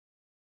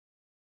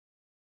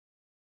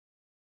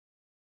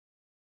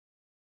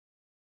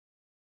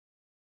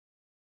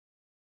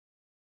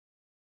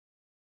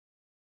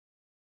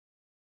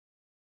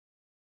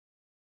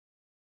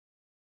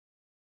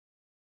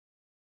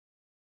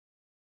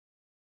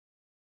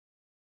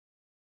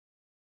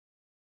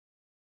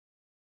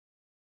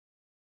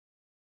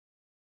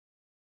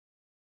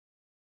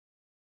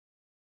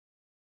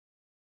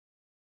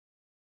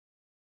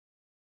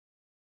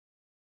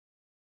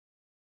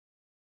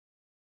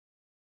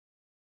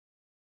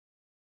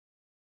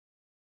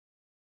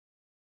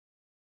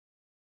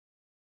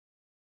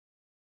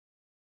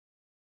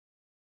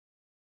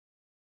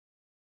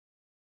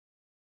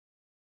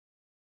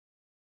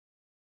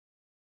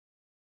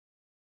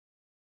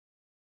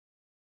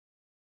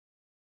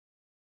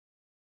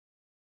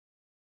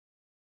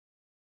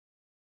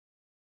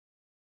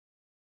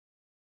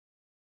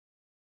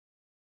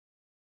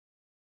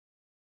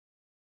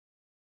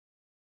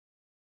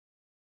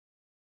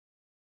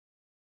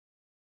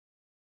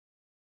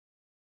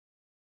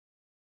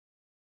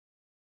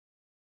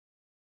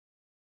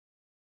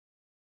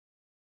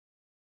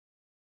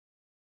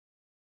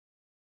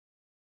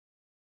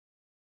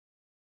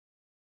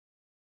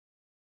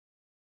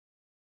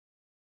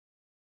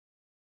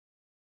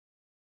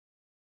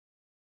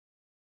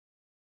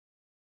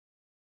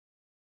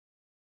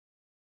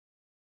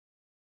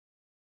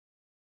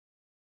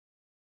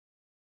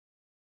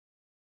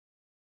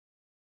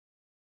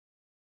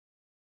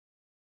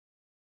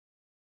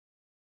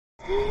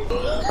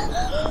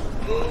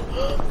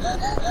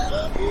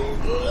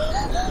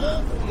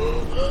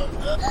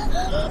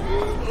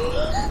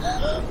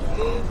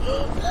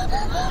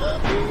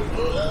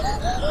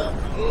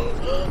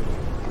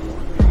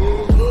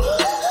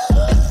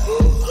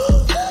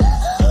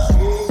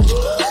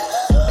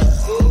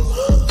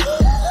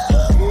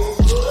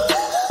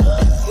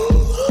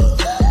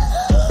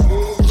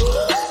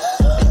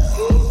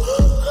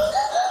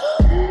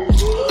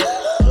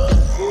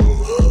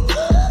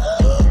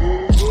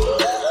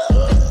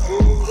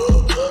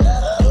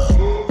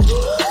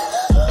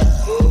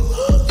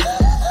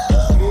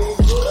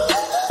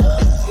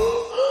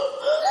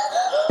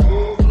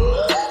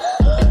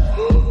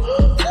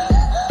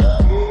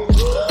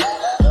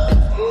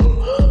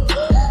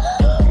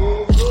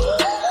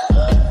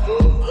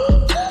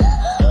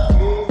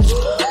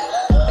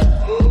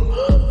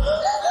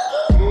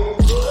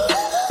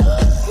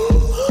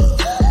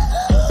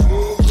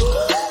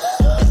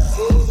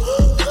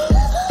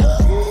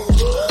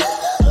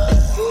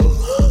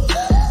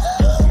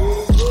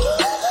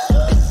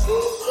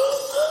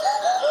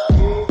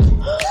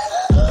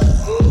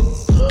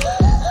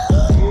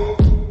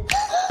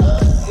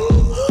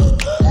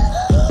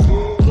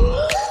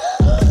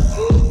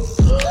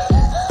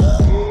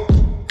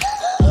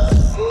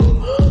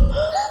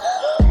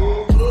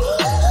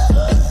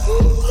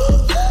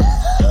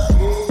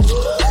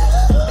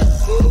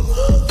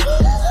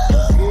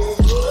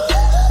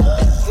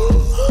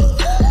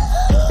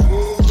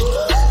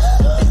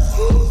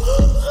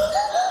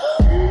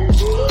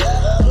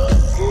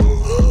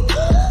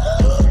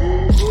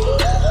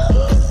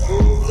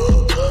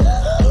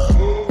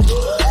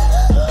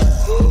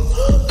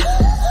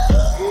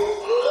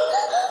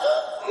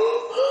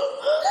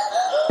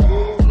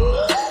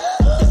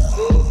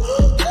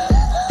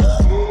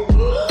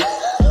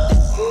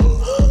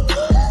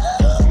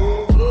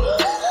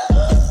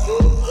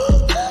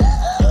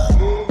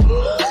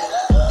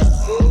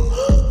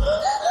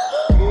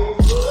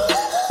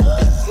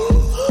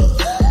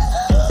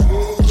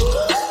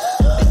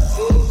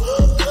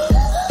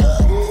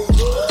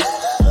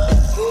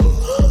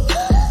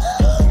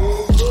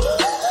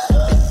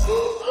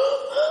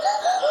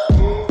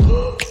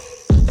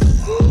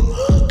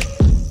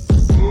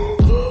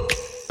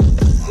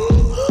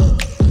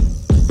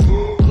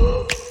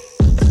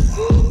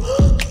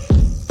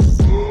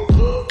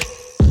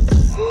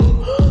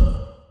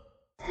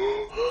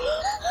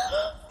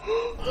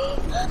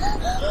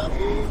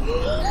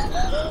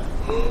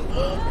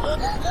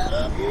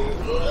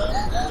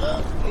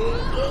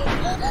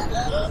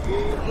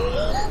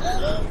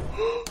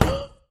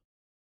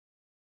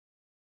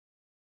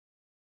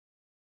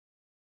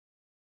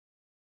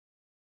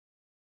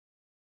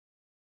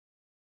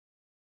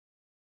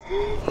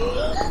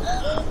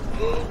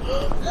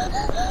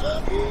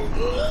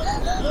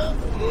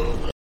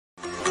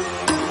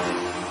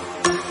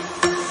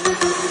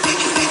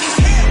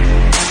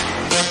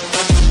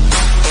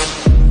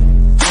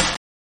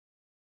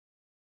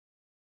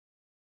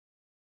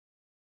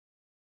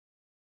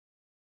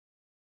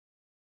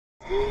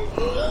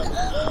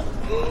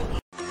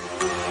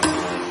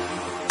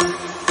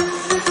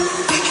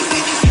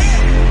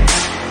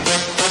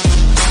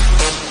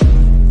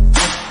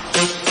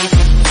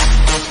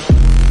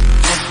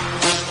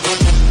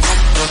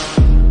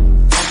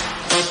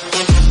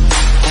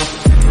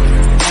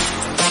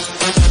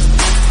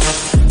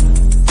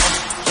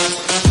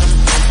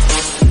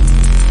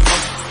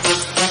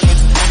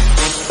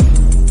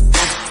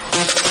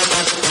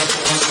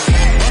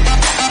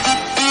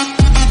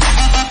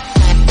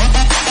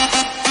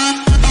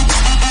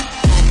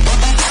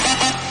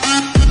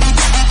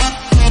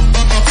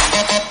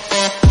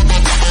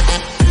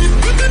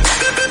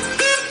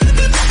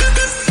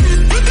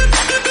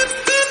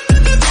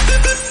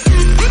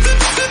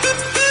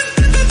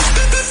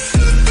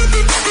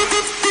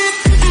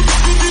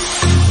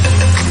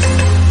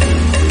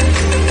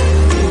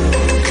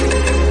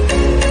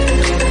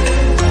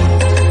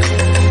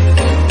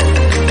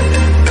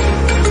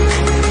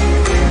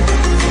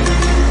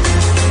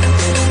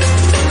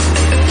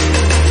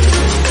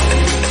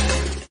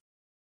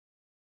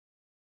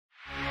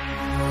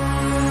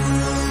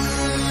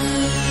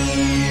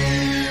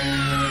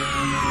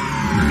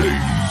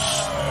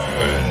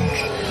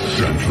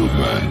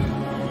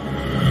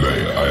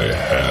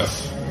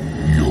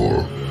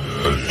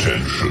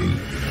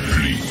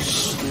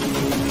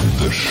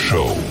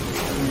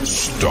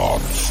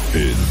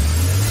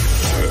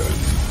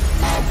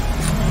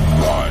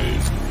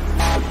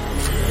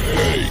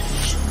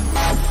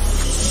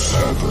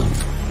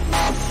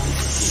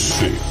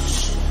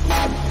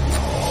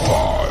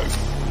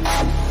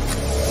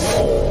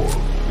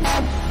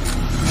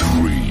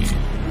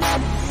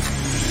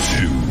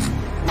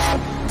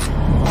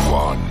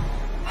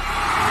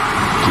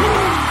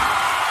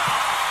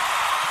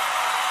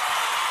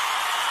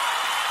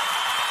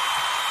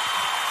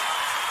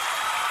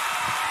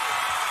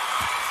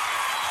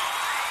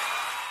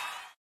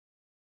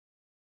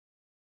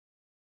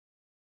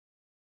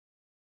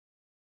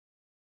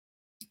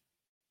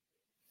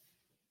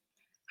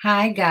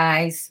Hi,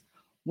 guys.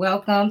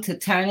 Welcome to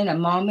Turning a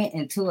Moment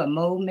into a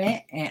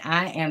Movement, and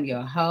I am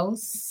your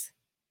host,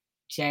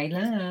 J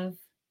Love.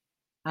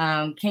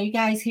 Can you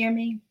guys hear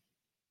me?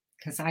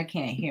 Because I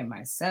can't hear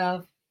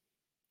myself.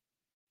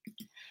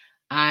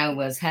 I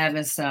was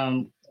having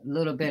some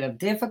little bit of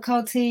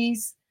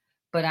difficulties,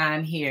 but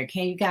I'm here.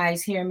 Can you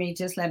guys hear me?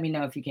 Just let me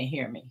know if you can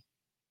hear me.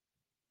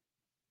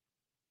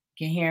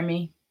 Can you hear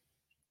me?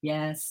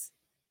 Yes.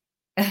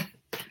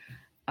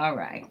 All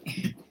right.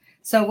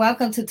 So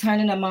welcome to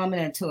Turning a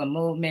Moment into a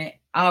Movement.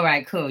 All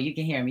right, cool. You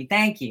can hear me.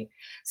 Thank you.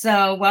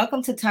 So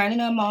welcome to Turning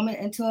a Moment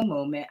into a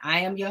Movement. I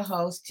am your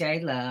host,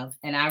 J Love,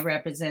 and I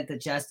represent the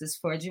Justice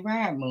for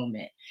Gerard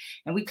movement.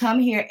 And we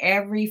come here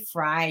every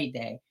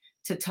Friday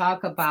to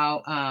talk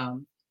about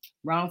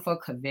wrongful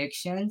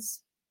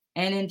convictions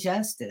and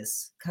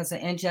injustice, because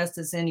an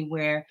injustice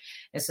anywhere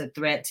is a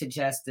threat to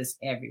justice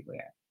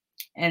everywhere.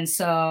 And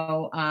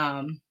so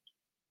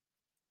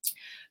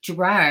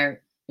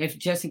Gerard, if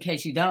just in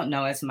case you don't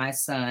know, is my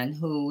son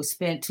who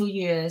spent 2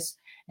 years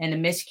in the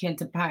Michigan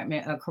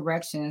Department of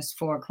Corrections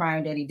for a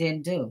crime that he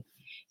didn't do.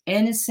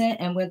 Innocent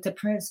and went to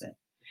prison.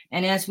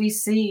 And as we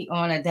see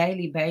on a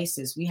daily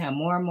basis, we have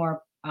more and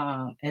more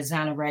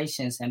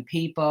exonerations and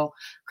people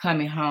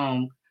coming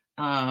home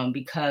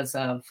because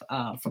of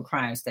for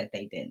crimes that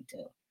they didn't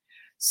do.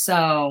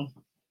 So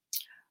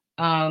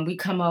we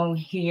come on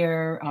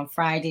here on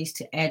Fridays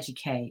to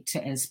educate,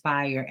 to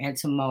inspire, and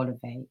to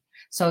motivate.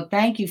 So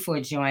thank you for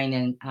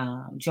joining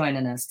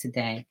us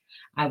today.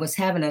 I was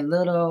having a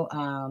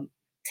little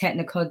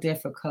technical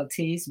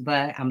difficulties,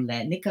 but I'm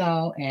letting it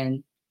go,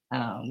 and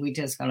we're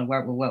just going to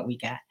work with what we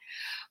got.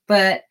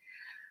 But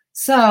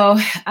so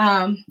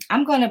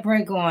I'm going to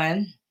bring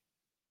on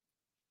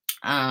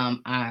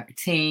our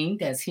team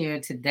that's here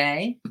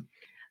today.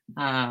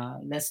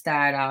 Let's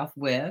start off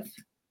with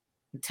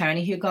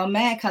Attorney Hugo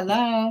Mack.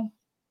 Hello.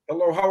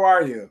 Hello, how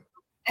are you?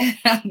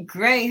 I'm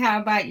great.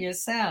 How about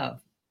yourself?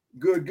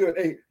 Good, good.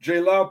 Hey,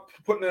 J Love,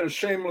 putting in a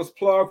shameless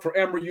plug for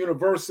Emory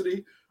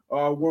University,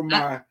 where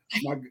my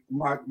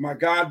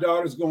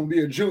goddaughter is going to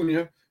be a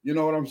junior. You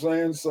know what I'm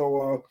saying?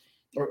 So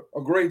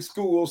a great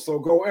school. So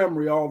go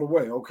Emory all the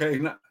way.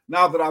 Okay.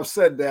 Now that I've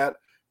said that,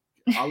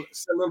 I'll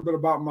say a little bit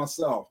about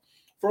myself.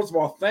 First of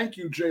all, thank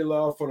you, J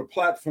Love, for the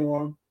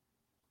platform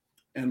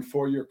and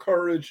for your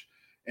courage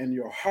and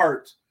your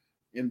heart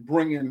in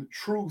bringing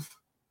truth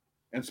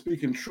and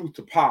speaking truth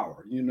to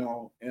power.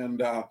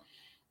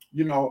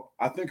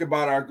 I think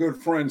about our good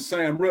friend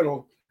Sam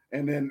Riddle,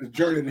 and then the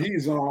journey that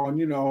he's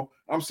on.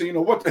 I'm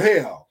saying, what the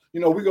hell?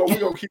 We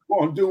gonna keep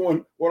on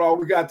doing what all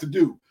we got to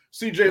do.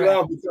 CJ right.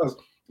 Love, because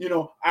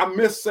I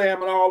miss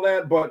Sam and all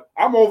that, but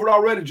I'm over it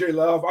already, J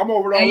Love. I'm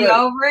over it already. Are you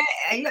over it?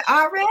 Are you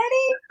already?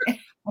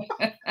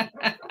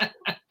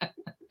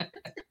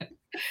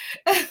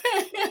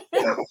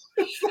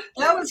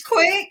 That was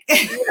quick.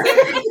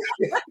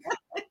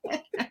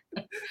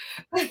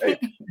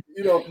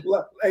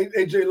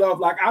 AJ Love,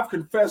 like I've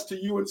confessed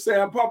to you and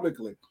Sam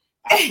publicly.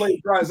 I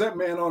play that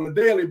man on a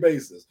daily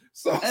basis.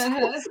 So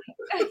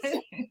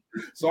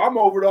I'm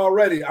over it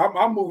already.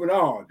 I'm moving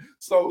on.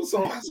 So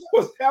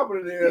what's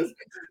happening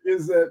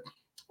is that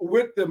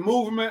with the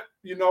movement,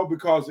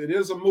 because it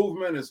is a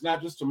movement, it's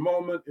not just a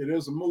moment, it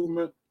is a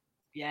movement.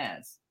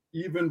 Yes.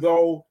 Even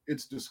though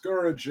it's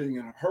discouraging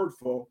and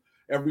hurtful,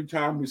 every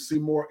time we see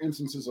more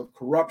instances of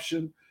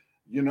corruption,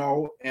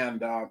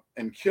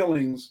 and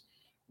killings,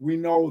 we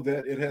know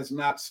that it has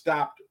not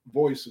stopped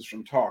voices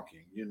from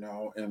talking,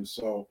 and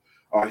so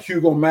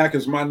Hugo Mack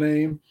is my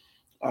name,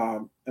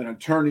 an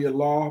attorney at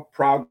law,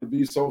 proud to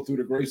be so through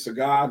the grace of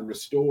God,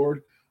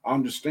 restored. I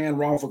understand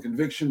wrongful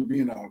conviction,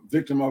 being a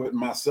victim of it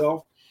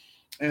myself,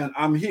 and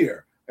I'm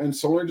here. And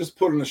so we're just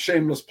putting a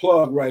shameless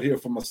plug right here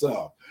for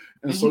myself.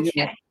 And so,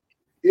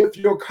 if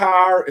your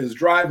car is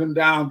driving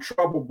down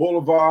Trouble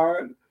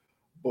Boulevard,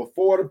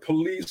 before the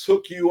police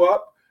hook you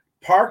up,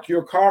 park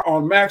your car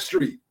on Mack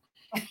Street.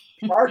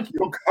 Park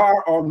your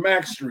car on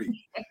Mack Street.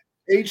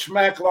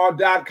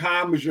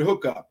 hmaclaw.com is your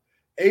hookup.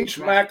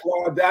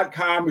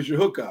 hmaclaw.com is your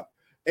hookup.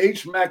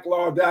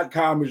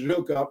 hmaclaw.com is your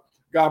hookup.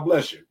 God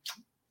bless you.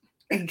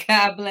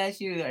 God bless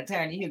you,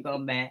 Attorney Hugo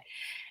Mack.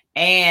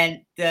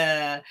 And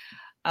the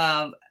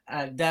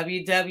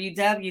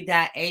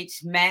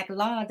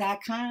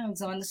www.hmaclaw.com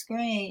is on the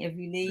screen if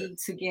you need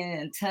to get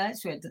in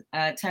touch with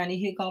Attorney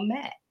Hugo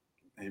Mack.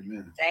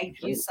 Amen.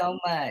 Thank you so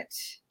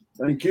much.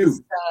 Thank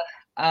you.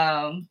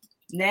 So,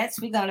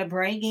 next, we're going to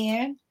bring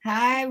in,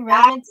 hi,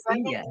 Reverend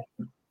Tia.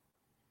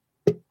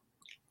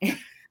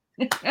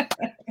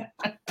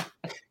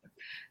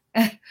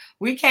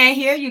 We can't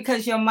hear you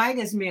because your mic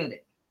is muted.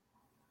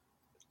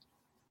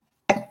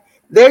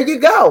 There you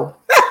go.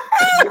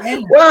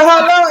 Well,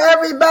 hello,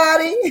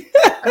 everybody.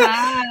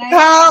 Hi.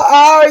 How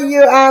are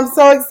you? I'm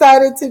so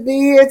excited to be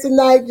here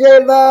tonight,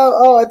 J Love.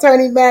 Oh,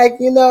 Attorney Mack,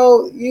 you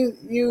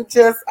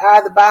just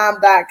are the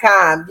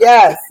bomb.com.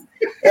 Yes.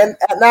 And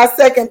I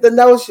second the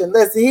notion.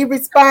 Listen, he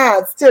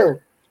responds too.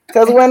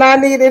 Because when I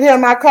needed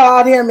him, I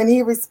called him and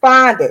he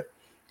responded.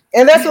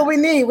 And that's what we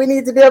need. We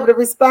need to be able to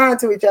respond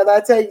to each other.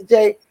 I tell you,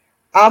 Jay,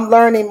 I'm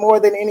learning more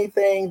than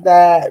anything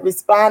that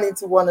responding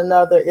to one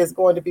another is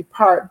going to be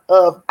part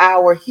of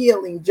our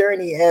healing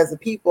journey as a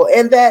people,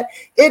 and that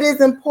it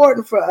is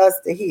important for us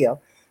to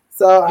heal.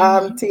 So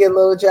Tia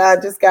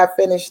Littlejohn just got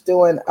finished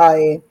doing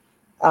a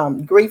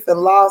grief and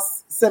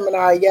loss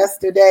seminar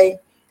yesterday.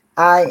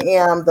 I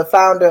am the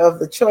founder of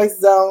the Choice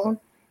Zone,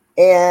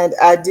 and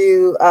I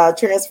do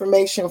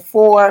transformation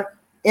for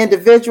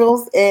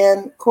individuals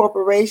and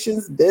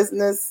corporations,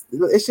 business.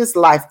 It's just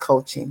life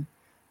coaching,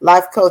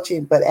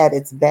 but at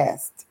its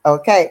best.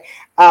 Okay,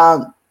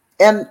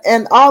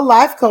 and all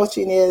life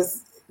coaching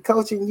is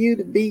coaching you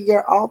to be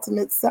your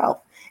ultimate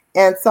self.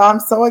 And so I'm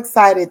so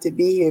excited to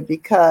be here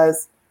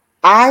because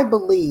I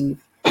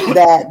believe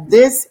that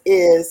this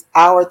is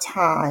our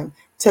time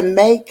to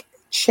make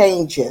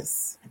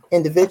changes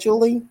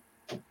individually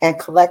and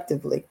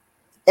collectively.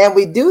 And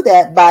we do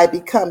that by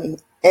becoming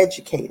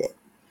educated.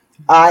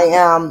 I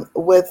am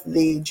with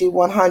the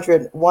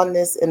G100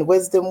 Oneness and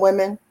Wisdom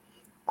Women.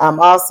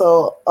 I'm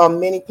also on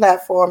many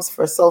platforms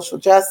for social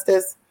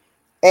justice.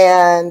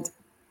 And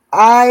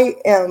I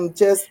am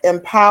just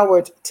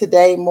empowered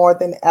today more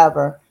than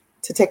ever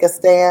to take a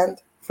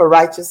stand for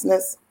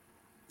righteousness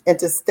and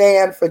to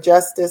stand for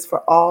justice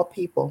for all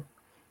people.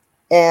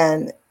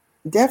 And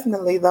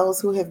definitely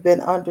those who have been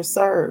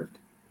underserved.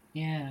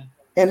 Yeah.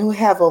 And who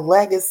have a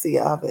legacy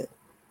of it.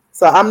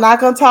 So I'm not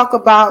going to talk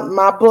about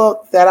my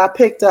book that I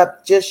picked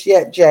up just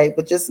yet, Jay,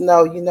 but just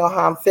know, you know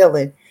how I'm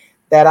feeling,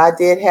 that I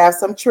did have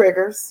some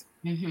triggers,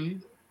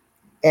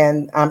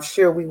 and I'm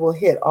sure we will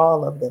hit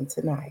all of them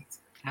tonight.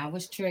 I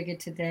was triggered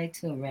today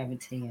too,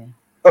 Reverend Tia.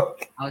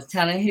 Okay. I was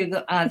telling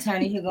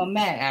Attorney Hugo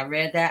Mack, I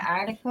read that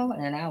article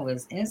and I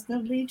was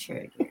instantly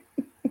triggered.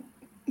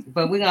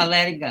 But we're gonna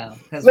let it go.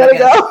 Let it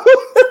go.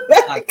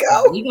 Let it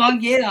go. We're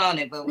gonna get on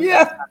it, but we're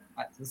gonna talk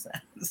about this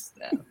other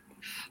stuff.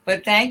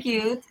 But thank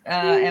you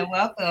and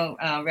welcome,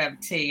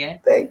 Reverend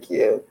Tia. Thank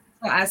you.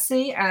 So I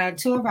see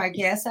two of our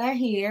guests are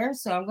here,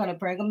 so I'm gonna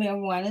bring them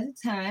in one at a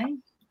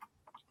time.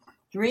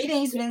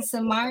 Greetings,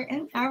 Vincent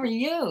Martin. How are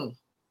you?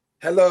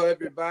 Hello,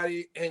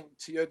 everybody, and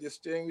to your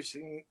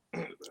distinguishing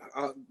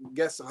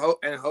guests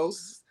and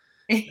hosts.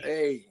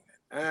 Hey,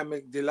 I'm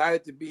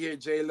delighted to be here,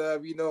 J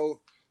Love. You know,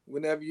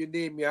 whenever you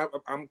need me,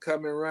 I'm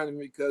coming running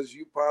because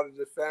you're part of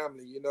the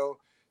family. You know,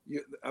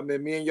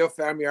 me and your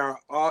family are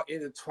all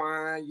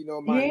intertwined. You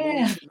know, my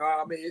niece and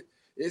all. I mean,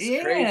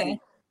 it's crazy.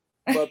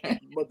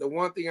 But the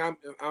one thing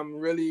I'm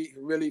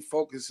really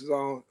focused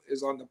on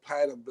is on the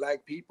plight of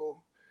Black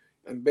people,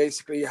 and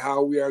basically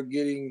how we are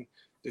getting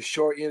the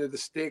short end of the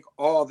stick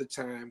all the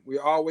time.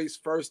 We're always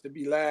first to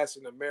be last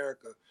in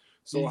America.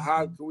 So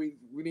how can we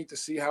need to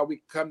see how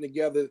we come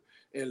together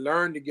and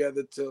learn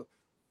together to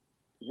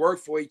work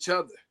for each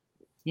other.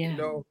 You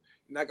know,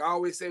 like I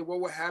always say, what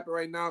would happen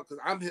right now?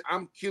 Because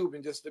I'm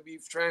Cuban, just to be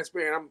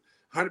transparent.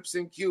 I'm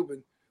 100%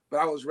 Cuban, but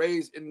I was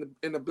raised in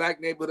the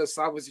Black neighborhood of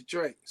Southwest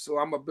Detroit. So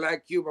I'm a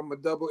Black Cuban. I'm a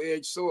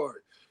double-edged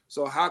sword.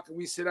 So how can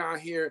we sit down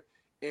here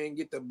and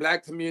get the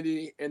Black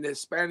community and the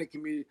Hispanic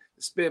community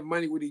to spend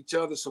money with each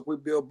other so we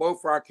build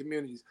both our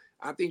communities?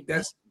 I think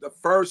that's the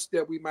first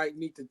step we might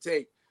need to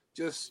take.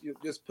 Just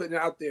putting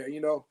it out there,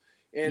 you know.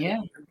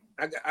 And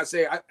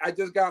I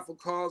just got for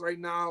calls right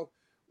now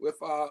with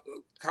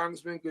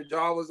Congressman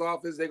Gurjal's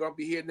office. They're going to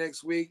be here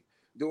next week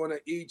doing an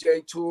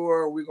EJ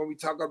tour. We're going to be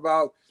talking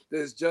about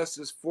this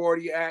Justice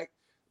 40 Act,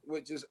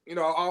 which is, you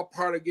know, all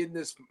part of getting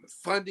this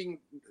funding.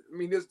 I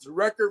mean, this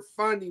record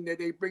funding that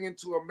they bring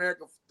into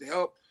America to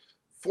help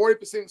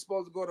 40%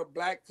 supposed to go to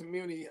Black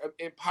community,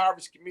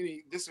 impoverished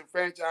community,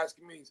 disenfranchised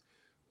communities.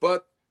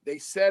 But they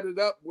set it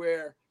up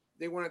where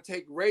they want to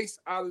take race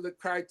out of the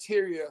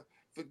criteria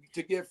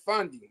to get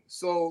funding.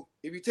 So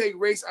if you take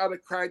race out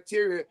of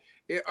criteria,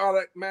 it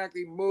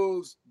automatically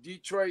moves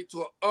Detroit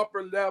to an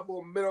upper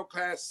level middle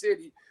class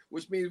city,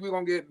 which means we're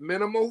going to get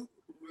minimal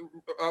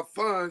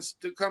funds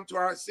to come to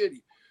our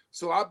city.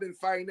 So I've been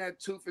fighting that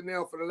tooth and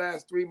nail for the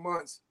last 3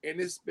 months, and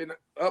it's been an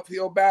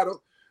uphill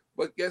battle.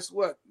 But guess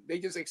what? They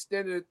just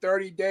extended it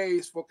 30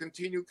 days for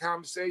continued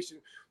conversation.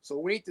 So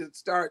we need to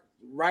start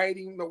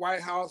writing the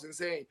White House and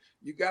saying,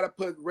 you got to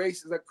put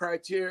race as a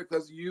criteria,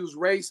 because you use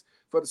race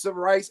for the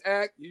Civil Rights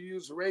Act, you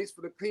use race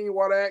for the Clean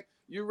Water Act,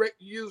 you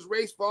use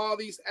race for all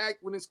these acts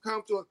when it's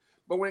come to it.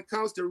 But when it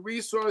comes to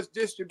resource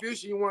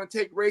distribution, you want to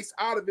take race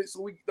out of it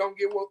so we don't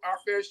get our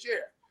fair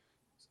share.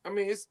 I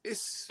mean, this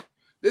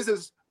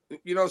is,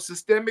 you know,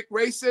 systemic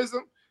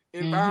racism,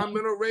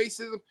 environmental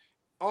racism.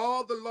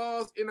 All the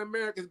laws in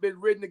America has been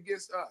written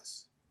against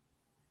us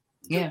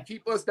to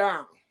keep us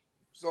down.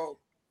 So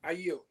I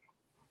yield.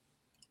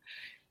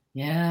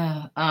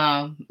 Yeah.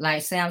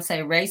 Like Sam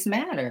say, race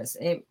matters.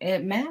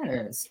 It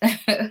matters.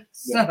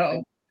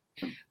 So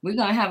we're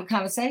gonna have a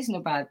conversation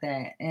about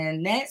that.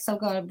 And next I'm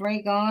gonna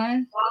bring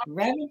on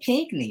Reverend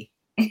Pinckney.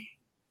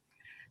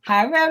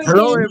 Hi, Reverend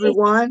Hello, Pinckney.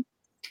 everyone.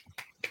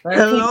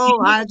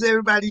 Hello, how's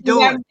everybody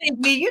doing? Reverend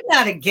Pinckney, you're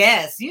not a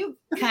guest. You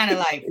kind of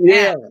like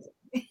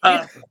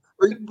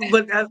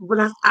but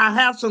I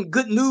have some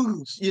good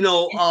news. You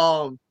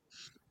know,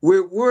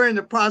 we're in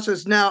the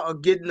process now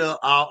of getting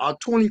our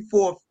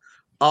 24th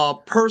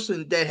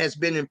person that has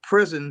been in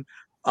prison.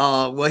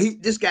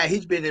 This guy,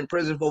 he's been in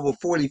prison for over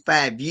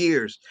 45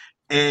 years,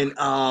 and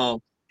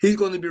he's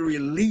going to be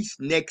released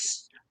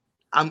next.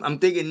 I'm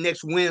thinking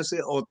next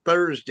Wednesday or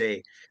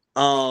Thursday.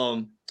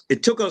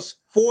 It took us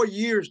 4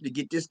 years to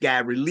get this guy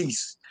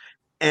released,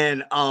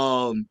 and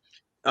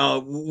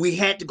we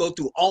had to go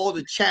through all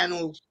the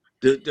channels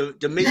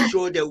to make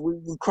sure that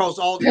we cross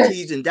all the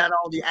T's and dot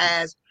all the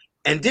I's.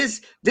 And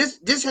this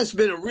has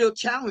been a real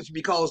challenge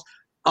because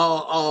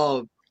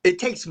it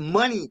takes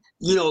money.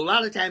 You know, a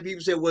lot of times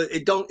people say, well,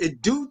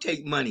 it do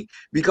take money,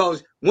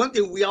 because one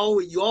thing you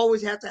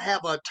always have to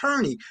have an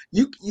attorney.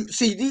 You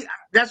see,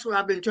 that's what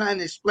I've been trying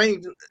to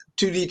explain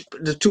to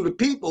the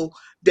people,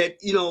 that,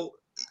 you know,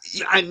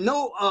 I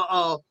know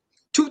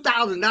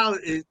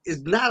 $2,000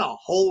 is not a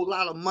whole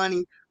lot of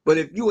money, but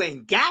if you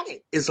ain't got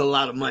it, it's a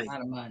lot of money. A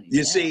lot of money.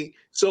 You see,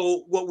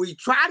 so what we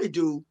try to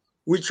do,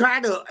 we try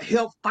to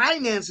help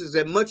finances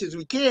as much as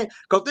we can.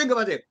 Because think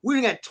about that.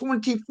 We got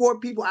 24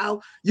 people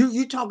out.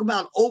 You talk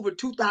about over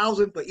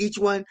 2,000 for each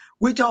one.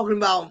 We're talking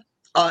about,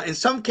 in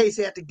some cases,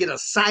 they have to get a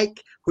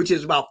psych, which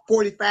is about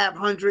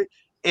 4,500.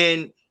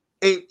 And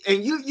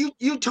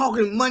you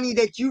talking money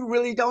that you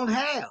really don't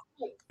have.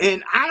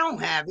 And I don't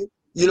have it,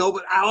 you know,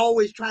 but I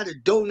always try to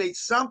donate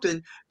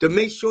something to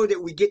make sure that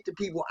we get the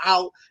people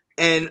out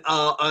and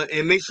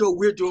make sure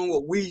we're doing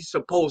what we're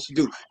supposed to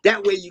do.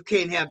 That way you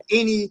can't have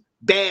any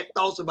bad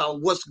thoughts about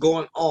what's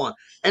going on.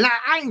 And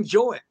I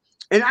enjoy it.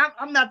 And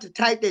I'm not the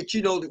type that,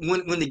 you know,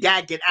 when the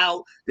guy get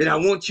out, that I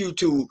want you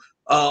to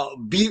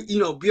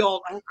be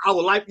all, I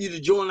would like you to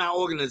join our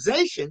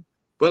organization.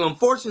 But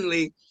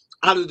unfortunately,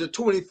 out of the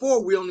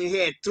 24, we only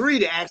had 3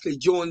 to actually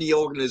join the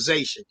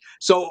organization.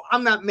 So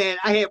I'm not mad.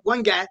 I had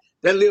one guy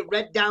that lived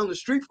right down the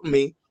street from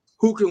me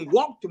who can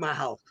walk to my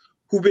house,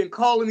 who been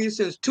calling me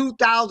since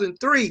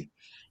 2003.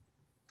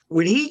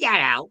 When he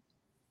got out,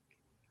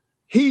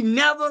 he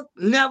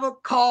never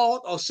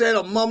called or said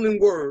a mumbling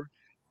word,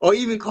 or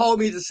even called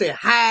me to say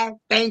hi,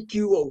 thank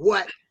you, or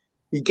what.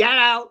 He got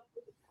out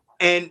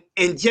and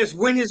just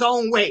went his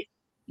own way,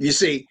 you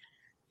see.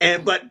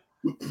 But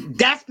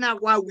that's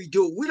not why we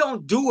do it. We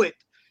don't do it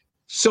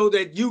so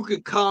that you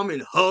can come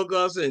and hug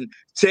us and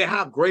say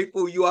how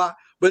grateful you are,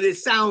 but it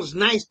sounds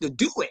nice to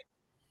do it.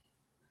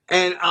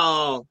 And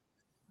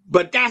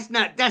but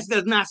that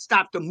does not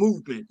stop the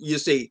movement, you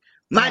see.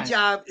 My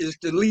job is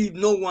to leave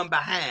no one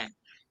behind.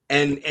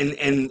 And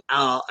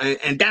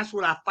that's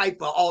what I fight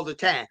for all the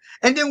time.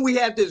 And then we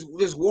have this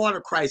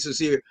water crisis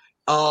here,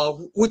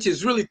 which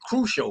is really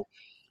crucial,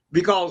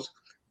 because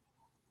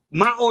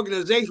my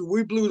organization,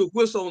 we blew the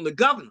whistle on the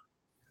governor.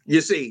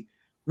 You see,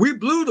 we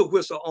blew the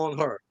whistle on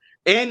her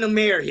and the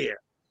mayor here,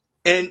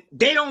 and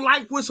they don't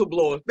like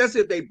whistleblowers,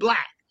 especially if they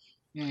black.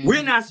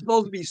 We're not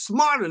supposed to be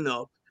smart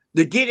enough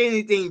to get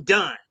anything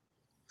done,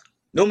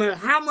 no matter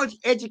how much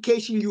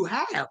education you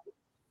have.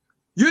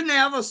 You're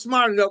never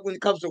smart enough when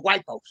it comes to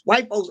white folks.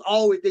 White folks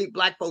always think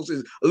black folks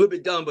is a little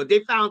bit dumb, but they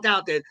found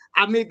out that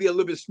I may be a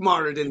little bit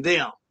smarter than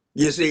them.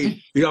 You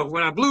see, because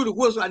when I blew the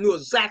whistle, I knew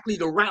exactly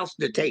the routes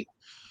to take.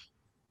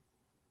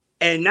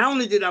 And not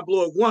only did I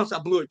blow it once, I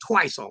blew it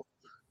twice on.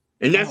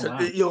 And that's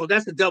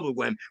that's a double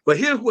whammy. But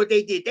here's what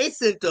they did. They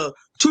sent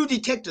 2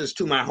 detectives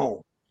to my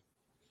home,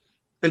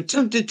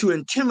 attempted to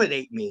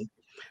intimidate me,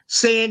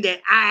 saying that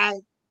I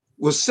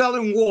was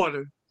selling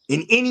water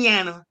in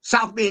Indiana,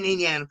 South Bend,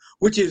 Indiana,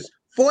 which is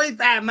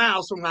 45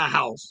 miles from my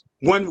house,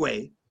 one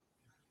way,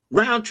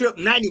 round trip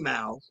 90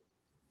 miles.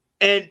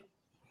 And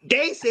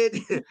they said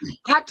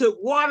I took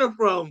water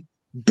from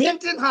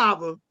Benton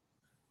Harbor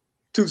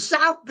to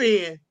South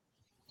Bend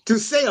to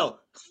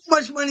sell. How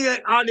much money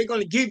are they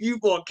going to give you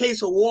for a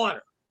case of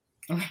water?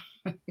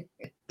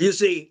 You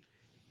see,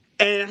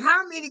 and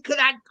how many could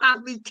I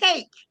possibly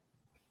take?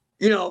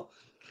 You know,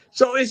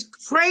 so it's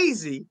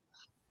crazy.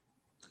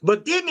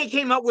 But then they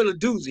came up with a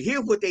doozy.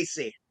 Here's what they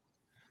said.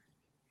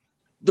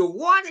 The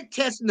water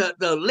test,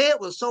 the lead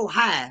was so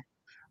high,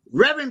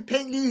 Reverend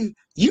Pinckney,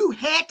 you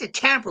had to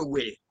tamper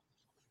with it.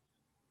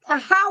 Now,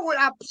 how would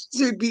I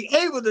be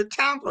able to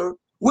tamper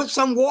with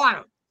some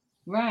water?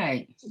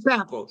 Right.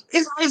 Samples.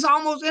 It's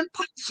almost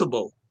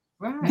impossible.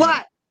 Right.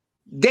 But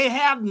they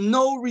have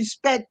no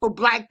respect for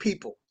black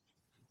people.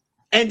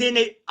 And then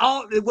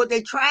what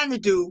they're trying to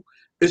do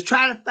is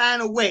try to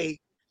find a way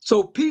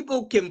so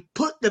people can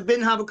put the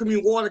Benton Harbor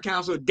Community Water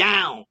Council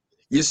down.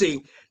 You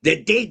see,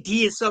 that they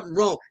did something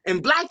wrong.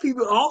 And black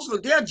people also,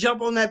 they'll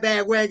jump on that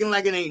bandwagon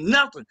like it ain't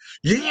nothing.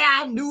 Yeah,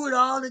 I knew it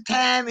all the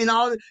time and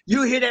all.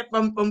 You hear that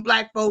from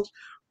black folks.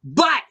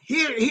 But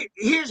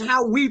here's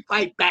how we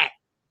fight back.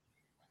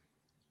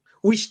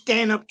 We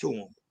stand up to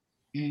them.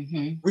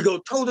 Mm-hmm. We go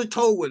toe to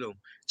toe with them,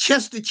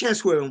 chest to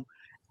chest with them,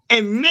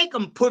 and make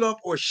them put up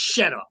or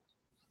shut up.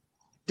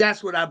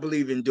 That's what I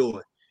believe in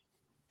doing.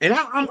 And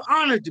I'm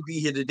honored to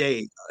be here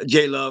today,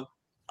 J Love.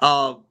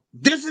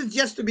 This is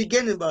just the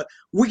beginning, but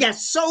we got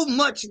so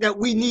much that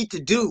we need to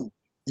do,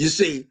 you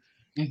see.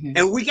 Mm-hmm.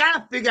 And we got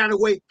to figure out a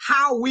way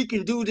how we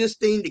can do this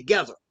thing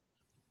together.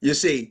 You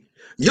see,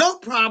 your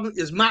problem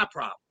is my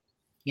problem.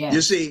 Yes.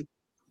 You see,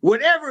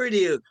 whatever it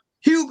is,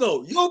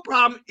 Hugo, your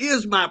problem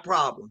is my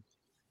problem.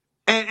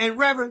 And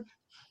Reverend,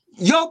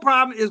 your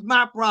problem is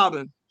my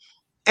problem.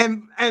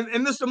 And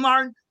Mr.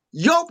 Martin,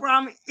 your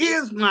problem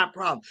is my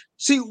problem.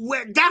 See,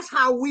 that's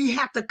how we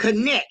have to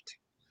connect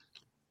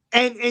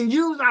and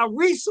use our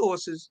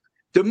resources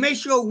to make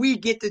sure we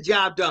get the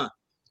job done.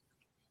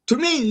 To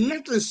me,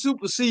 nothing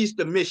supersedes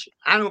the mission.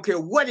 I don't care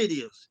what it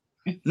is.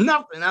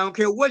 Nothing. I don't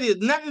care what it is.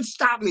 Nothing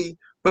stop me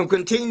from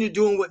continuing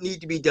doing what needs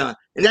to be done.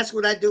 And that's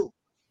what I do.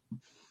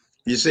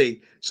 You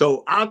see.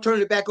 So I'll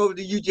turn it back over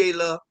to you, J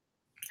Love.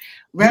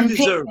 You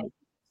deserve it.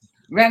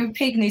 Reverend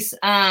Pinckney's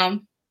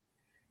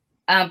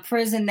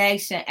Prison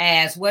Nation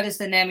asks, what is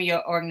the name of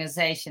your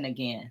organization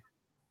again?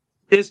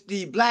 It's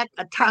the Black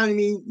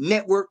Autonomy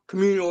Network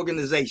Community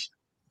Organization.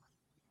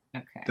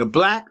 Okay. The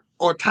Black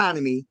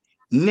Autonomy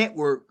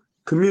Network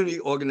Community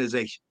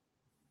Organization.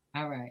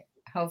 All right.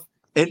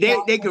 And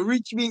they can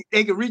reach me.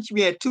 They can reach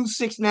me at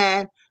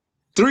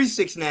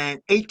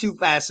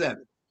 269-369-8257.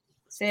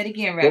 Say it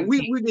again, Reverend.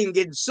 We've been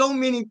getting so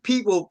many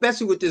people,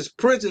 especially with this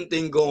prison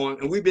thing going,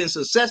 and we've been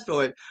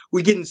successful at it.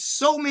 We're getting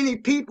so many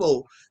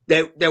people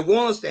that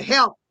want us to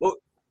help.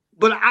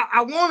 But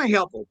I want to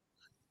help them.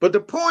 But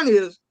the point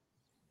is,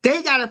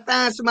 they got to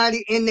find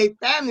somebody in their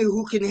family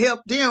who can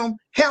help them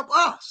help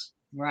us.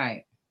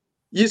 Right.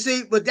 You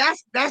see, but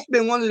that's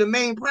been one of the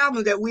main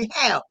problems that we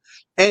have.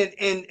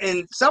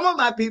 And some of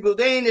my people,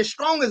 they ain't as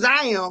strong as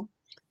I am,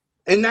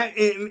 and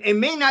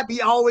may not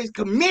be always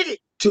committed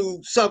to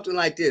something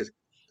like this.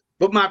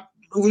 But I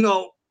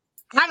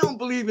don't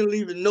believe in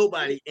leaving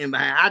nobody in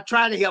behind. I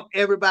try to help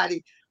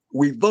everybody.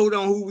 We vote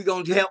on who we're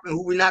going to help and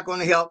who we're not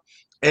going to help.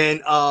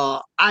 And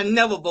I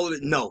never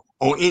voted no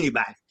on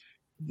anybody.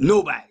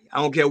 Nobody.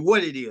 I don't care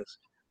what it is.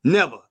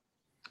 Never.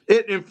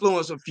 It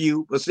influenced a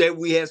few, but said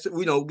we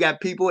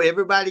got people,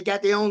 everybody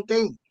got their own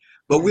thing.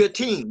 But we're a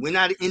team. We're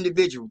not an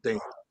individual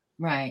thing.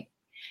 Right.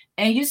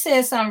 And you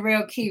said something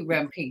real key,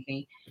 Reverend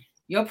Pinckney.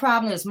 Your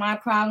problem is my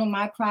problem.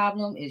 My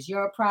problem is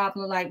your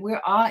problem. Like,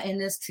 we're all in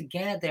this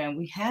together, and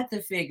we have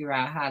to figure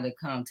out how to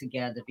come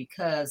together,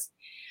 because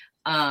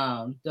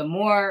the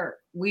more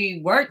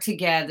we work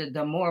together,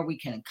 the more we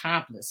can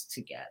accomplish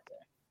together.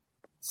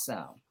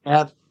 So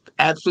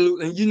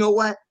absolutely. And you know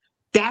what?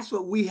 That's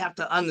what we have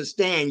to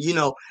understand,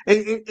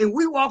 and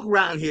we walk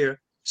around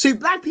here. See,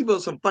 Black people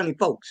are some funny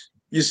folks.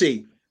 You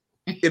see,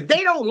 if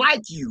they don't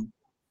like you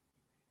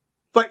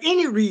for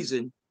any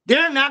reason,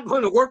 they're not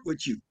going to work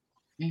with you.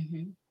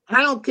 Mm-hmm.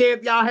 I don't care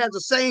if y'all have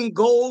the same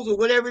goals or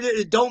whatever it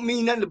is. It don't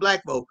mean nothing to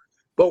Black folks.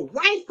 But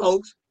white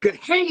folks could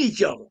hate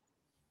each other.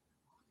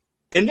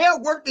 And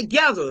they'll work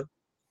together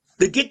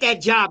to get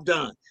that job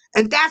done.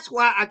 And that's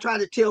why I try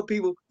to tell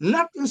people,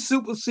 nothing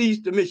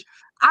supersedes the mission.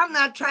 I'm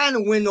not trying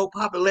to win no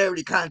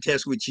popularity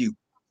contest with you.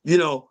 You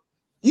don't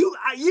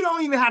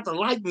even have to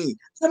like me.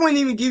 I wouldn't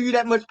even give you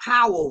that much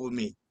power over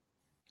me.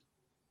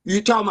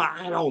 You talking about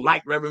I don't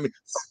like Reverend me.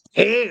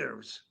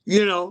 Cares,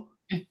 You don't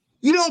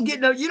get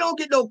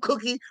no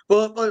cookie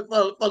for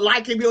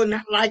liking me or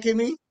not liking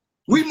me.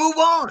 We move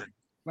on.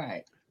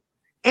 Right.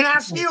 And I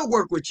still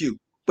work with you,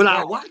 but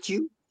I'll watch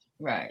you.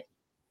 Right.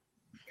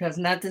 Because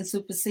nothing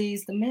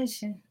supersedes the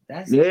mission.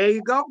 There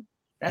you go.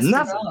 That's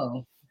nothing. The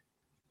goal.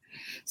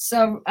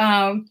 So,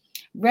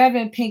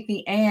 Reverend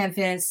Pinckney and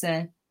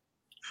Vincent,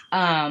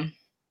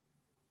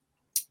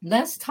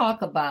 let's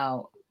talk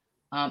about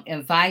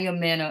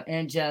environmental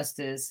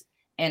injustice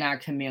in our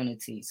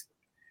communities.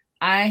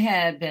 I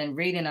had been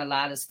reading a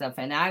lot of stuff,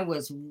 and I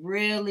was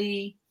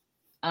really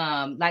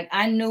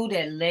I knew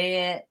that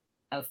lead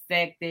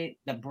affected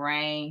the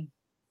brain,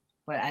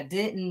 but I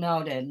didn't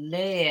know that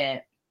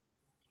lead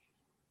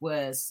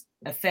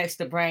affects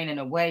the brain in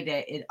a way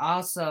that it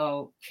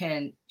also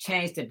can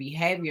change the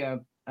behavior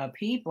of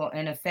people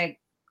and affect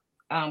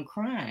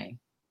crime.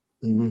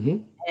 Mm-hmm.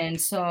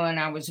 And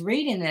I was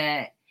reading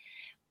that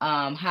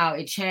how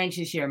it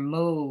changes your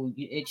mood,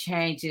 it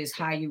changes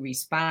how you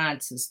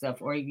respond to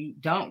stuff, or you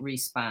don't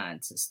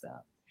respond to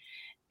stuff.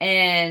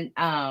 And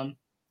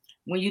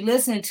when you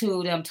listen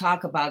to them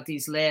talk about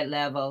these lead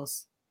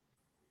levels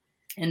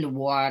in the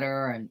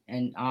water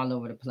and all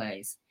over the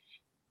place,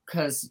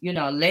 because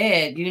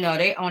lead,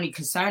 they only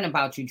concerned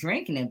about you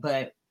drinking it,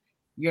 but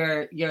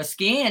your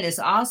skin is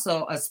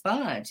also a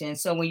sponge, and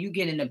so when you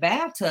get in the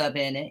bathtub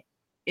in it,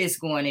 it's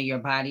going in your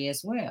body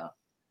as well.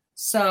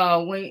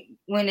 So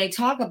when they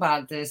talk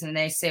about this and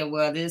they say,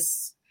 well, the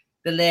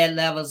lead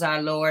levels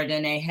are lower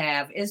than they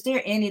have, is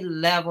there any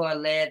level of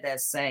lead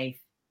that's safe?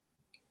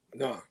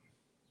 No.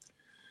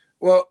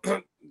 Well,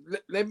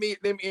 let me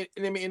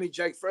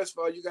interject. First of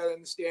all, you got to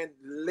understand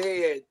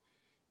lead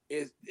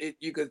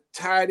you could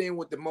tie it in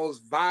with the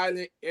most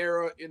violent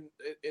era in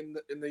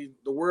the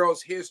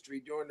world's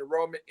history during the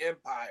Roman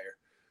Empire.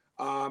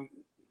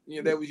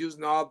 They was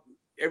using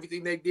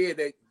everything they did.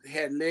 They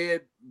had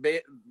lead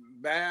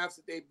baths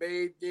that they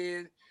bathed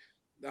in.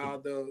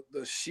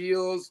 The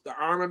shields, the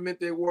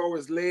armament they wore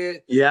was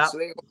lead. Yeah. So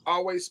they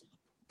always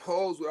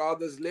posed with all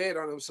this lead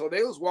on them. So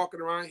they was walking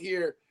around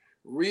here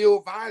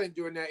real violent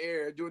during that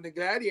era, during the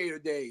gladiator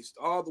days.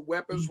 All the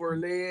weapons were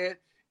lead,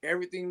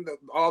 everything,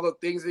 all the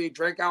things that they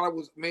drank out of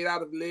was made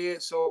out of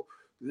lead. So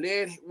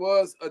lead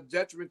was a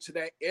detriment to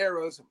that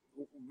era's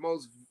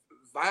most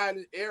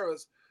violent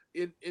eras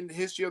in the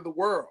history of the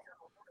world.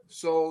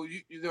 So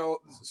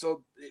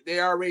so they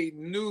already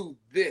knew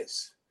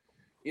this,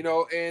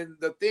 and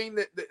the thing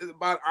that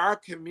about our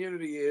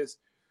community is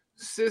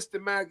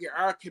systematically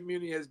our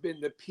community has been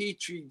the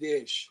petri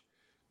dish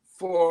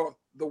for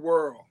the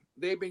world.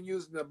 They've been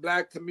using the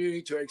Black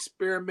community to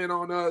experiment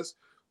on us.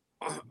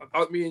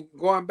 I mean,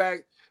 going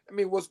back,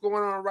 what's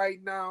going on right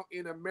now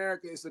in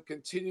America is a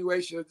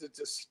continuation of the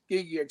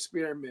Tuskegee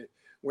experiment.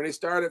 When they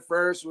started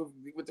first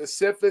with the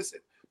syphilis,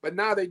 but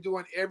now they're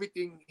doing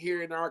everything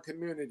here in our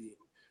community.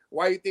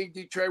 Why do you think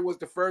Detroit was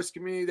the first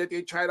community that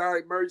they tried our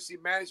emergency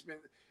management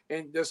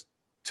and just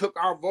took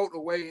our vote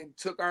away and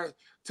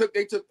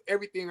they took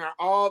everything,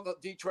 all the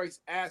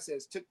Detroit's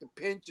assets, took the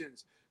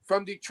pensions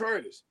from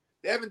Detroiters.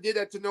 They haven't did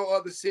that to no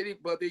other city,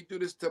 but they do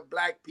this to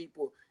Black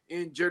people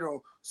in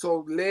general.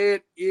 So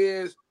lead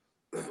is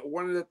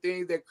one of the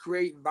things that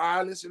create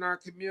violence in our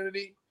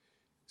community.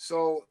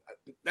 So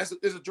there's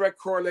a direct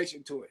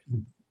correlation to it.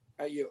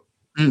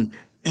 And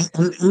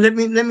let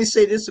me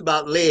say this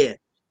about lead.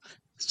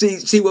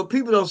 See what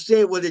people don't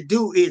say. What it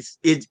do is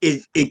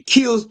it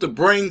kills the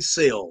brain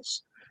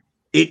cells.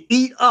 It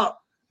eat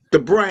up the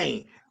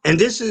brain, and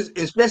this is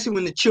especially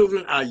when the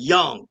children are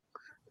young.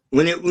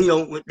 When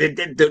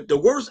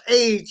the worst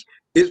age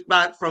is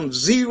about from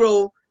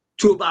 0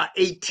 to about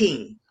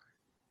 18.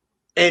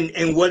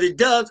 And what it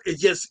does is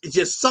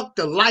just suck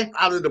the life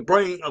out of the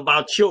brain of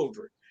our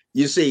children.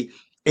 You see,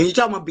 and you're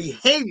talking about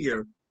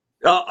behavior.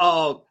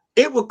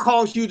 It will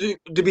cause you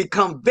to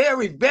become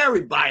very,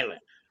 very violent,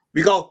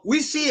 because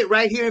we see it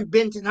right here in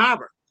Benton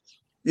Harbor.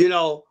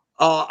 I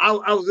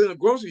was in a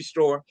grocery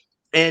store,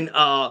 and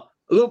a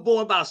little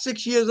boy about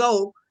 6 years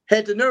old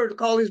had the nerve to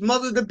call his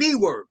mother the B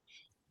word.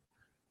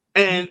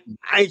 And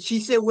she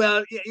said,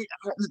 well,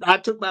 I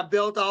took my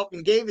belt off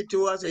and gave it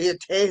to us, and he'll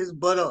tear his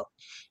butt up,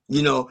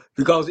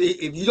 because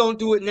if you don't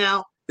do it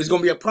now, it's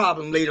going to be a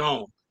problem later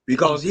on,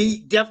 because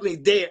he definitely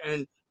there.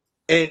 And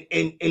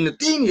the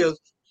thing is,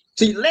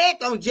 see, lead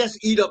don't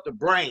just eat up the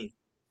brain.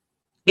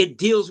 It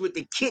deals with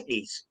the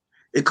kidneys.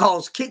 It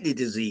causes kidney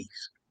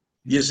disease.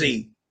 You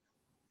see,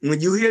 when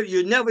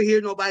you never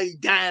hear nobody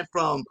dying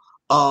from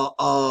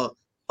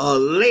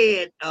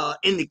lead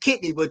in the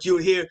kidney, but you'll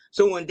hear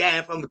someone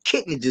dying from a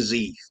kidney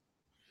disease.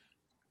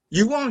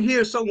 You won't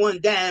hear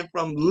someone dying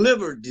from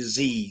liver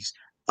disease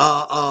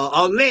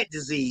or lead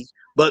disease,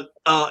 but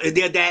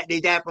they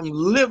die from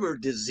liver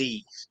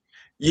disease.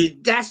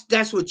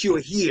 That's what you'll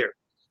hear.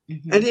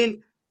 And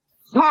then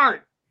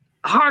heart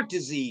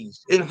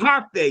disease and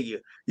heart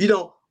failure.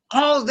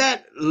 All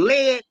that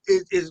lead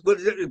is what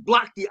it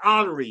block the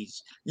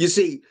arteries. You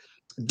see,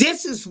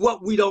 this is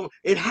what we don't,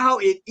 and how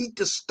it eat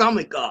the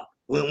stomach up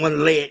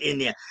when lead in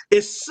there.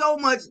 It's so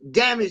much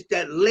damage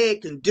that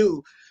lead can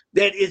do,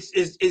 that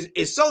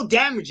it's so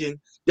damaging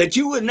that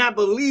you would not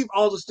believe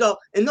all the stuff,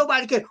 and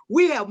nobody can.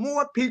 We have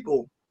more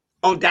people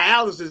on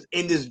dialysis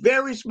in this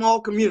very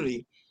small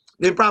community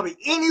than probably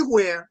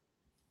anywhere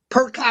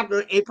per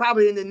capita, and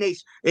probably in the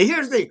nation. And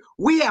here's the thing: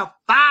 we have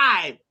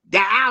 5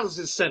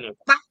 dialysis centers.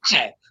 5.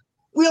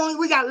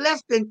 We got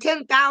less than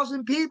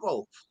 10,000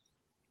 people.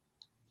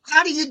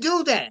 How do you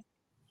do that?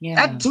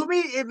 Yeah. To me,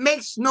 it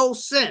makes no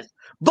sense.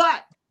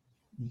 But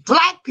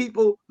Black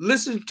people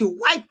listen to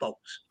white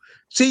folks.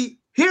 See,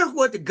 here's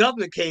what the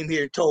governor came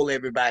here and told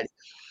everybody: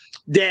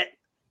 that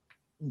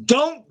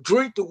don't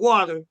drink the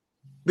water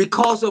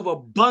because of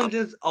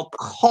abundance of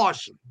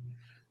caution.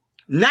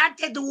 Not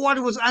that the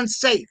water was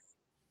unsafe.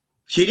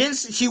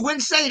 She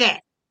wouldn't say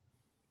that.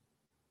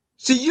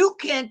 See, you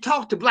can't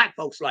talk to Black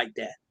folks like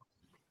that.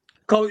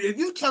 Because if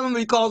you tell them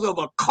because of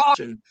a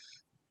caution,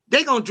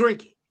 they're going to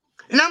drink it.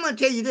 And I'm going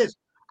to tell you this.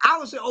 I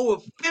would say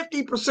over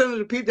 50% of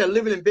the people that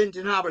live in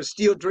Benton Harbor are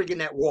still drinking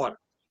that water.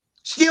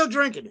 Still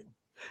drinking it.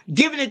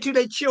 Giving it to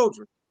their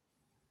children.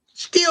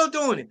 Still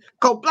doing it.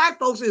 Because Black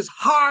folks is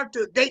hard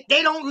to, they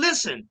don't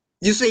listen.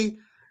 You see,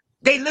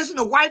 they listen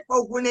to white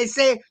folk when they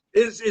say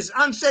it's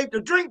unsafe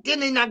to drink,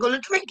 then they're not going to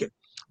drink it.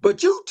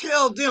 But you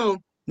tell them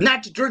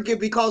not to drink it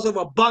because of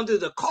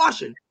abundance of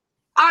caution,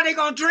 are they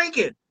going to drink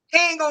it?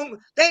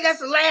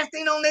 That's the last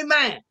thing on their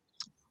mind.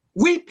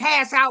 We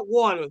pass out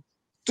water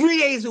 3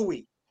 days a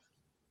week.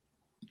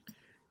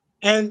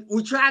 And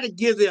we try to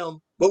give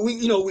them, but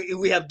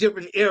we have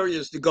different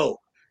areas to go.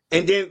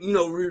 And then, we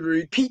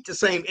repeat the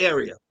same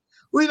area.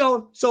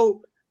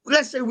 So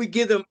let's say we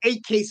give them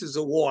 8 cases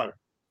of water.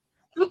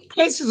 8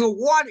 cases of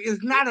water is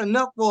not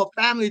enough for a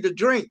family to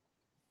drink.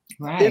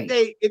 Right.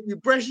 If you're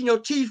brushing your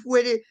teeth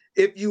with it,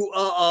 if you're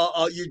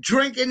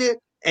drinking it,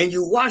 and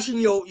you're washing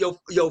your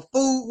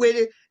food with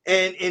it,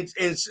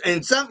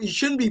 and some, you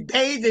shouldn't be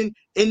bathing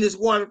in this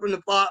water from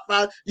the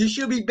faucet. You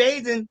should be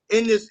bathing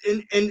in this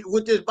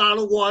with this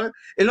bottle of water,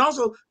 and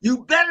also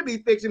you better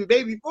be fixing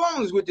baby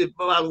formulas with this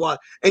bottle of water.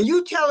 And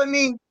you telling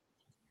me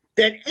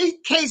that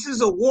 8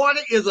 cases of water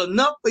is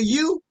enough for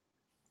you?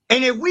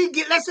 And if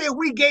let's say if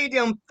we gave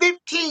them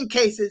 15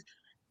 cases,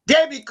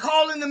 they'd be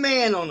calling the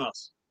man on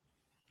us.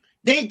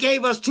 they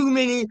gave us too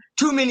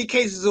many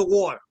cases of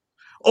water,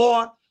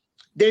 or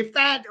they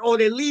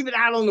leave it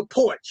out on the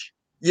porch.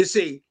 You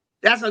see,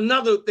 that's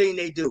another thing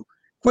they do,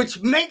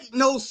 which makes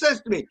no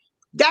sense to me.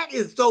 That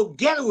is so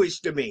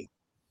ghettoish to me.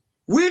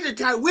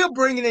 We'll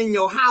bring it in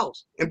your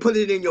house and put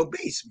it in your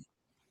basement,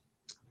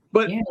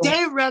 but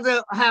they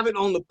rather have it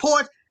on the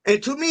porch.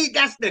 And to me,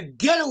 that's the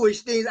ghettoish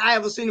things I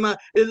ever seen in my.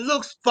 It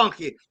looks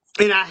funky,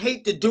 and I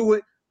hate to do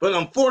it, but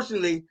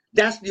unfortunately,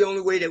 that's the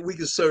only way that we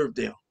can serve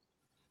them.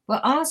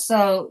 But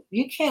also,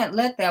 you can't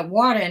let that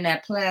water in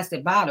that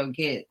plastic bottle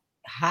get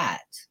hot.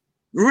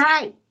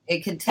 Right.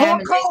 It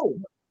contaminates.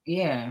 Cold.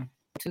 Yeah,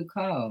 too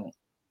cold.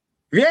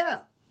 Yeah.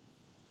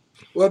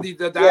 Well, the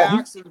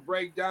dioxins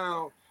break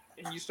down,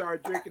 and you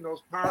start drinking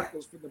those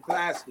particles from the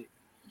plastic,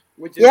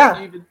 which is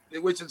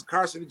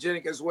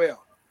carcinogenic as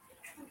well.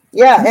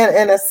 Yeah,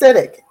 and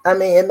acidic. I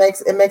mean, it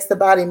makes the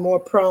body more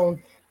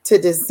prone to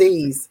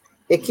disease.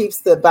 It keeps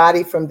the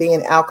body from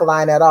being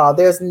alkaline at all.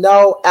 There's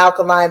no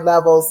alkaline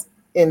levels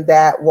in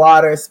that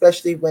water,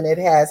 especially when it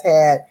has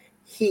had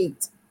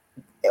heat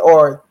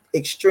or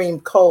extreme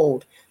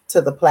cold to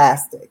the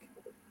plastic,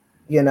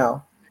 you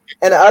know.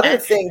 And the other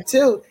thing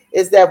too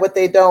is that what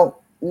they don't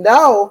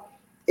know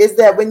is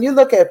that when you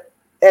look at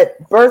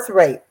birth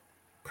rate,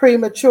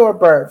 premature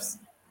births,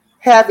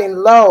 having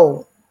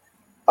low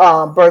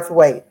birth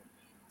weight,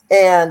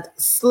 and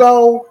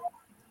slow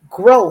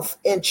growth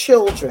in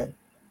children,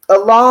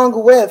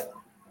 along with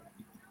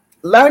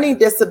learning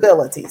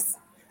disabilities,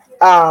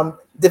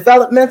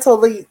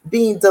 developmentally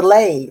being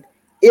delayed,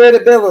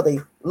 irritability,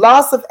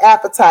 loss of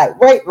appetite,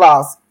 weight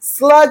loss,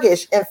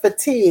 sluggish, and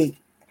fatigue.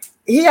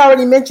 He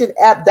already mentioned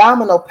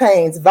abdominal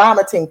pains,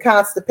 vomiting,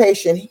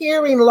 constipation,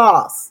 hearing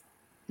loss,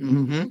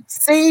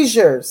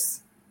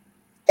 seizures,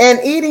 and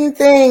eating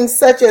things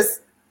such as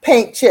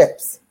paint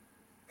chips.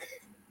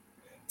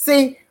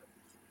 See,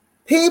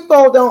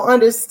 people don't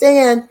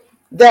understand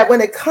that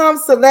when it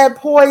comes to lead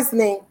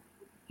poisoning,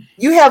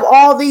 you have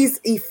all these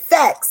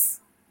effects,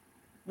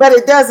 but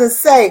it doesn't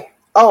say,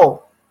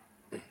 oh,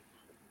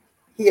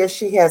 he or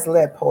she has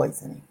lead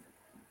poisoning.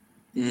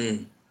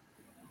 And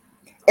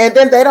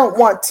then they don't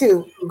want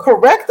to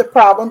correct the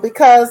problem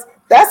because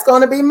that's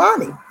going to be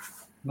money.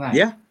 Right.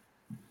 Yeah.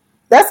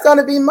 That's going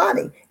to be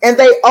money. And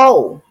they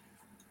owe.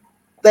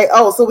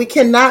 So we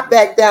cannot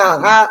back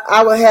down.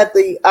 I will have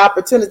the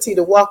opportunity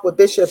to walk with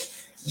Bishop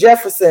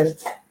Jefferson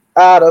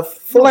out of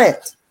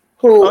Flint,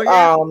 who,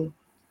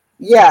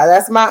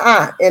 that's my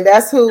aunt. And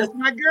that's who. That's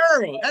my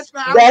girl.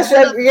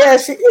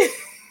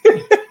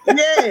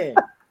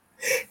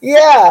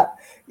 Yeah.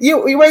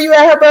 Were you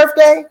at her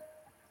birthday?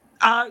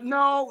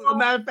 No, as a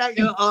matter of fact,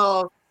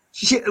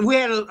 we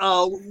had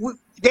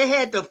they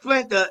had the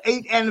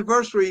 8th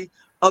anniversary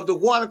of the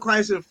water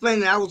crisis in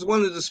Flint, and I was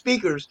one of the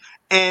speakers.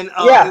 And it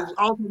was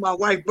also my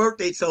wife's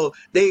birthday, so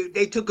they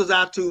took us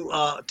out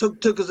to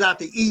took us out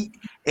to eat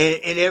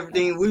and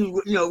everything. We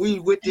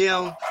with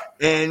them,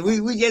 and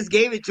we just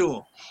gave it to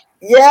them.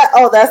 Yeah.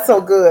 Oh, that's so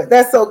good.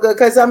 That's so good,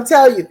 because I'm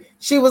telling you,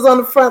 she was on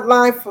the front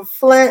line for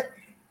Flint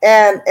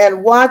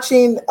and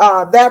watching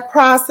that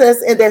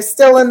process, and they're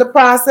still in the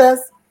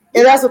process.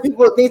 And that's what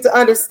people need to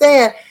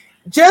understand.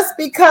 Just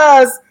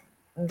because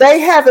they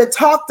haven't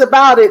talked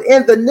about it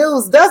in the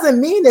news doesn't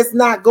mean it's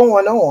not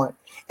going on.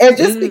 And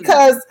just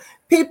because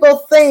people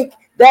think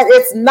that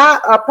it's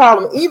not a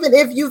problem, even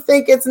if you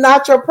think it's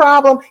not your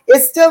problem,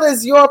 it still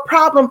is your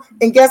problem.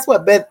 And guess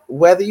what? But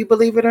whether you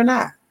believe it or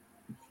not,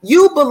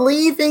 you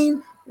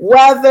believing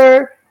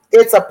whether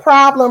it's a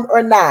problem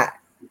or not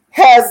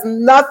has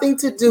nothing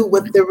to do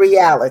with the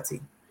reality.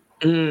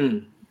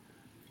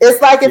 It's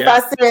like if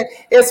I said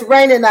it's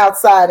raining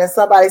outside and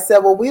somebody said,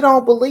 well, we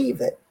don't believe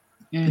it.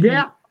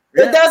 Yeah.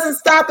 It doesn't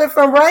stop it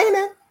from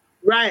raining.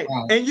 Right.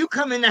 And you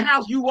come in the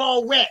house, you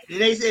all wet. And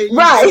they say,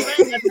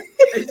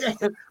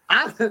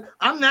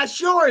 I'm not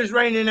sure it's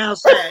raining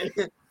outside.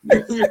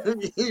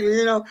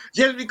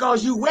 Just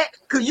because you wet,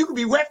 because you can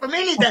be wet from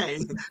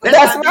anything.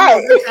 That's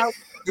right.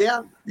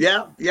 Yeah.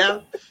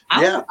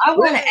 I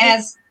want to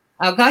ask,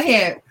 go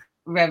ahead,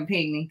 Reverend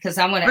Pigney, because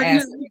I want to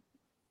ask.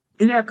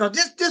 Yeah, because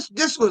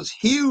this was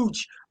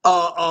huge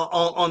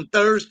on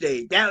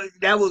Thursday.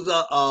 That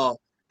was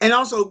and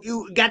also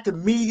you got the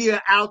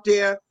media out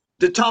there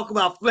to talk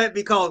about Flint,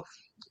 because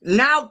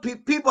now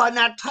people are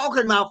not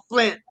talking about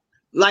Flint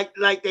like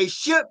they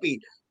should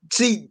be.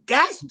 See,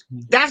 that's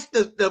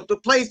the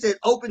place that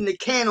opened the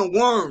can of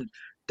worms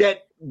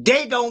that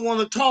they don't want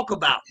to talk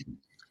about.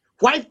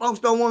 White folks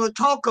don't want to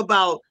talk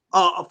about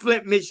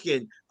Flint,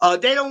 Michigan.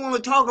 They don't want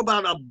to talk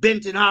about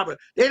Benton Harbor.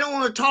 They don't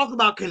want to talk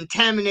about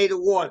contaminated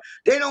water.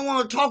 They don't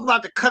want to talk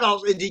about the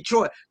cutoffs in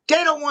Detroit.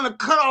 They don't want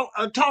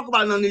to talk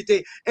about none of these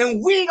things.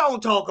 And we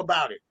don't talk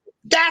about it.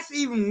 That's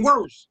even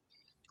worse.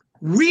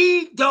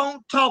 We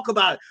don't talk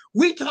about it.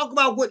 We talk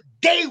about what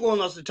they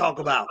want us to talk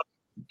about.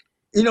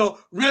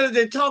 Rather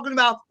than talking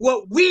about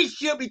what we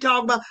should be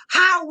talking about,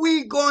 how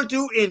we going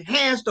to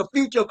enhance the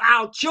future of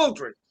our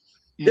children.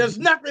 There's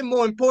nothing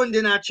more important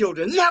than our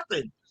children.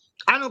 Nothing.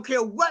 I don't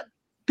care what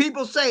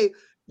people say.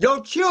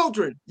 Your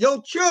children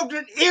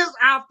is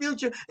our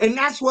future, and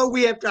that's where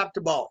we have dropped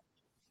the ball.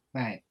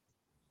 Right.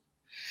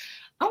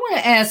 I want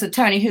to ask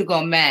Attorney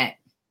Hugo Mack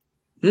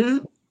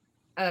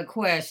a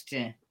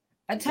question.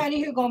 Attorney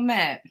Hugo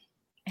Mack,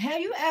 have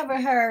you ever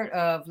heard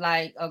of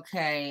like,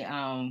 okay,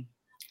 I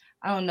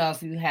don't know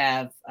if you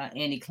have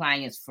any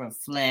clients for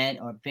Flint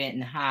or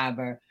Benton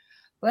Harbor,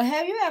 but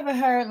have you ever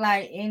heard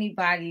like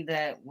anybody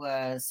that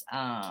was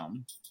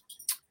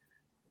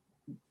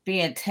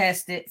being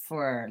tested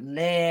for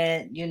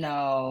lead, you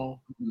know,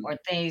 or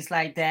things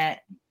like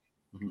that?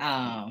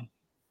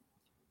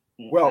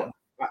 Well,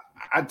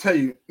 I tell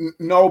you,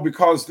 no,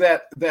 because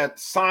that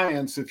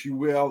science, if you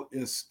will,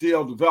 is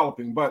still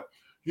developing. But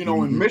you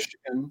know, in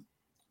Michigan,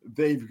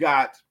 they've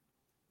got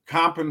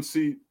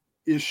competency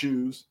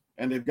issues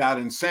and they've got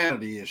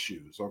insanity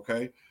issues.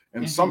 Okay,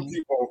 and some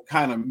people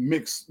kind of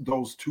mix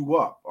those two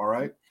up. All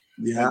right.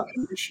 Yeah.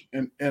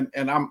 And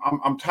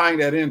I'm tying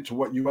that into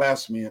what you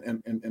asked me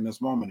in this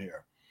moment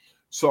here.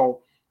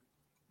 So,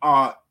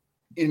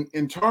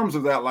 in terms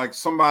of that, like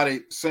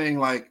somebody saying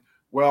like,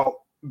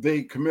 well,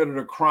 they committed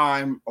a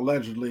crime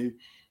allegedly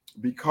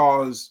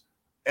because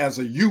as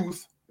a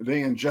youth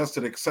they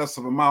ingested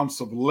excessive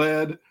amounts of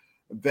lead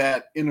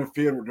that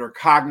interfered with their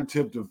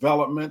cognitive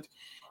development.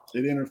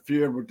 It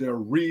interfered with their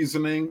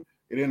reasoning.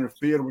 It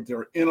interfered with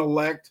their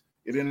intellect.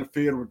 It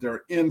interfered with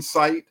their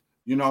insight.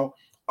 You know,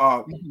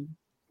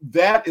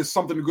 that is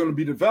something that's going to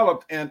be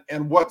developed.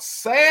 And what's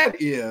sad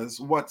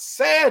is,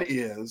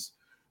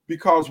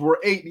 because we're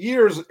 8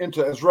 years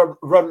into, as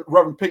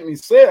Reverend Pinckney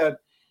said,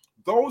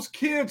 those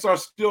kids are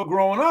still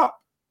growing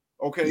up.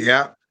 Okay.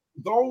 Yeah.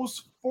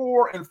 Those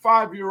 4 and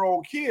 5 year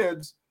old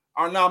kids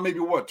are now maybe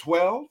what,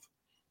 12?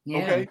 Yeah.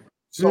 Okay.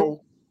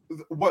 So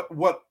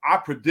what I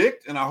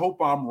predict, and I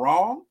hope I'm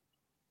wrong,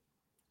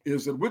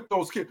 is that with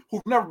those kids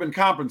who've never been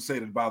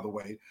compensated, by the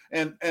way,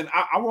 and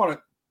I want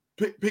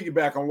to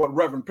piggyback on what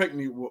Reverend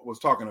Pinckney was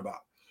talking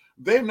about.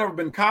 They've never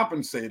been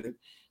compensated,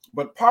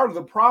 but part of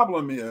the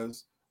problem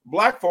is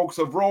Black folks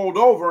have rolled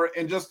over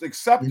and just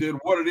accepted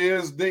what it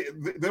is they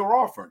were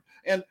offering.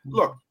 And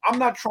look, I'm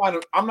not trying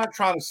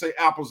to say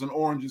apples and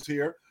oranges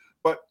here,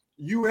 but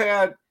you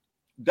had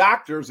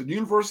doctors at the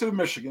University of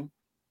Michigan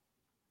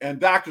and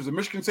doctors at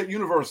Michigan State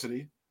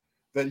University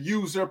that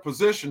use their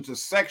position to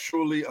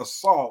sexually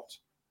assault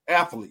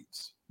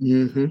athletes.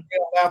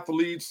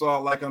 Athletes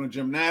like on a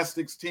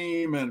gymnastics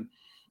team and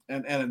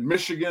in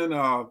Michigan,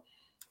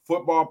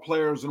 football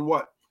players and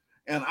what.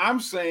 And I'm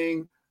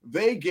saying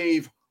they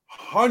gave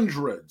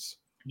hundreds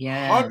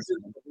of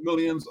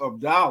millions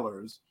of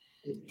dollars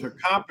to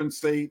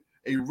compensate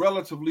a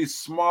relatively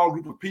small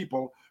group of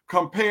people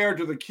compared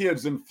to the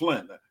kids in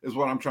Flint, is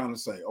what I'm trying to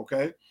say.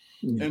 Okay.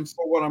 And so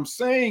what I'm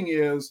saying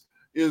is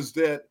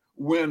that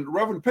when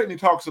Reverend Pinckney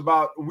talks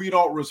about we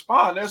don't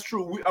respond, that's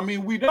true.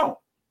 We don't.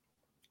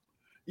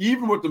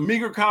 Even with the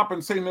meager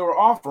compensation they were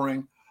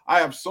offering, I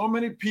have so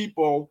many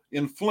people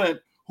in Flint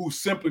who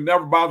simply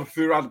never bothered to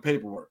figure out the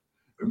paperwork,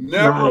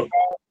 never bothered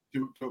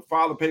to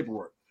file the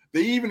paperwork.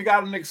 They even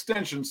got an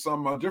extension.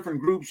 Some different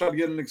groups tried to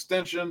get an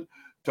extension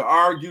to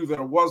argue that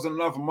it wasn't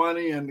enough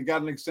money, and they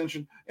got an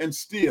extension. And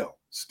still,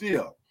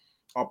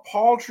 a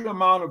paltry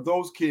amount of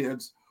those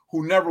kids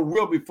who never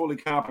will be fully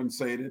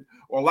compensated,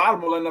 or a lot of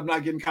them will end up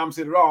not getting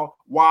compensated at all.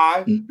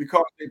 Why?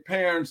 Because their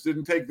parents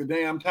didn't take the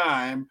damn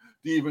time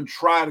to even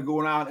try to go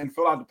around and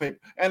fill out the paper.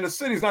 And the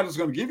city's not just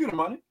going to give you the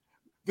money.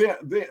 They're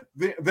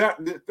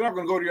not going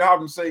to go to your house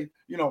and say,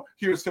 you know,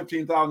 here's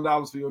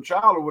 $15,000 for your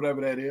child or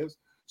whatever that is.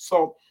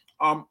 So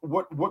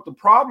what the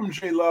problem,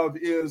 J Love,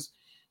 is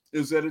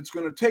that it's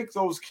going to take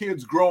those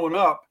kids growing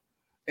up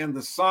and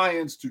the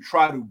science to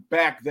try to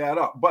back that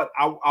up. But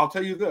I'll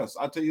tell you this.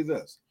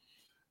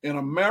 In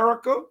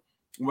America,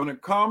 when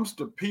it comes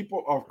to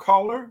people of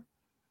color,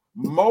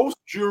 most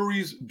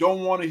juries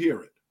don't want to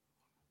hear it.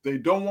 They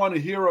don't want to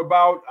hear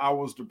about I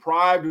was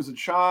deprived as a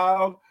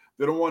child.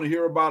 They don't want to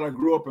hear about I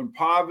grew up in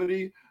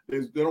poverty. They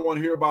don't want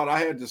to hear about I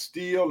had to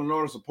steal in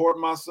order to support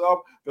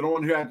myself. They don't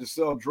want to hear I had to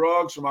sell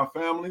drugs for my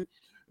family.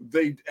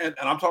 And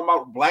I'm talking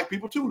about Black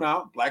people too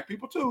now. Black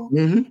people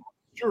too.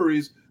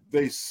 Juries,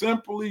 they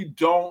simply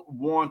don't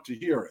want to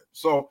hear it.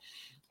 So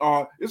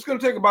it's going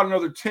to take about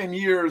another 10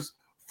 years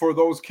for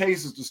those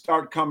cases to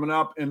start coming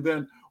up, and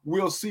then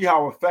we'll see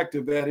how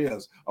effective that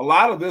is. A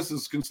lot of this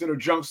is considered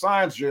junk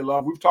science, J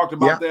Love. We've talked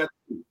about that,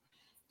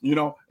 you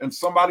know, and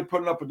somebody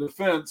putting up a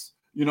defense,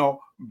 you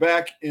know,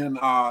 back in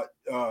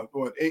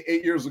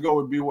 8 years ago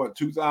would be what,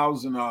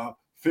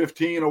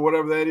 2015 or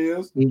whatever that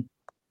is.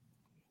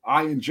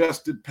 I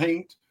ingested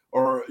paint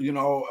or, you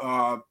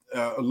know,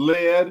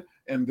 lead,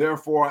 and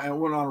therefore I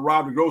went on to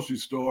rob the grocery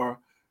store.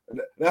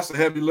 That's a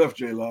heavy lift,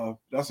 J Love.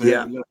 That's a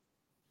heavy lift.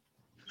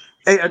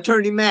 Hey,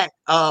 Attorney Mack,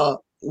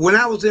 when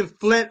I was in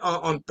Flint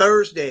on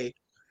Thursday,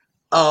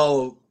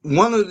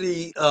 one of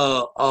the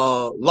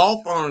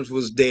law firms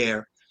was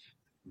there,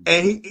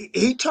 and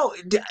he told,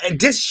 and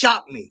this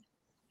shocked me.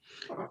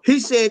 He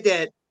said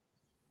that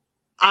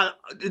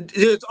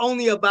there's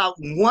only about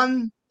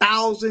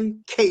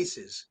 1,000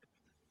 cases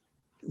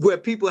where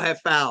people have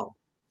filed.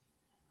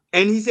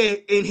 And he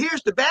said, and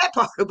here's the bad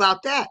part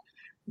about that.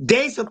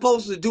 They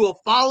supposed to do a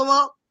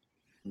follow-up,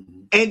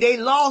 and they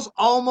lost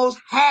almost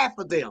half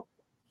of them.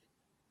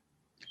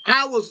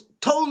 I was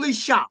totally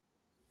shocked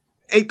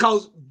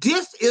because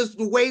this is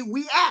the way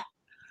we act.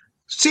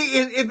 See,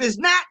 if it's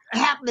not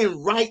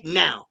happening right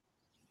now,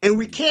 and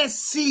we can't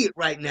see it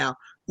right now,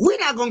 we're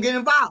not going to get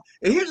involved.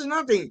 And here's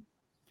another thing.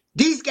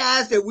 These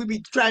guys that we be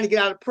trying to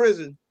get out of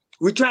prison,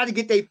 we try to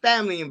get their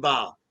family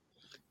involved.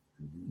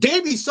 They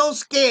be so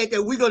scared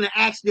that we're going to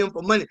ask them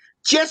for money.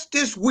 Just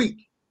this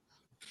week,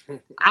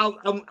 I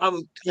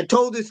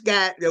told this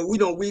guy that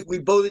we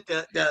voted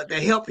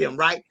to help him,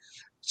 right?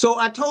 So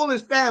I told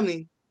his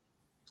family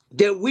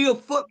that we'll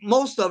foot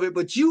most of it,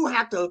 but you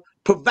have to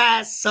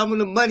provide some of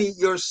the money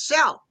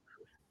yourself,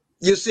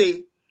 you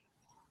see.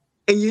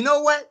 And you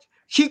know what?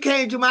 She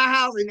came to my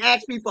house and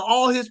asked me for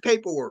all his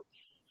paperwork.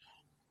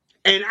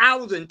 And I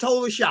was in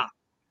total shock.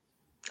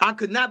 I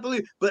could not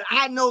believe it. But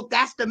I know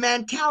that's the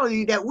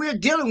mentality that we're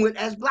dealing with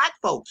as Black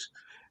folks.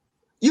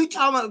 You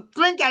talking about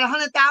Flint got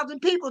 100,000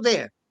 people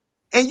there.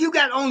 And you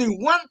got only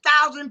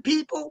 1,000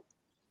 people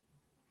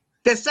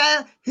that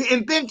signed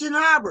in Benton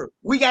Harbor.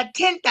 We got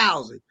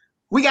 10,000.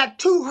 We got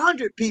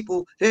 200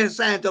 people that have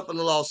signed up in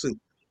the lawsuit.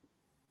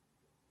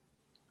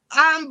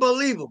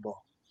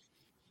 Unbelievable.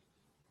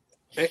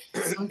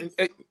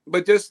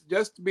 But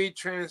just to be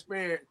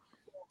transparent,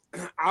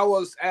 I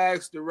was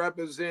asked to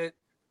represent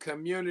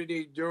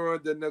community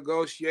during the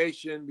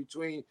negotiation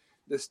between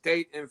the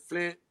state and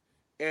Flint.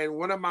 And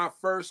one of my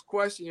first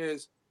questions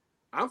is,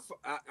 I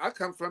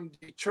come from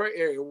the Detroit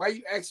area. Why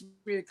you asking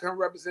me to come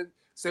represent?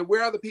 Say,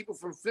 where are the people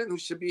from Flint who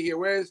should be here?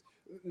 Where's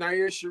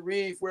Nair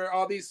Sharif? Where are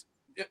all these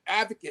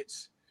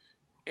advocates?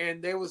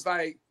 And they was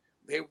like,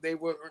 they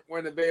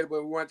weren't available.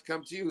 We wanted to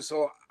come to you.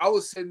 So I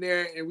was sitting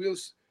there and we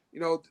was,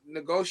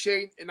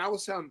 negotiating. And I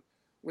was telling them,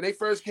 when they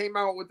first came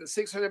out with the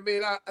 $600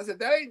 million, I said,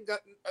 that ain't enough,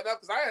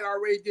 because I had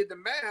already did the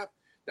math.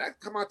 That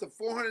come out to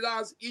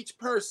 $400 each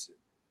person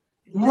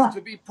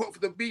to be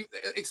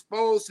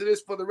exposed to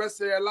this for the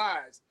rest of their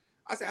lives.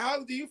 I said,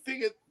 how do you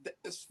figure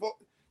that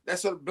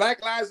sort of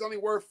Black lives only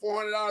worth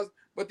 $400?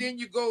 But then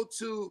you go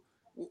to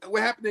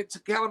what happened to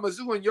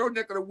Kalamazoo in your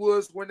neck of the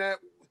woods when that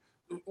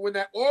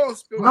oil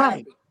spill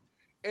happened.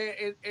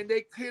 And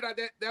they cleared out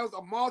that was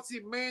a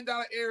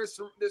multi-million-dollar area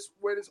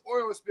where this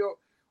oil spill,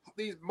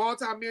 these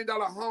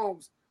multi-million-dollar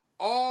homes,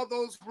 all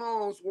those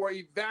homes were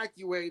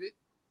evacuated.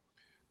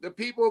 The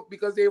people,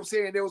 because they were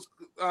saying they was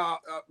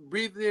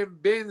breathing in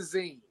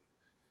benzene.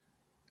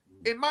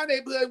 In my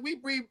neighborhood, we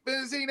breathe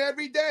benzene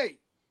every day.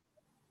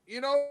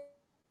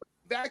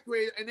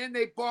 Evacuated, and then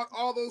they bought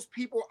all those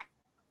people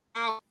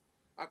out.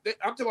 I'm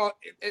talking about,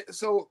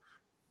 so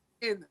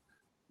in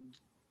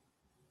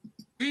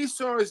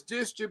resource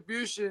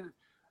distribution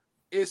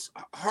is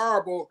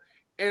horrible.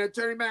 And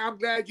Attorney Mac, I'm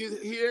glad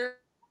you're here.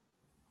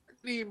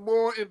 We need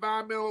more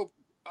environmental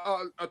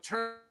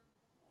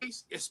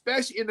attorneys,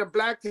 especially in the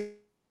Black community.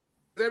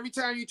 Every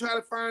time you try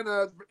to find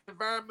an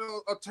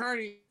environmental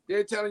attorney,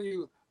 they're telling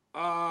you,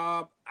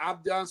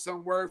 I've done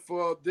some work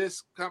for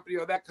this company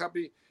or that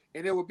company,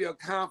 and there will be a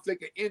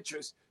conflict of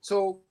interest.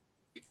 So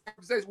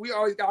we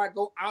always got to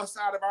go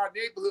outside of our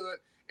neighborhood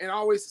and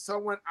always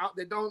someone out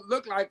that don't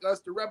look like us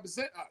to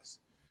represent us.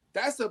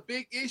 That's a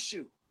big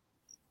issue.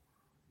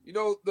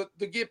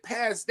 To get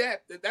past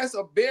that's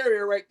a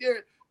barrier right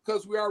there,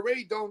 because we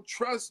already don't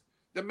trust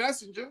the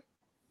messenger.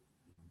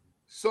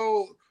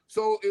 So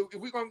if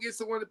we're gonna get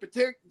someone to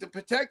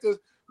protect us,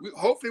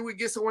 hopefully we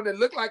get someone that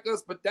look like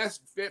us, but that's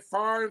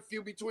far and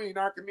few between in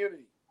our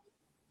community.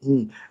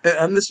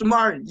 Mr.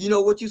 Martin,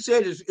 what you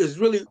said is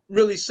really,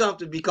 really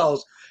something,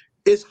 because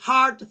it's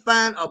hard to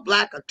find a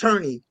Black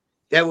attorney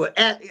that would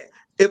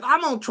if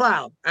I'm on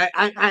trial,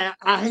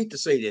 I hate to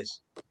say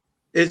this.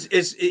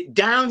 It's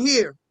down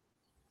here,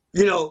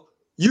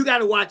 you got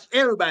to watch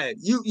everybody.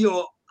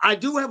 I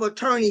do have an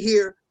attorney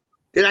here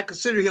that I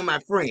consider him my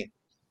friend,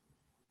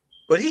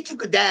 but he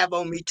took a dive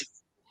on me too.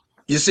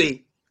 You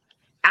see,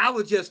 I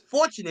was just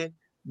fortunate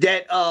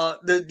that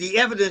the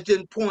evidence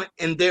didn't point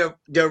in their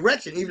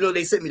direction, even though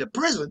they sent me to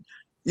prison.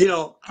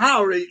 I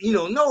already,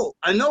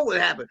 I know what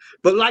happened.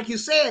 But like you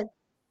said,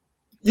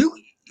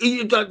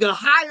 to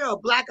hire a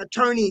Black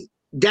attorney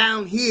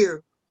down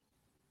here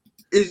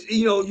is,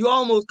 you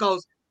almost,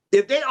 cause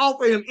if they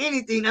offer him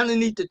anything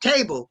underneath the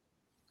table,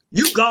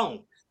 you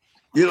gone.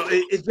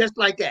 It's just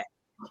like that.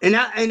 And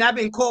I've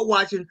been court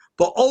watching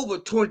for over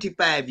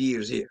 25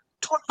 years here.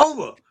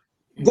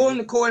 Going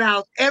to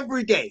courthouse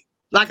every day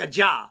like a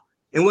job,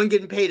 and wasn't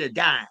getting paid a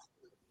dime.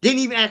 Didn't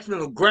even ask for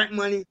no grant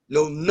money,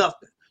 no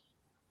nothing.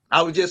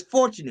 I was just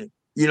fortunate,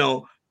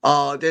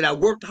 that I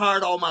worked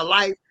hard all my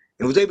life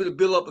and was able to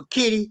build up a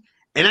kitty.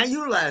 And I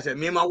utilized that.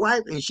 Me and my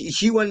wife, and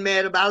she wasn't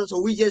mad about it, so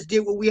we just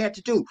did what we had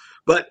to do.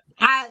 But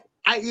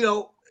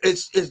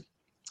it's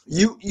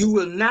you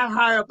will not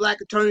hire a Black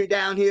attorney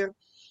down here.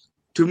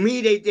 To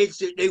me,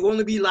 they want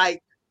to be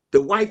like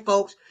the white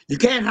folks. You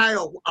can't hire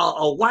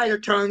a white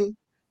attorney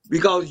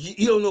because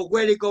you don't know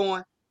where they're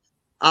going.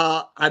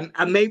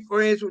 I made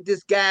friends with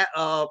this guy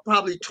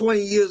probably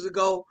 20 years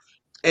ago.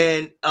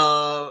 and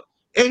I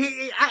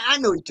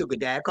know he took a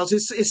dive because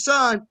his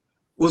son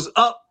was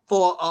up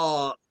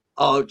for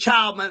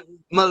child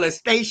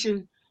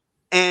molestation,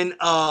 and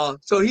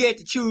so he had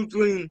to choose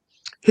between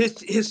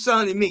his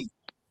son and me,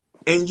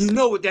 and you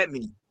know what that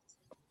means.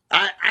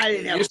 I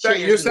didn't have a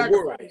chance in the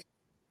world.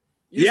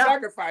 You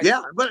sacrifice.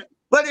 Yeah, but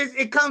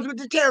it comes with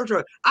the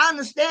territory. I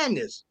understand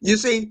this. You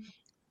see,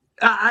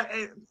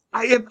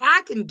 if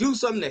I can do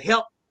something to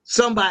help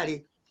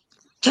somebody,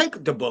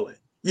 take the bullet.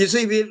 You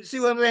see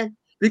what I'm saying?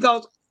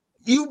 Because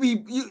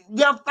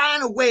they'll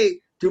find a way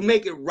to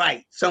make it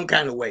right some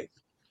kind of way.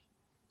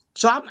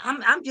 So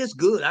I'm just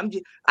good.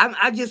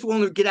 I just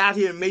want to get out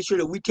here and make sure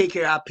that we take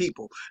care of our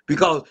people,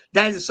 because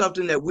that is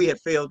something that we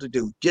have failed to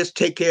do. Just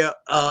take care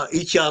of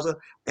each other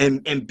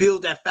and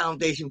build that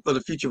foundation for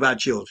the future of our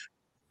children.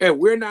 And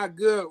we're not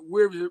good.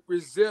 We're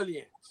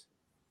resilient.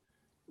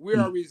 We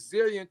are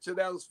resilient to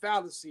those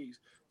fallacies,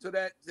 to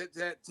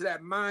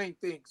that mind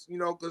thinks,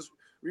 because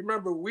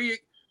remember, we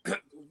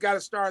got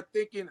to start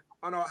thinking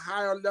on a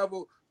higher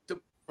level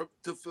to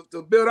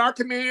build our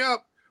community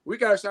up. We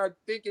got to start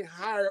thinking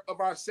higher of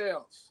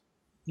ourselves.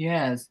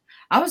 Yes.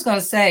 I was going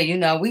to say,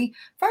 we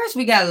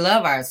got to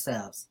love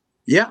ourselves.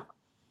 Yeah.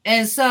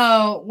 And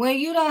so when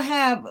you don't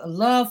have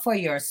love for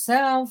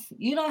yourself,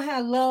 you don't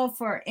have love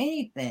for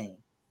anything.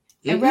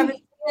 And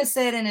Reverend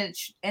said in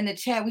the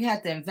chat, we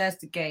have to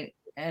investigate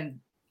and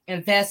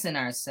invest in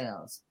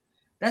ourselves.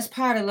 That's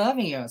part of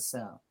loving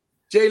yourself.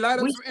 Jay, light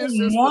up some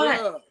incense for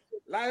love.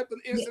 Light up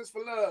an incense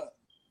for love.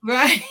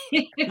 Right.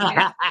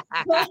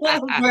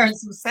 Burn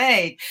some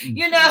sage.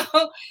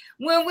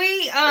 When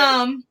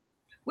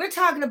we're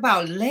talking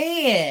about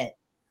lead.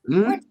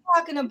 We're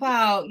talking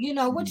about,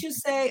 what you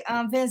say,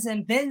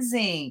 Vincent,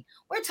 benzene.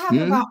 We're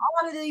talking about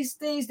all of these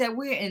things that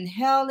we're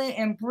inhaling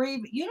and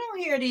breathing. You don't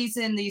hear these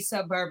in these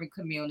suburban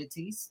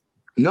communities.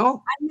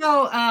 No. I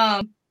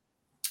know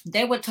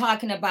they were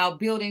talking about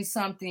building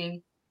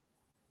something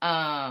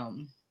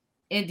in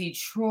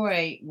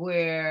Detroit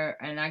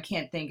where, and I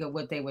can't think of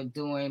what they were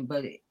doing,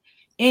 but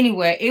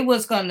anyway, it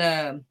would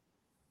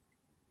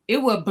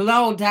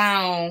blow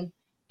down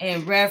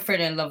in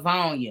Redford and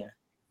Livonia.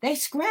 They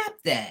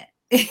scrapped that.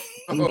 You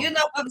know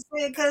what I'm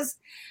saying? Because,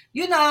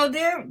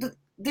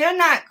 they're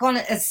not going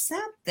to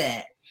accept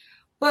that.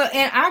 But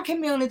in our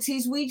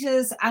communities, we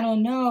just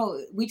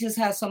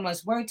have so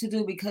much work to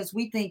do because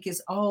we think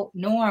it's all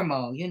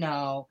normal,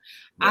 Yeah.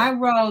 I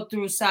rode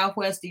through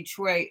Southwest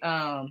Detroit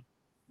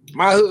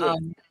my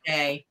hood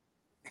day,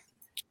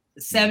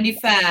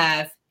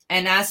 75,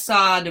 and I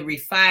saw the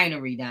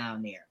refinery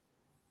down there.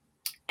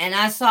 And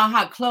I saw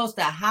how close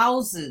the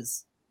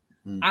houses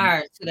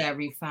are to that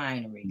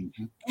refinery.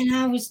 And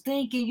I was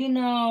thinking,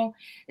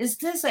 is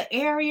this an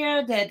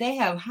area that they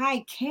have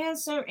high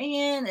cancer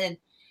in? And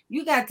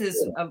you got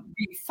this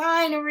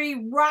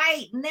refinery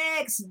right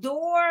next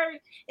door.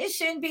 It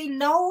shouldn't be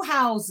no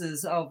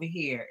houses over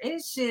here.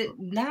 It should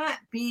not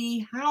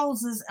be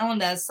houses on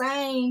the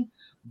same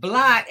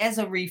block as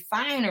a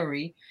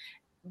refinery.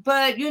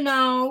 But,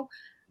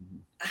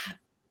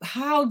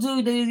 how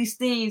do these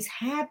things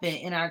happen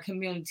in our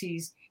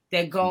communities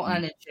that go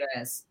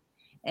unaddressed?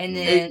 And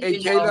then, hey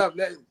Caleb,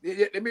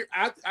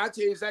 I'll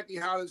tell you exactly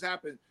how this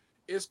happened.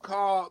 It's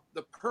called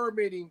the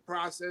permitting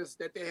process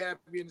that they have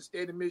in the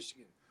state of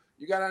Michigan.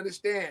 You got to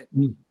understand,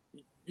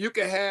 you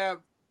can have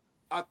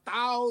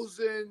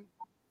 1,000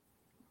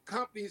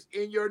 companies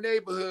in your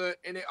neighborhood,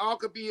 and they all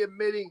could be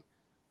emitting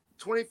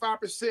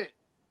 25%.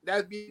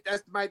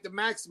 That's like the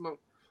maximum,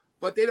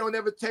 but they don't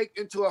ever take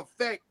into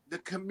effect the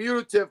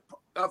cumulative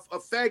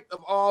effect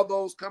of all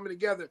those coming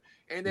together.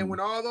 And then when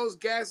all those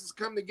gases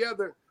come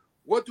together,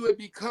 what do it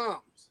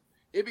becomes?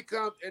 It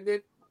becomes, and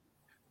then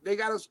they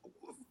got to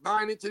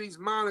bind into these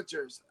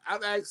monitors.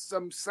 I've asked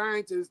some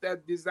scientists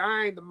that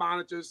designed the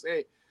monitors,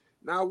 say,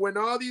 now when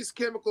all these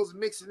chemicals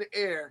mix in the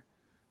air,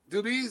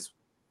 do these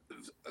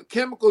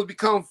chemicals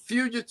become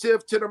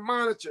fugitive to the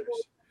monitors?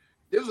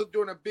 This was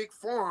during a big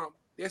forum.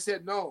 They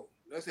said no.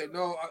 They said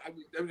no.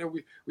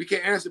 We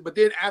can't answer. But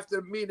then after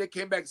the meeting, they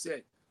came back and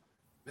said,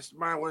 Mr.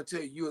 Meyer, I want to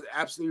tell you, you were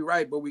absolutely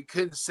right, but we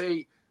couldn't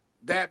say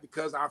that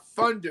because our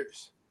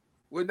funders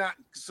would not.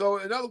 So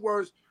in other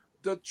words,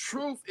 the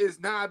truth is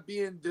not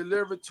being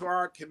delivered to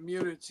our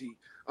community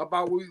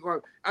about what we're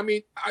going. I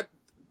mean,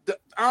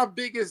 our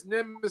biggest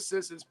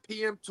nemesis is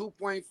PM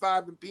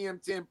 2.5 and PM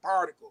 10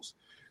 particles.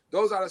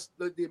 Those are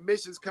the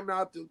emissions coming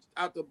out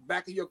the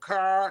back of your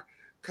car,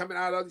 coming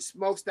out of the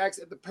smokestacks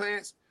at the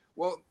plants.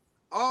 Well,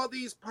 all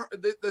this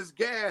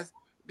gas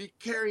be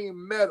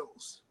carrying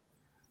metals.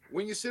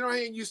 When you sit on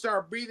here and you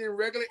start breathing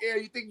regular air,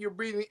 you think you're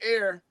breathing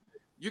air,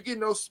 you get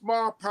those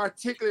small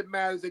particulate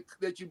matters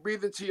that you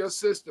breathe into your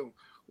system.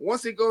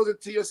 Once it goes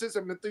into your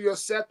system and through your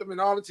septum and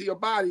all into your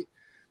body,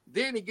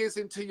 then it gets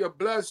into your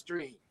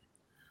bloodstream.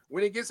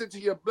 When it gets into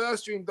your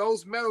bloodstream,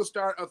 those metals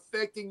start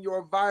affecting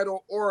your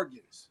vital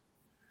organs.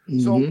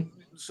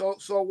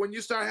 So when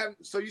you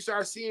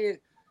start seeing,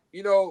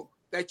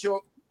 that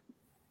your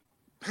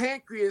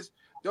pancreas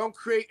don't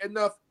create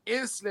enough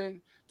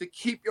insulin to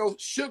keep your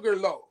sugar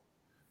low.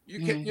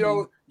 You can,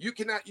 you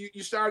cannot.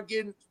 You start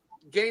getting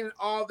gaining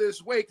all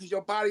this weight because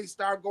your body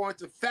start going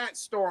to fat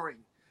storing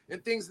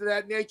and things of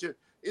that nature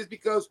is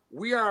because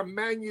we are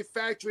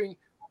manufacturing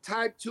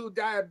type 2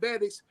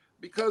 diabetics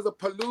because of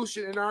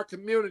pollution in our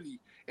community.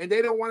 And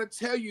they don't want to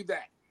tell you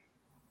that.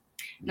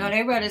 No,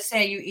 they rather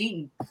say you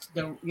eating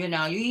you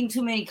eating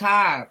too many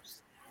carbs.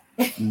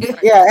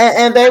 Yeah,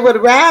 and they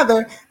would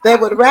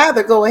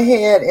rather go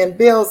ahead and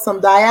build some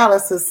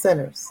dialysis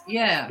centers.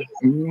 Yeah.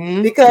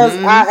 Because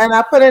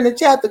I put in the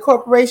chat, the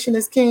corporation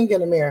is king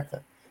in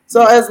America.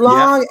 So as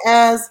long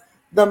as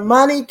the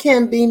money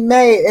can be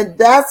made, and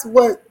that's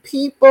what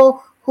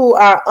people who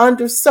are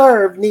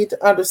underserved need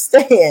to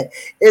understand,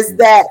 is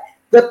that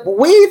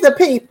we the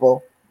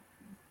people,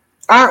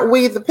 aren't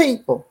we the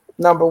people?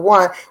 Number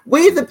one,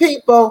 we the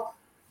people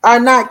are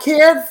not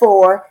cared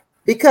for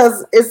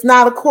because it's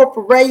not a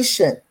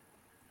corporation.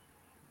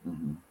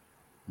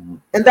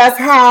 And that's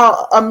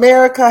how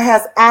America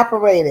has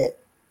operated.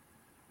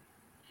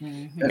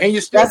 And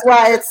that's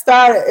why it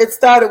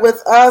started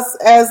with us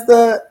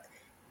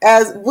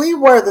as we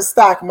were the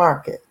stock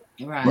market.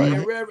 Right.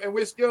 And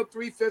we're still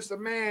 3/5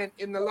 of man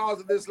in the laws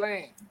of this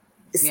land.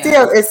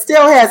 It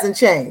still hasn't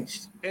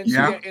changed. And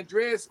and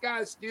Dred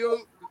Scott is still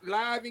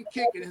live and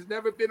kicking, has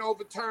never been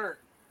overturned.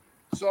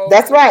 So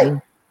that's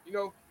right. You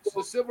know,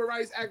 the Civil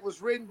Rights Act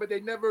was written, but they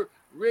never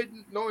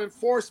written no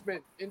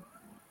enforcement in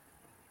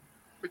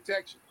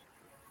protection.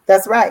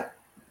 That's right.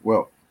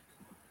 Well,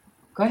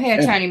 go ahead,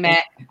 Attorney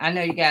Matt. I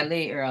know you got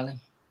late early.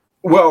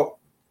 Well,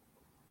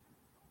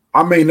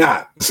 I may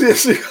not.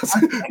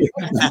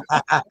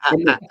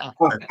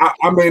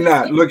 I may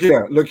not. Look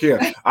here.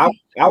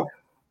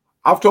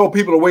 I've told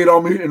people to wait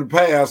on me in the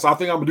past. I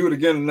think I'm gonna do it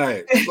again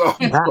tonight. So,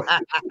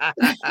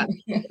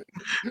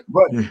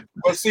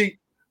 but see,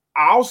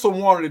 I also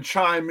wanted to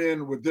chime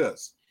in with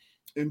this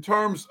in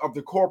terms of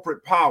the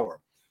corporate power.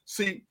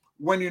 See,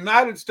 when the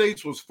United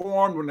States was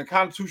formed, when the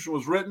Constitution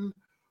was written,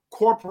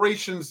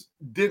 corporations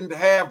didn't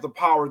have the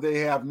power they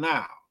have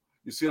now.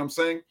 You see what I'm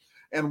saying?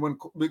 And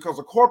because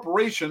a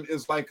corporation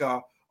is like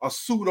a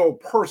pseudo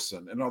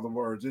person. In other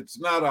words, it's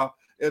not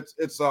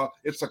it's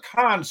a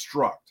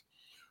construct.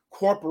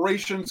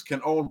 Corporations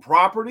can own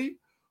property.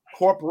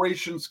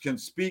 Corporations can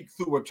speak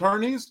through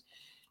attorneys,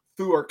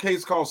 through a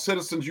case called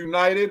Citizens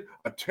United,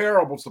 a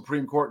terrible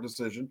Supreme Court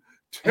decision.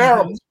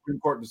 Supreme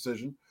Court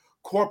decision.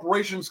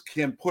 Corporations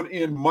can put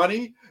in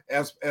money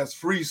as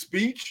free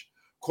speech.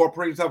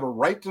 Corporations have a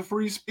right to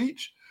free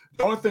speech.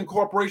 The only thing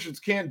corporations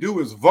can't do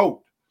is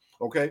vote.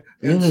 Okay,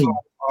 and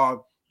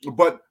so,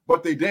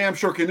 but they damn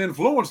sure can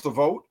influence the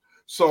vote.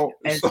 So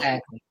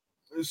exactly.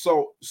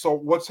 So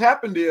what's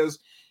happened is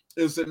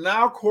that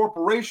now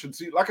corporations,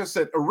 see, like I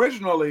said,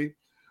 originally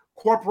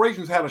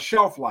corporations had a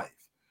shelf life.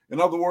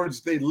 In other words,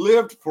 they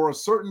lived for a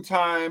certain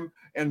time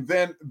and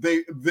then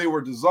they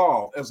were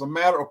dissolved as a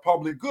matter of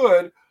public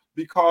good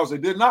because they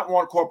did not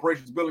want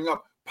corporations building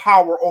up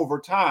power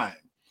over time.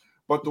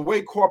 But the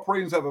way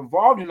corporations have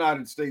evolved in the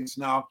United States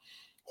now,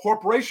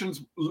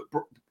 corporations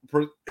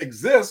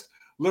exist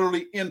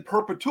literally in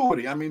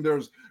perpetuity. I mean,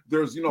 there's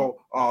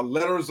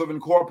letters of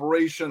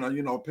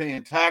incorporation,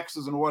 paying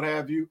taxes and what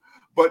have you.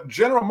 But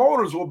General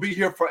Motors will be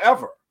here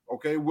forever.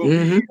 Okay, will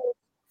be here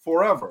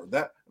forever.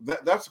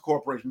 That's a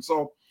corporation.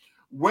 So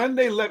when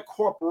they let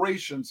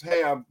corporations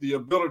have the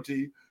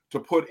ability to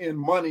put in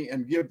money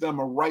and give them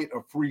a right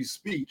of free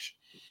speech,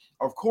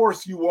 of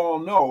course, you all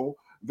know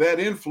that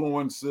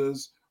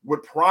influences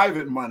with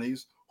private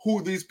monies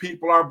who these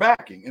people are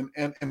backing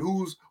and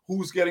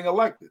who's getting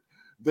elected.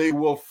 They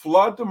will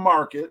flood the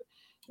market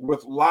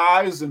with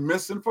lies and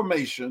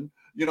misinformation,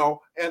 and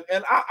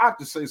I have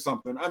to say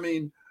something. I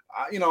mean,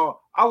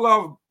 I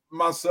love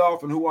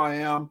myself and who I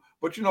am,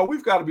 but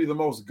we've got to be the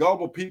most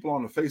gullible people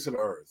on the face of the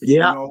earth. We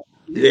are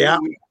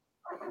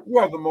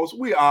the most.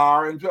 We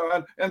are,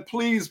 and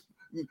please,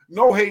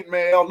 no hate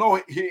mail,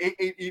 no hate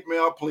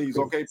email, please.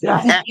 Okay,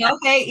 please. No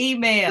hate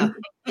email.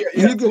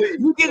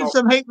 You getting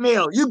some hate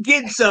mail. You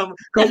getting some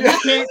because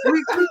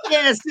we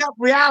can't accept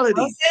reality.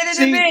 Don't say it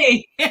to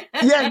me.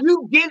 Yeah,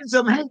 you getting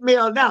some hate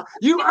mail now.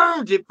 You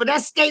earned it for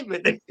that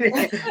statement.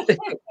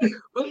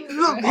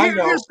 Look,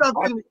 here's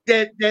something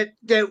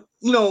that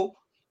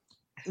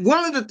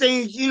one of the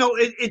things,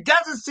 it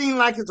doesn't seem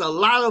like it's a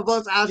lot of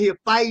us out here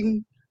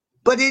fighting,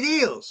 but it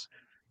is.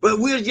 But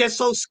we're just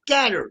so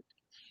scattered.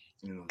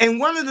 Yeah. And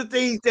one of the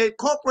things that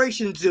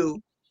corporations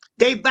do,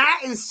 they buy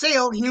and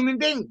sell human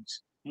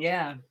beings.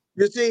 Yeah.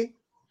 You see?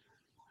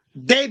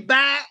 They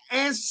buy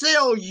and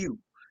sell you.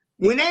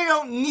 When they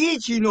don't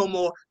need you no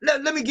more,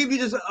 let me give you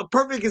just a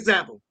perfect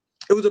example.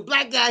 It was a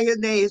black guy, his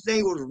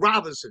name was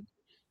Robinson.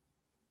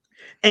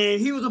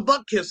 And he was a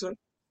butt kisser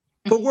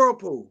for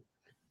Whirlpool.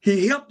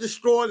 He helped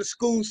destroy the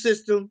school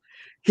system.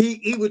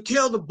 He would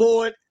tell the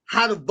board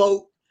how to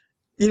vote,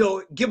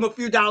 give them a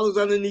few dollars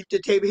underneath the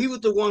table. He was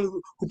the one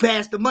who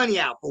passed the money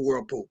out for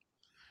Whirlpool.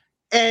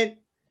 And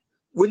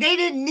when they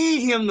didn't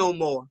need him no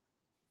more,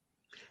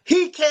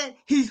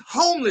 he's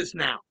homeless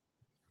now.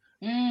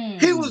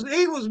 He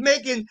was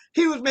making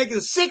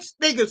six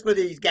figures for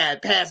these guys,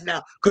 passing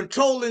out,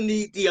 controlling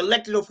the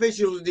elected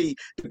officials, the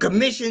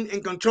commission,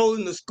 and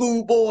controlling the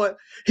school board.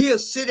 He'll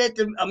sit at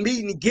a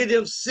meeting and give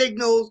them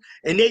signals,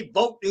 and they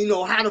vote,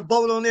 how to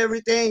vote on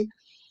everything.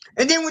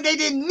 And then when they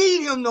didn't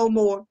need him no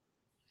more,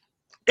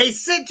 they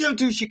sent him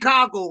to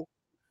Chicago.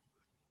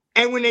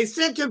 And when they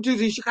sent him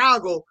to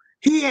Chicago,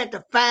 he had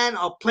to find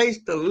a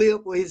place to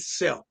live for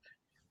himself.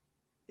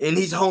 And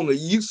he's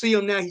homeless. You see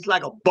him now, he's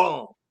like a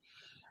bum.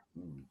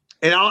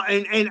 And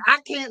I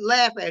can't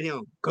laugh at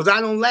him because I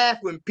don't laugh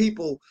when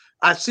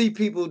I see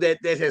people that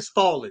has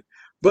fallen.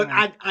 But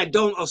I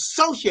don't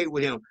associate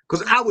with him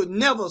because I would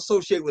never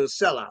associate with a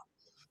sellout.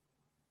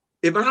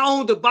 If I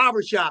owned a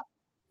barbershop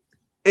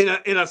and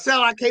a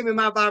sellout came in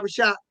my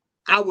barbershop,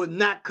 I would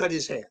not cut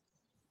his hair.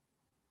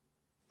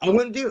 I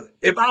wouldn't do it.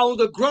 If I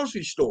owned a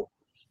grocery store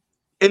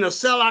and a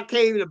sellout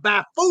came to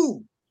buy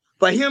food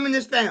for him and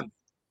his family,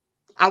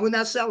 I would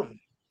not sell him.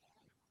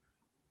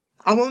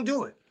 I won't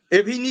do it.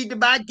 If he need to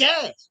buy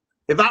gas,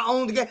 if I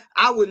own the gas,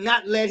 I would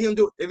not let him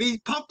do it. If he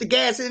pumped the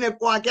gas in there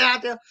before I get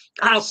out there,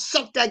 I'll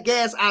suck that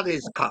gas out of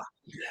his car.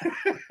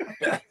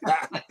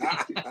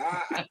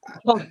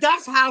 Well,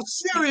 that's how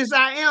serious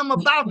I am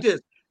about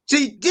this.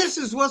 See, this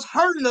is what's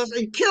hurting us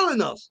and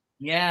killing us.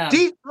 Yeah.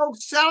 These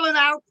folks selling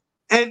out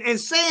and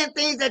saying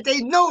things that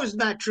they know is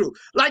not true.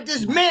 Like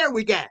this mayor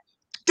we got.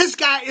 This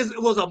guy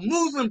was a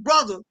Muslim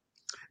brother.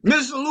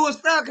 Mr. Louis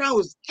Farrakhan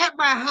was at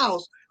my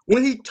house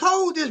when he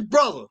told his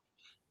brother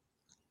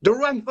to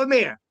run for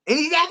mayor. And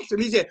he asked him,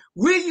 he said,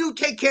 will you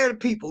take care of the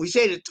people? He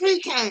said it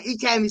 3 times.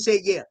 Each time he said,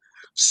 yeah.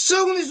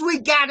 Soon as we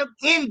got him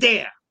in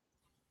there,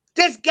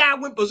 this guy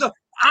went berserk.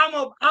 I'm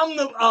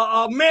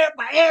the mayor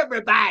for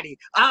everybody.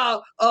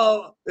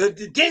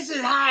 This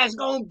is how it's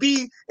gonna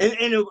be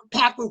in a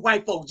pack with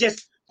white folks.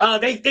 Just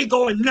they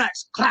going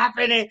nuts,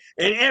 clapping and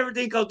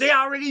everything, because they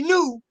already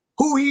knew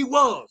who he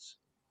was.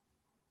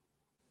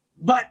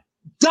 But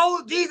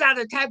these are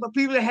the type of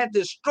people that have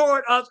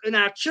destroyed us and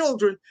our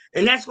children,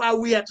 and that's why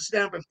we have to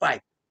stand up and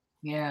fight.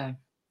 Yeah,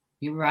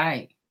 you're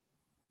right.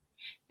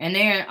 And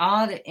they're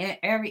in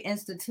every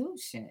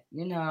institution.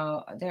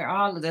 They're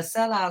all the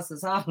sellouts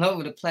is all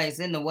over the place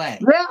in the way.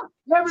 Yeah,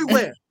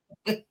 everywhere.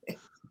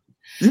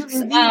 You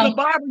the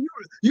Bible,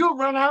 you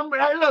run out.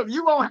 Hey, look,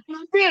 you won't have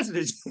no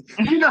business.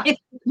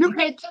 You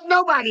can't tell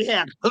nobody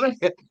have.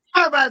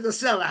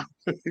 Everybody's a sellout.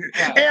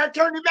 Yeah. And I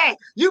turn it back.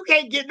 You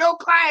can't get no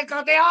clients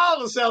because they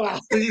all a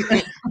sellout. You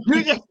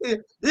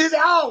say,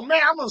 oh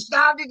man, I'm gonna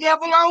starve the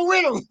devil along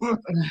with them.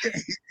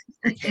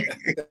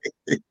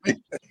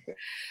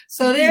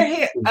 So they're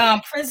here.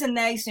 Prison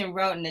Nation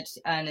wrote in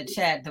the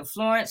chat, the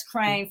Florence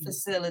Crane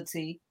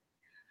Facility,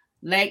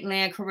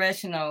 Lakeland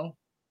Correctional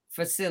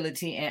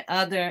Facility, and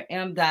other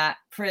MDOT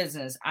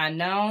prisons are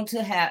known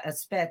to have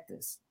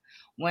asbestos.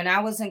 When I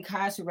was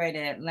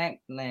incarcerated at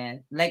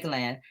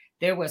Lakeland,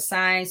 there were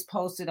signs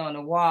posted on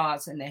the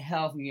walls in the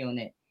health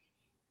unit,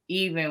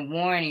 even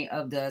warning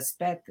of the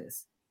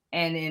asbestos.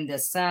 And in the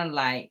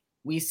sunlight,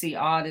 we see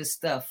all this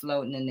stuff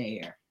floating in the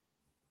air.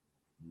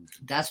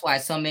 That's why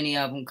so many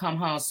of them come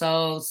home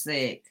so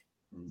sick.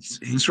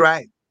 That's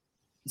right.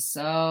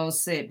 So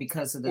sick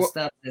because of the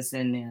stuff that's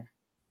in there.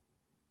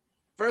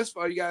 First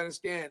of all, you got to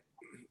understand,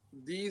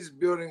 these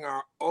buildings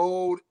are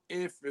old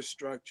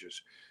infrastructures.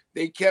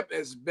 They kept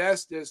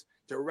asbestos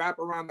to wrap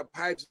around the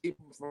pipes, keep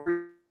them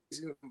from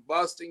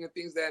busting and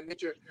things of that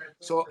nature.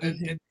 So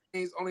and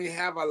things only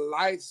have a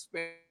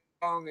lifespan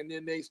long, and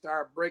then they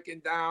start breaking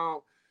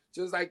down.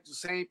 Just like the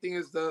same thing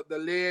as the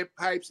lead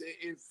pipes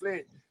in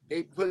Flint.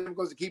 They put them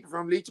because to keep it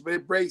from leaching, but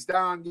it breaks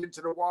down, get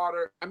into the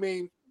water. I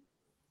mean,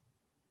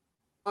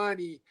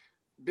 money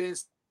been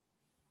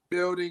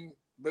building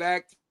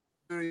black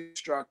community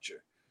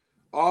structure.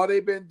 All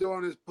they've been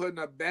doing is putting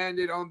a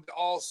Band-Aid on the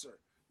ulcer.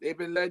 They've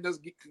been letting us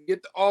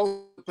get the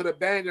ulcer, put a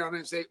Band-Aid on it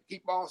and say,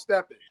 keep on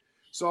stepping.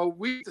 So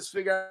we just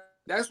figure out,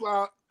 that's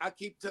why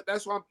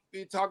that's why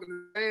I'm talking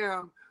to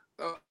Sam,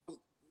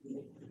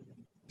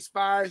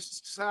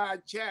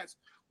 fireside chats.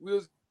 We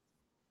was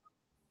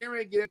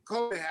getting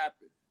COVID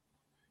happen.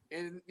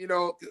 And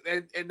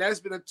and that's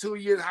been a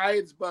 2-year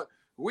hiatus, but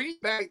we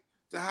back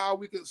to how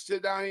we could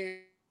sit down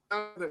here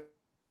and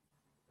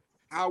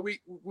how we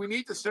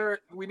need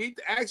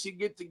to actually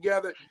get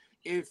together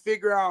and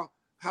figure out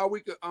how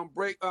we could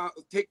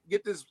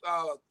get this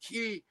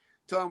key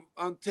to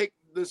take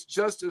this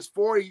Justice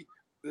 40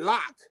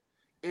 lock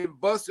and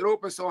bust it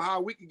open, so how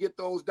we can get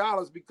those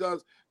dollars,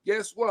 because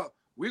guess what?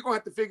 We're gonna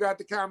have to figure out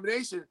the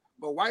combination,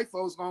 but white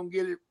folks gonna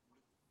get it.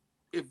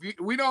 If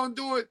we don't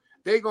do it,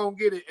 they gonna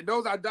get it, and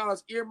those are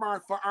dollars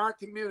earmarked for our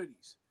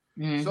communities.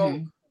 Mm-hmm.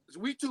 So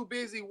we too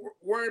busy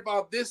worrying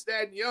about this,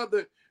 that, and the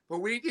other. But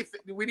we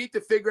need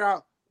to figure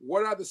out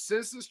what are the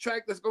census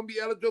tracts that's gonna be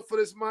eligible for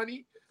this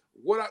money.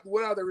 What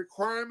are the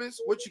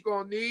requirements? What you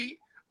gonna need?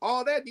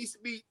 All that needs to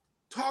be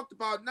talked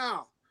about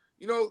now.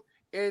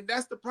 And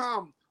that's the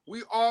problem.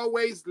 We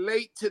always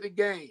late to the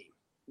game.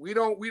 We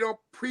don't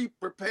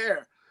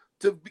prepare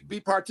to be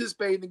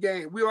participating in the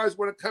game. We always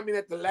want to come in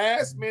at the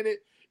last minute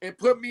and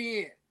put me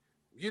in.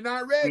 You're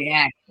not ready.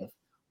 Reactive.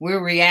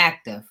 We're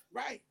reactive.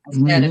 Right.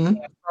 Instead of Mhm.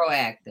 being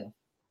proactive.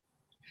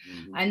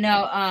 I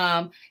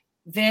know,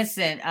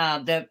 Vincent,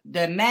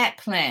 the mat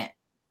plant,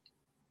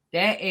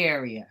 that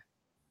area,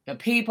 the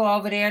people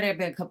over there, they've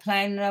been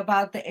complaining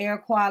about the air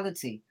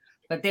quality,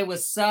 but they were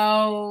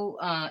so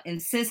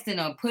insistent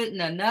on putting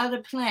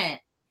another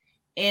plant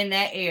in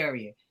that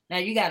area. Now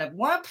you got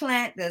one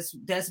plant that's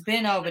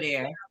been over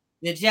there,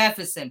 the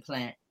Jefferson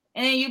plant,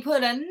 and then you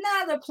put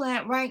another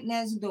plant right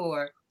next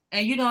door,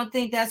 and you don't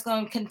think that's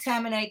going to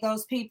contaminate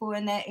those people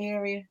in that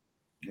area?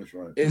 That's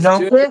right. It's No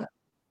fair.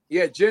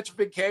 yeah,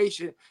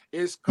 gentrification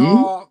is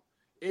Mhm.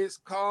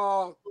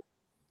 called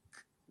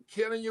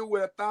killing you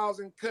with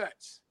 1,000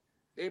 cuts.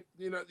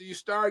 You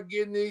start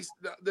getting these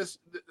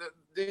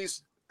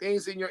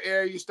things in your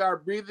air. You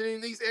start breathing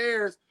in these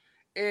airs,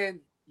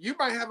 and you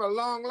might have a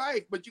long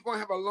life, but you're gonna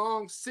have a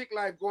long sick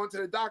life going to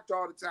the doctor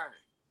all the time.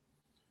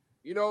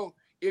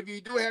 If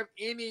you do have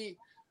any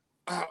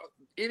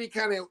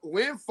kind of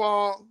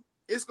windfall,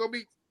 it's gonna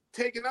be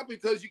taken up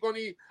because you're gonna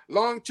need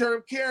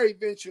long-term care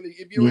eventually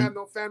if you don't have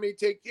no family to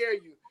take care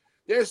of you.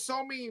 There's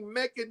so many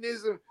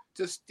mechanisms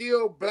to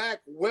steal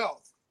Black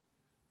wealth.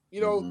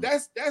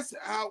 That's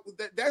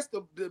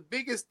the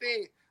biggest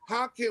thing.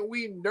 How can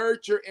we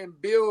nurture and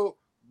build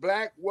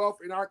Black wealth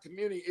in our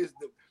community is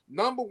the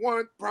number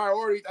one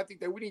priority I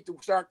think that we need to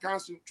start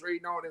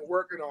concentrating on and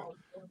working on,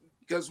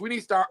 because we need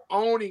to start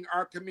owning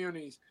our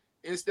communities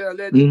instead of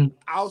letting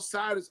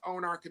outsiders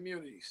own our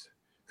communities.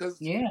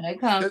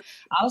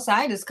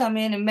 Outsiders come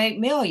in and make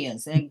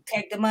millions and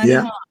take the money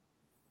Yeah. home.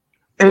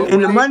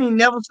 And the money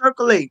never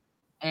circulate.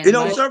 And It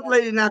don't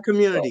circulate in our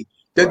community.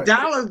 The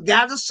dollar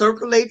got to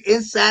circulate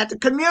inside the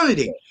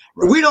community.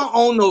 Right. We don't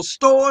own no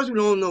stores. We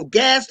don't own no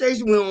gas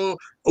stations.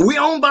 We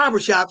own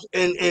barbershops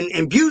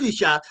and beauty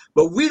shops,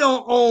 but we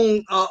don't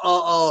own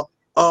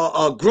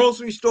a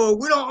grocery store.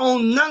 We don't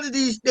own none of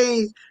these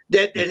things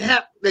that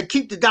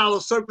keep the dollar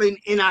circulating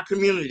in our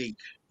community.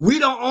 We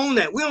don't own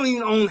that. We don't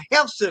even own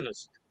health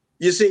centers.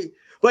 You see.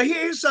 But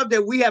here's something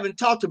that we haven't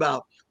talked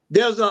about.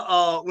 There's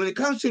when it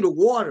comes to the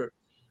water,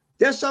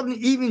 there's something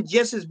even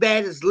just as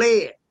bad as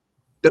lead.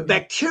 The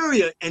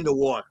bacteria in the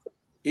water.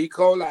 E.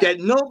 coli. That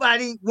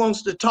nobody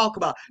wants to talk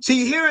about.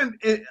 See, here,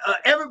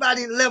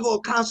 everybody's level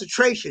of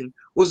concentration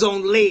was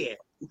on lead.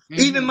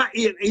 Even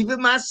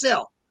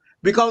myself,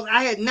 because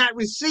I had not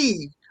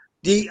received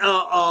the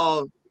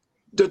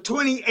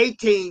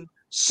 2018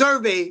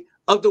 survey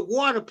of the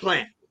water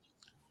plant.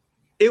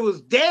 It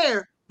was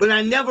there, but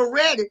I never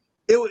read it.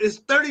 It's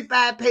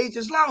 35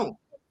 pages long,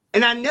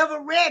 and I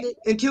never read it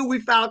until we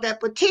filed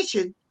that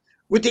petition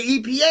with the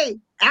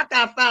EPA. After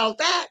I filed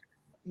that,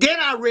 then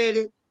I read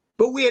it,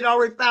 but we had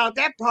already filed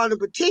that part of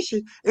the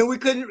petition, and we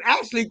couldn't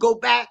actually go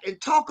back and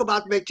talk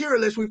about the bacteria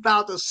unless we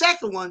filed the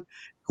second one,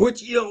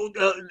 which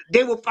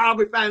they would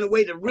probably find a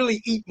way to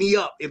really eat me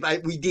up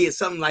if we did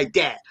something like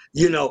that,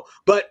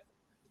 But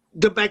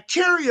the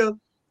bacteria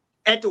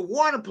at the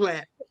water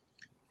plant,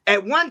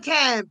 at one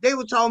time they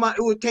were talking about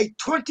it would take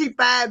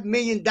 $25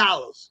 million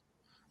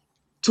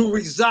to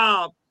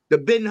resolve the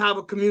Benton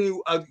Harbor community,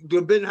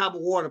 the Benton Harbor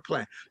water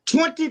plant.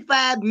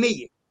 $25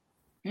 million.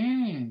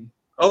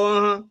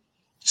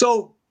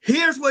 So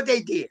here's what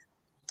they did.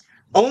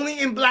 Only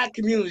in Black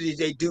communities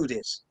they do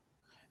this.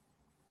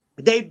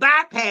 They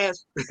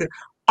bypass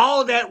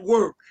all that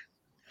work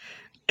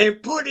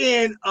and put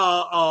in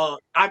I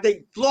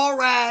think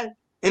fluoride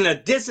and a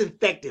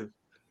disinfectant.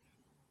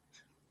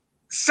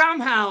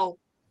 Somehow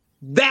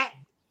that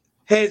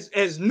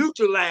has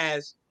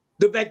neutralized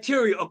the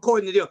bacteria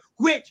according to them,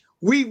 which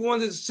we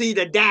wanted to see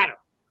the data.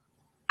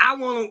 I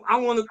want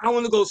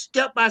to go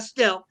step by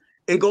step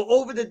and go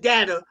over the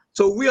data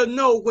so we'll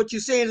know what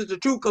you're saying is the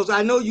truth, because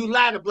I know you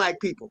lie to Black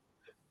people.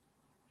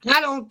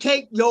 I don't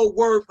take your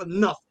word for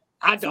nothing.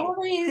 I don't.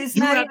 It's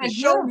you not have to even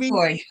show good me.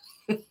 for you.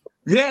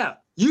 Yeah,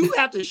 you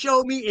have to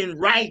show me in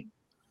writing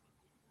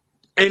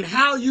and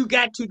how you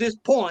got to this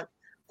point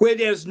where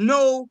there's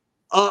no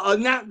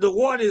not the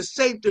water is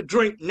safe to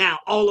drink now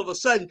all of a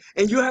sudden,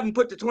 and you haven't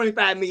put the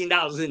 $25 million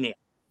in there.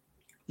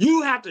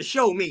 You have to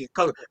show me,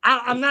 because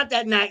I'm not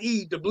that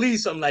naive to believe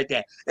something like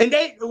that. And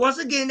they, once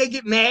again, they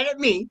get mad at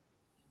me.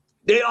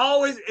 They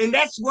always, and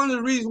that's one of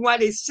the reasons why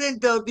they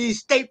sent these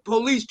state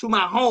police to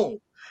my home.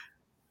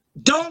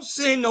 Don't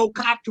send no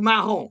cop to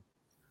my home,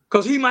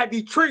 because he might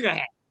be trigger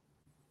happy.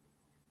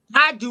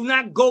 I do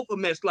not go for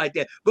mess like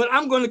that, but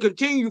I'm going to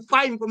continue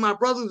fighting for my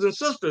brothers and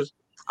sisters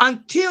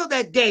until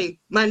that day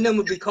my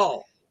number be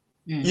called.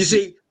 You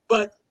see,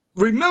 but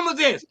remember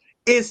this,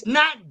 it's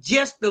not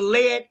just the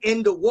lead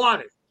in the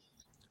water.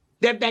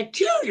 That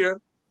bacteria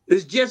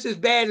is just as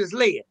bad as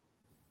lead.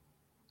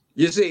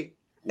 You see,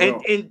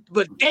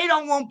 but they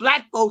don't want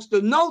Black folks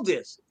to know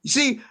this. You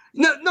see,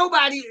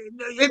 nobody.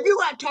 If you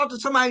got to talk to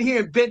somebody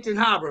here in Benton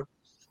Harbor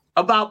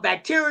about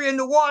bacteria in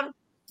the water,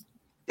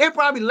 they'll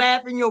probably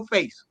laugh in your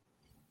face.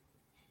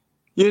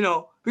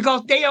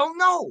 Because they don't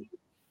know.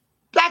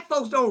 Black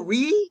folks don't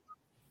read.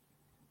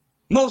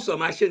 Most of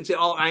them, I shouldn't say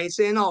all. I ain't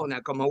saying all now,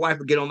 because my wife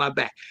will get on my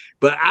back.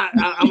 But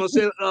I'm gonna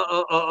say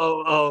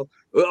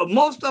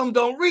most of them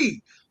don't read.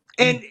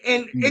 And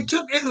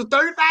it was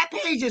 35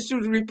 pages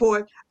through the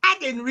report. I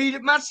didn't read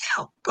it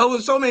myself. There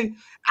was so many.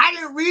 I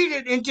didn't read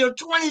it until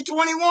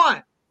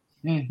 2021,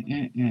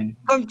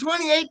 from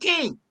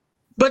 2018.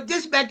 But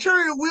this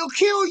bacteria will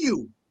kill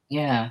you.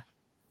 Yeah.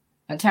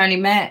 Attorney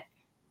Matt.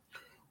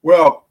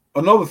 Well,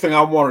 another thing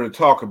I wanted to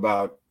talk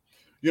about,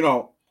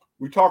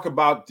 we talk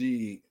about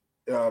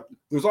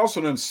there's also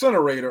an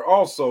incinerator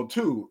also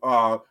too,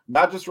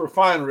 not just a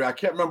refinery. I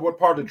can't remember what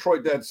part of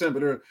Detroit that's in,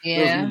 but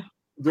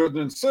there's an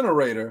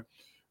incinerator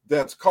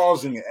that's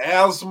causing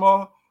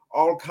asthma,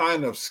 all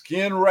kind of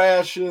skin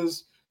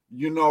rashes,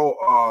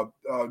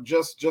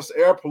 just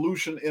air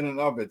pollution in and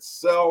of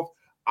itself,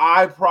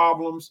 eye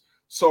problems.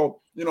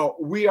 So,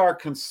 we are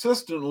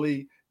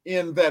consistently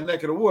in that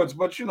neck of the woods.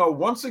 But,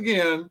 once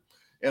again,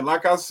 and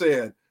like I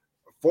said,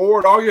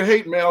 forward all your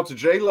hate mail to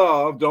J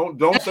Love. Don't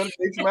send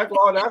it to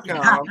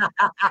hmaklaw.com.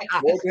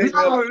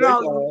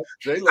 No.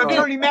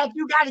 Attorney Matt,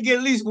 you got to get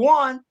at least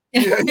one.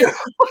 Yeah.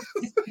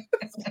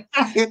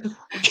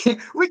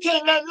 We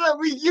can't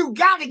you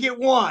got to get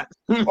one.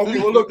 Okay,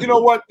 well, look, you know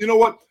what?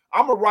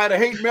 I'm gonna write a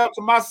hate mail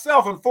to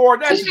myself and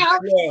forward that to J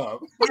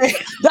Love.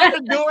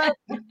 Gotta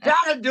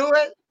do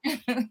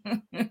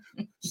it.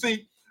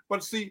 See,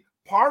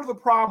 part of the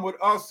problem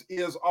with us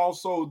is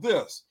also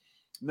this.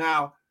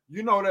 Now,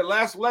 that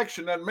last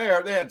election, that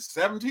mayor, they had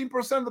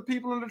 17% of the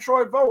people in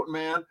Detroit vote,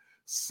 man.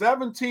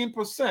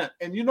 17%.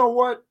 And you know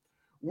what?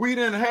 We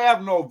didn't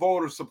have no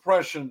voter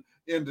suppression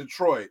in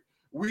Detroit.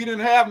 We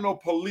didn't have no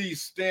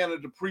police standing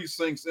at the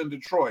precincts in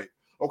Detroit.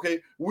 Okay?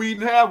 We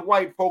didn't have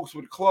white folks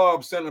with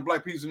clubs sending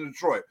black people in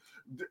Detroit.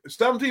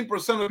 17%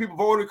 of the people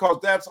voted because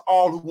that's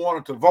all who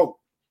wanted to vote.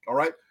 All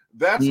right?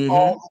 That's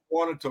all who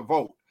wanted to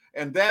vote.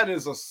 And that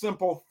is a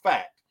simple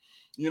fact.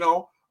 They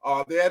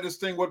had this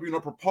thing,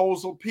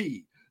 Proposal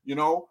P.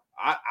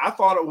 I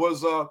thought it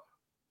was a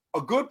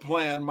good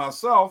plan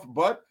myself,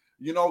 but,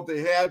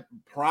 they had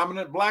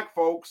prominent black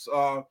folks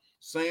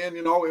saying,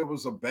 it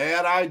was a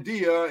bad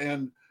idea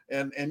and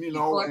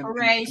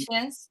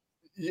corporations.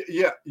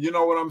 Yeah, you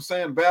know what I'm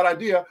saying? Bad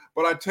idea.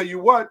 But I tell you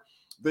what,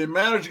 they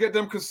managed to get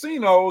them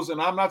casinos,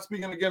 and I'm not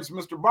speaking against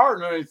Mr.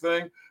 Barton or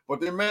anything,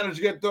 but they managed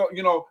to get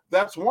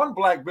that's one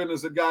black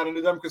business that got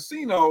into them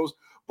casinos.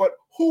 But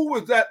who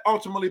would that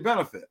ultimately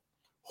benefit?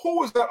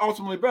 Who is that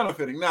ultimately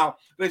benefiting? Now,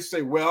 they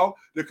say, well,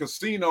 the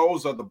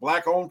casinos are the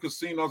black-owned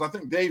casinos. I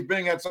think Dave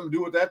Bing had something to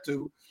do with that,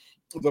 too.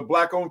 The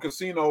black-owned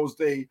casinos,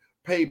 they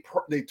pay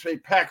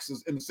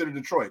taxes in the city of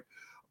Detroit.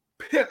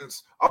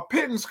 A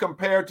pittance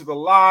compared to the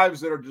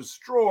lives that are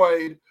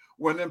destroyed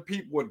when them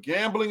people with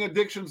gambling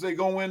addictions, they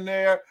go in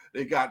there,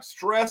 they got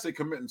stress, they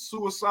committing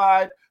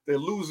suicide, they're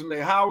losing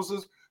their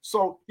houses.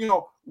 So,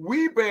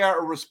 we bear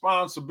a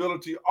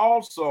responsibility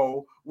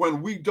also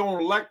when we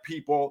don't elect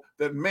people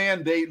that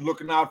mandate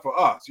looking out for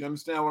us. You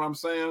understand what I'm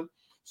saying?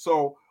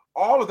 So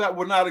all of that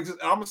would not exist.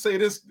 And I'm going to say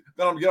this,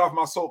 then I'm going to get off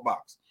my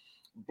soapbox.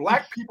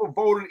 Black people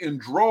voted in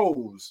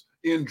droves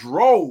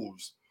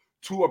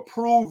to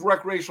approve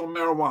recreational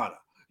marijuana.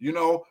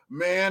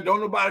 Man,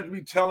 don't nobody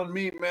be telling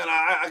me, man,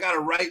 I got a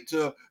right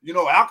to,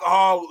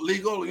 alcohol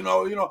legal,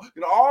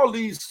 all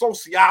these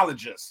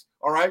sociologists,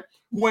 all right,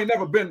 who ain't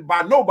never been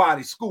by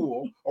nobody's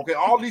school, okay,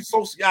 all these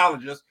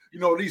sociologists,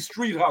 these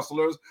street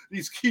hustlers,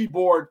 these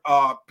keyboard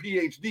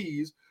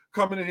PhDs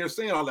coming in here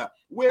saying all that.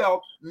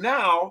 Well,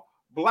 now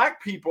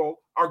black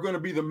people are going to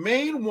be the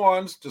main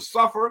ones to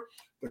suffer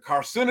the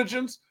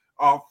carcinogens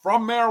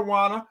from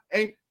marijuana.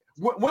 And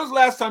when's the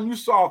last time you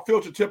saw a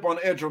filter tip on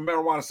the edge of a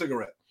marijuana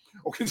cigarette?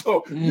 Okay,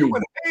 so you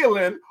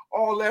inhaling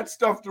all that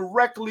stuff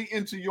directly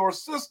into your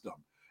system.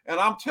 And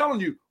I'm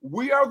telling you,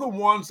 we are the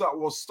ones that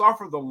will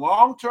suffer the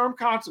long-term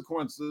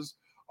consequences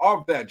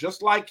of that,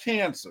 just like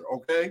cancer,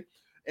 okay?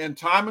 And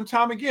time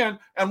again,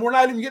 and we're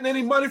not even getting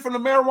any money from the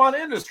marijuana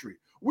industry.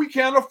 We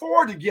can't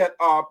afford to get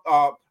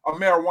a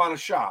marijuana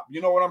shop.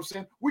 You know what I'm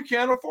saying? We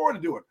can't afford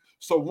to do it.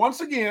 So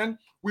once again,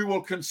 we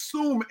will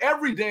consume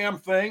every damn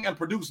thing and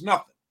produce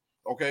nothing,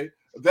 okay?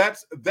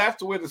 That's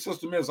the way the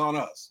system is on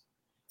us.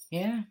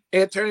 Yeah.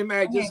 Attorney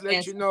Mac, just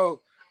let you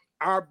know,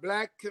 our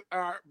black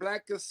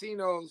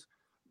casinos,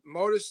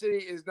 Motor City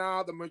is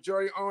now the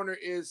majority owner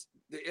is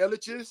the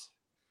Illiches,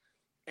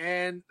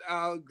 and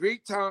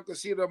Greektown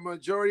Casino,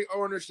 majority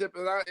ownership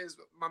is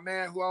my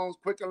man who owns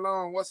Quick and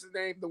Loan. What's his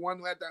name? The one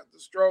who had the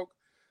stroke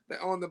that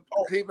owned the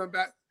Cleveland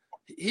back.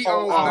 He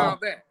owns now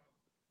that.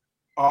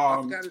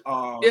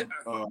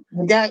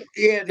 The guy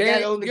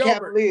owned the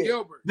Cavaliers.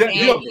 Gilbert.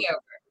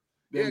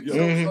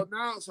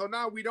 So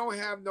now we don't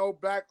have no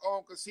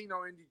black-owned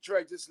casino in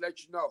Detroit. Just to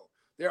let you know,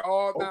 they're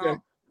all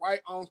now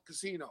white-owned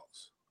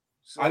casinos.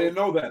 So, I didn't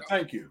know that.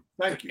 Thank you.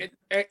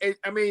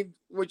 I mean,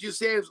 what you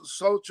said is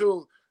so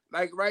true.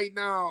 Like right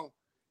now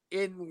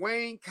in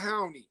Wayne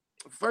County,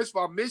 first of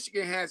all,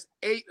 Michigan has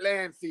 8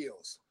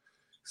 landfills.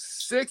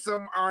 6 of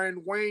them are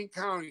in Wayne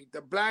County,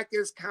 the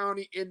blackest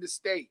county in the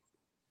state.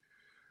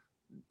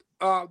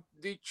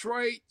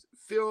 Detroit,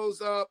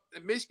 fills up,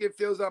 and Michigan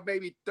fills up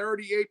maybe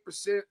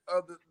 38%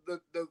 of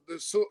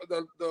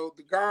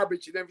the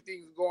garbage and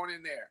everything going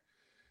in there.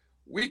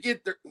 We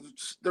get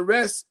the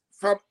rest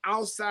from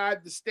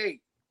outside the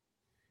state.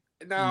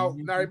 Now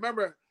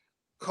remember,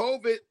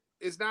 COVID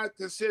is not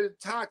considered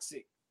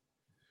toxic,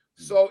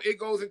 so it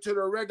goes into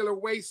the regular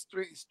waste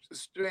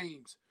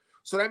streams.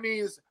 So that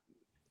means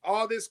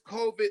all this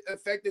COVID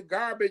affected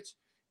garbage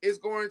is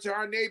going to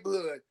our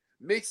neighborhood,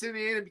 mixing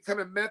in and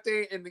becoming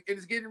methane, and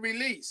it's getting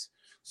released.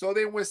 So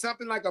then when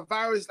something like a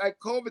virus like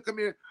COVID come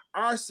in,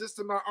 our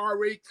system are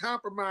already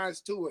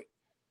compromised to it.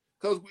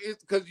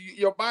 Because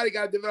your body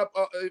got to develop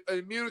an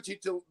immunity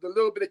to the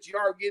little bit that you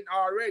are getting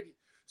already.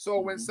 So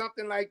when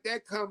something like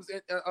that comes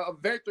in, a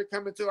vector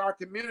coming to our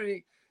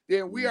community,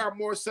 then we are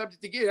more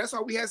subject to get it. That's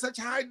why we have such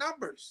high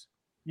numbers.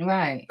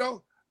 Right.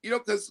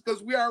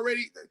 Because we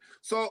already,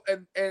 so,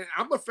 and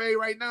I'm afraid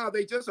right now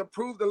they just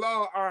approved the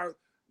law, our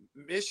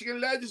Michigan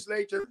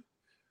legislature,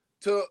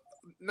 to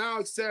now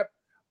accept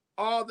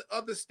all the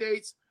other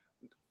states'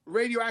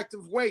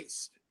 radioactive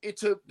waste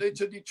into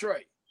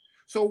Detroit.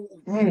 So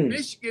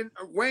Michigan,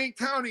 Wayne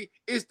County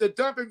is the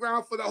dumping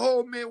ground for the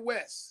whole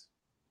Midwest.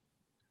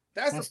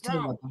 That's the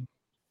problem. Terrible.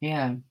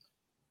 Yeah.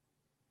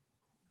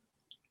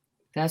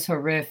 That's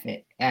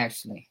horrific,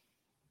 actually.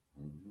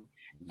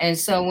 And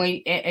so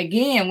when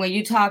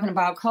you're talking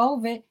about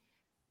COVID,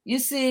 you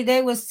see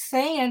they was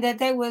saying that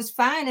they was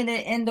finding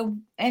it in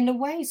the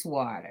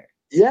wastewater.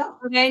 Yeah.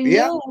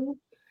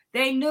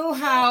 They knew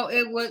how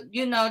it was,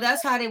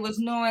 that's how they was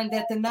knowing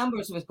that the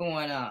numbers was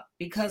going up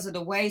because of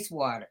the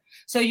wastewater.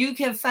 So you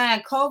can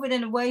find COVID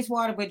in the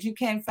wastewater, but you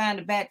can't find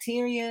the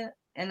bacteria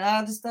and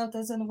all the stuff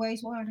that's in the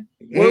wastewater.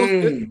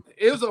 Well,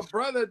 it was a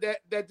brother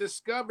that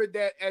discovered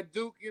that at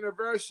Duke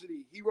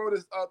University. He wrote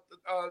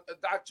a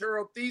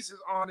doctoral thesis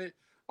on it,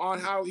 on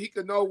how he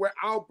could know where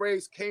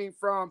outbreaks came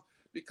from,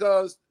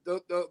 because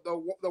the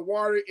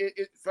water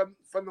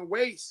from the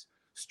waste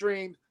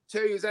stream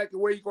tell you exactly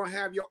where you're going to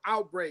have your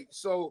outbreak.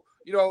 So,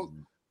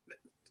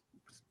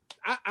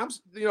 I'm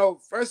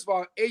first of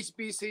all,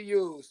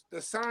 HBCUs,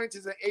 the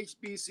scientists at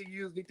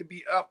HBCUs need to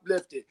be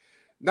uplifted.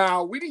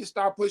 Now, we need to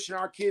start pushing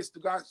our kids to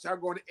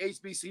start going to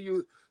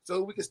HBCUs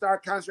so we can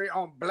start concentrating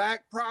on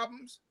Black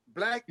problems,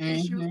 Black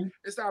issues, and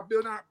start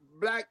building our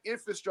Black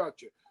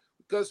infrastructure.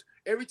 Because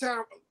every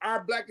time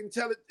our Black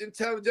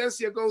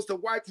intelligentsia goes to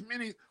white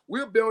communities,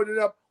 we're building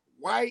up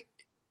white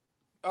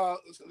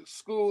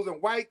schools and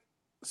white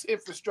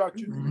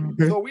infrastructure.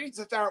 So we need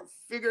to start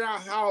figuring out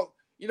how,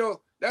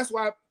 that's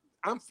why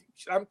I'm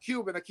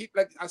Cuban.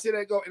 I say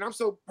that go, and I'm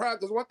so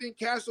proud because one thing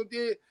Castro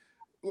did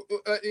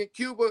in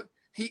Cuba,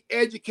 he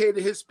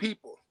educated his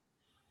people.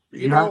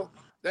 And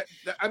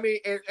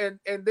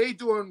they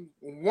doing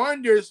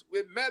wonders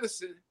with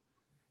medicine.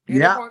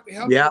 And they want to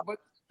help them, but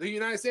the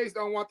United States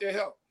don't want their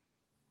help.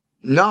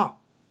 No,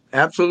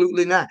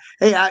 absolutely not.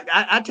 Hey,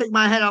 I take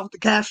my hat off to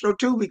Castro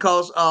too,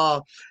 because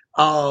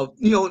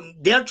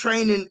they're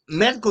training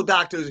medical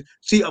doctors.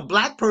 See, a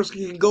Black person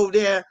can go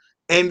there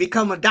and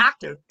become a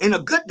doctor, and a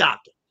good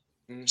doctor.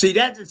 See,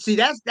 that's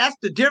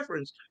the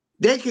difference.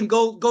 They can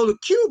go to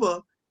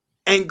Cuba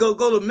and go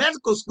to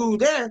medical school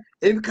there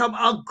and become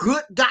a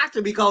good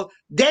doctor, because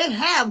they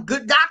have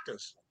good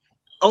doctors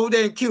over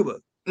there in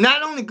Cuba.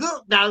 Not only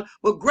good doctors,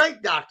 but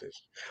great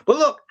doctors. But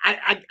look,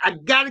 I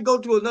got to go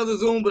to another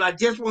Zoom, but I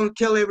just want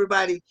to tell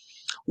everybody,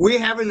 we're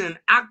having an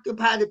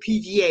Occupy the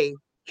PGA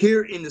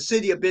here in the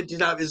city of Benton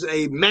Harbor. It's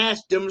a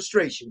mass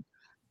demonstration.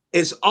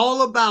 It's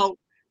all about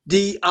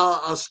the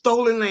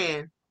stolen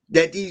land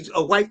that these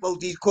white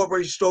folks, these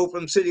corporations stole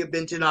from the city of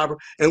Benton Harbor,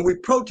 and we're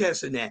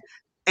protesting that.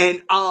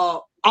 And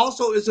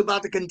also it's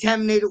about the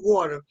contaminated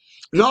water,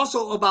 and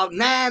also about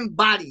 9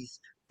 bodies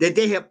that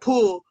they have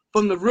pulled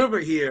from the river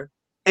here,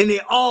 and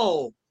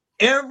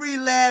every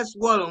last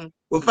one of them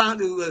were found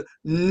to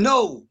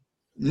no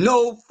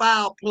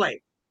foul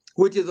play,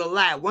 which is a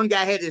lie. One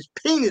guy had his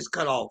penis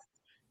cut off,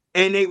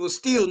 and they was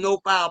still no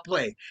foul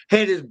play.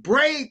 Had his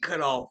braid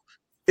cut off,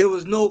 it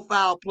was no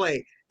foul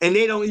play, and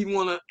they don't even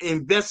want to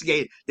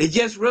investigate it. They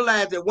just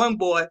realized that one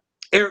boy,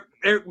 Eric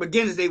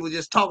McGinnis, they were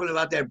just talking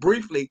about that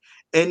briefly,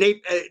 and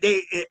they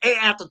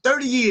after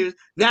 30 years,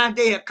 now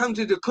they have come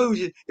to the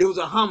conclusion it was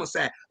a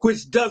homicide,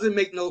 which doesn't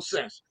make no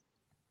sense.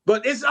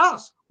 But it's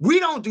us. We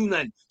don't do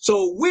nothing.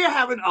 So we're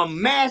having a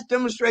mass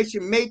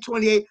demonstration May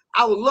 28th.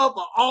 I would love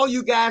for all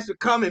you guys to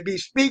come and be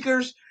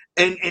speakers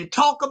and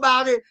talk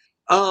about it.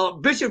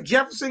 Bishop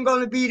Jefferson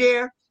going to be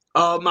there.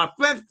 My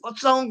friend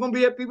Song going to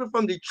be there. People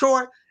from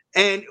Detroit.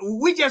 And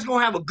we just going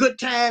to have a good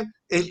time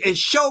and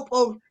show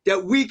folks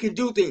that we can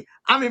do things.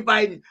 I'm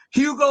inviting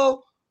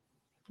Hugo,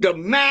 the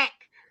Mac,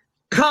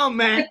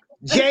 Comac,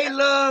 J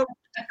Love,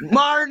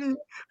 Martin,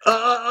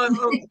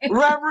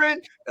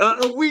 Reverend,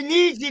 we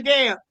need you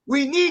there.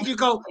 We need you,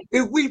 because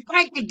if we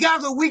fight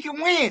together, we can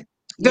win.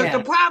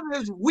 The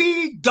problem is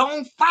we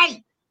don't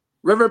fight.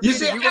 Reverend You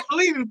Pinckney, see, I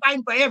believe in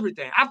fighting for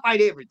everything. I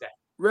fight everything.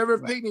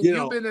 Reverend Pinckney,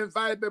 you've been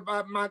invited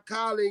by my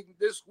colleague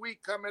this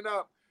week coming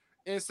up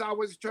in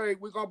Southwest Detroit.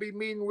 We're going to be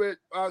meeting with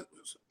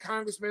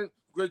Congressman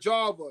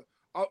Grijalva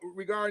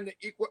regarding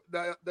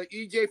the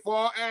EJ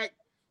Fall Act.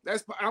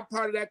 I'm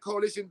part of that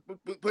coalition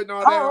putting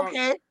all that Oh, on.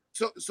 okay.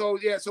 So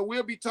yeah, so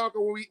we'll be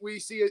talking when we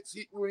see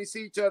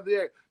each other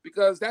there,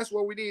 because that's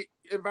what we need: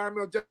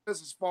 environmental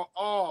justice for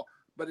all,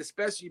 but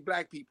especially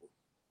Black people.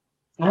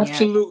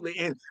 Absolutely,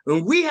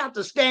 and we have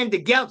to stand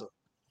together.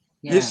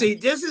 Yeah. You see,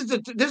 this is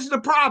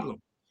the problem.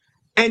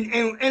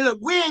 And look,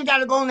 we ain't got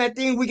to go on that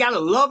thing. We got to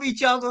love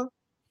each other.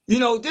 You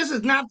know, this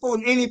is not for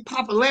any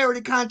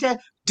popularity contest.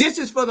 This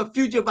is for the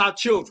future of our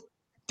children.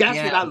 That's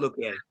what I look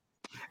at.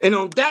 And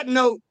on that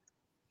note,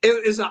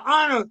 it's an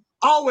honor,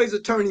 always,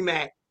 Attorney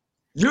Mac.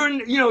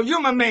 You're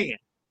my man.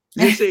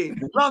 You see,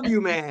 love you,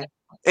 man.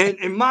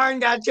 And Martin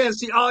got a chance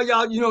to see all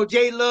y'all,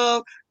 J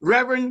Love,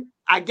 Reverend,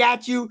 I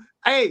got you.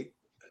 Hey,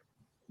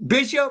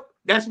 Bishop,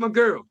 that's my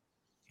girl.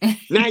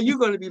 Now you're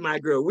gonna be my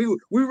girl.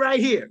 We right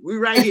here. We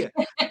right here.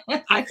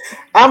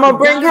 I'm gonna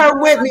bring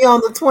her with me on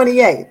the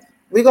 28th.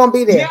 We're gonna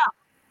be there. Yeah.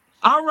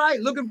 All right,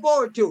 looking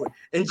forward to it.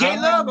 And J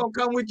Love gonna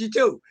come with you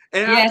too.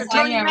 And yes,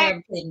 Attorney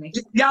Mac,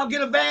 y'all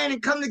get a van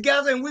and come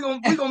together, and we're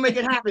gonna make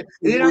it happen.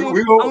 And then I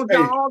want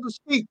y'all all to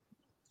speak.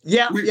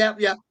 Yeah.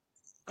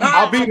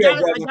 I'll be there,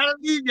 brother. I gotta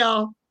leave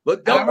y'all.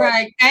 But all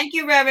right, thank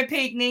you, Reverend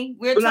Pinckney.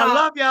 But I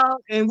love y'all,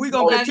 and we're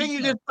gonna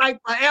continue this fight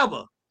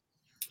forever.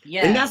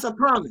 Yeah, and that's a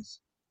promise.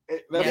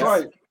 That's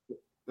right.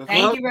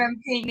 Thank you,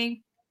 Reverend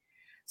Pinckney.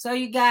 So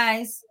you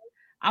guys,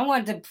 I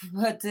wanted to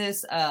put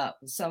this up.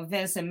 So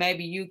Vincent,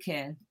 maybe you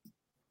can.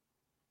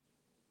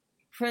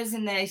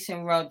 Prison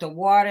Nation wrote the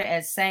water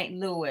at St.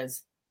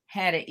 Louis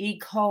had an E.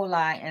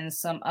 coli and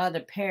some other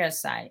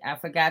parasite. I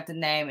forgot the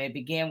name. It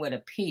began with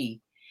a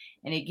P,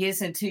 and it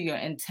gets into your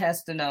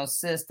intestinal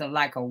system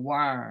like a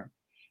worm.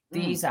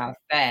 These are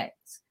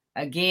facts.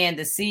 Again,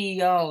 the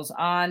CEOs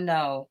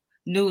all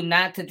knew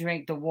not to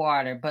drink the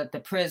water, but the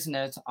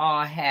prisoners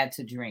all had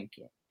to drink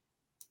it.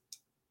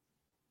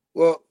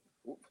 Well,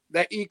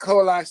 that E.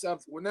 coli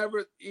stuff,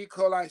 whenever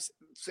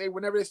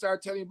they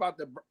start telling you about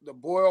the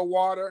boiled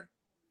water,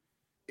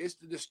 it's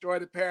to destroy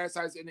the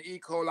parasites in the E.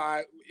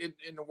 coli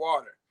in the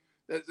water.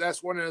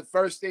 That's one of the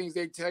first things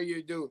they tell you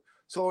to do.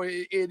 So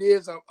it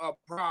is a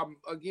problem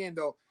again,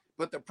 though.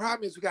 But the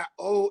problem is we got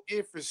old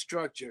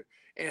infrastructure,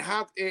 and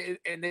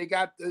they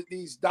got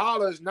these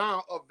dollars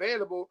now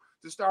available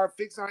to start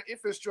fixing our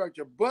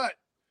infrastructure. But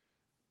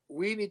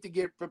we need to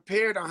get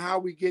prepared on how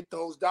we get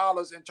those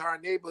dollars into our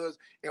neighborhoods,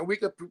 and we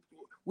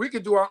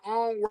could do our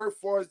own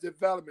workforce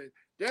development.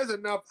 There's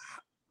enough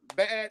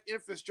bad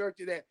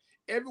infrastructure that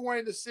everyone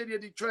in the city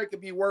of Detroit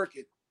could be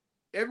working.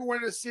 Everyone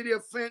in the city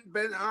of Flint,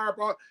 Benton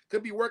Harbor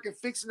could be working,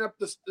 fixing up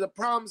the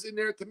problems in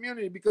their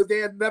community because they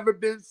have never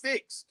been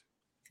fixed.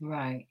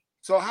 Right.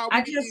 So how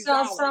I just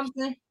saw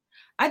something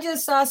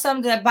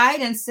that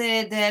Biden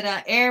said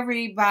that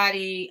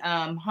everybody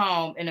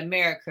home in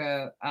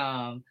America,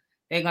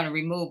 they're going to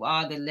remove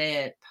all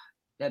the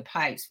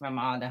pipes from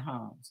all the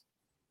homes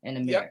in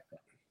America.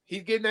 Yep.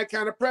 He's getting that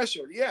kind of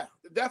pressure. Yeah,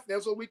 definitely.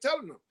 That's what we're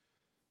telling them.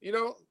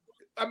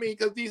 I mean,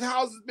 because these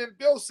houses have been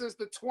built since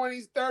the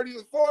 20s,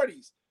 30s,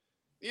 40s.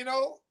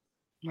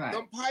 Right.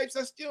 The pipes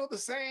are still the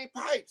same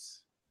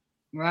pipes.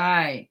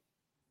 Right.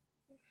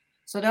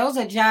 So those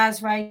are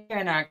jobs right here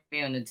in our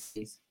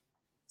communities.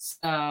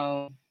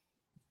 So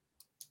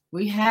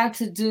we have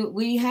to,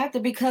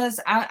 because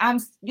I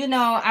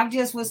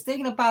just was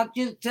thinking about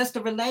just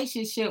the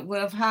relationship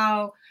with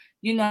how,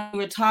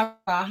 we're talking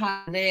about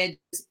how lead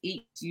just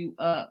eats you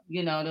up,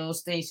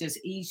 those things just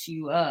eat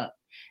you up.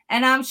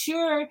 And I'm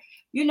sure,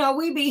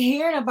 we be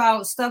hearing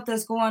about stuff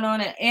that's going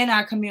on in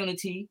our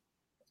community,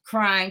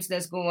 crimes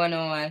that's going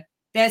on,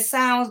 that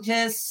sounds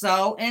just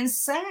so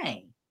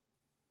insane.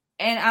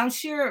 And I'm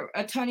sure,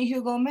 Attorney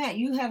Hugo Mack,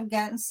 you have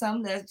gotten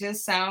some that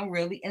just sound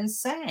really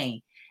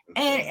insane.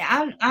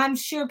 And I'm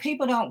sure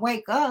people don't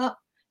wake up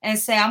and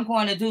say, I'm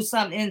going to do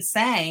something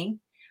insane.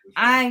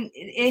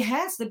 It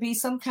has to be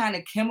some kind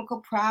of chemical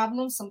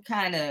problem, some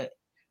kind of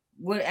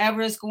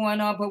whatever is going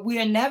on, but we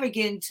are never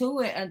getting to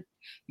it. And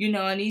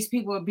these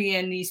people will be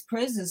in these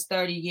prisons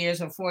 30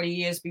 years or 40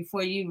 years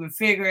before you even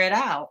figure it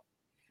out.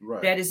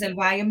 Right. That is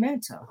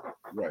environmental.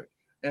 Right.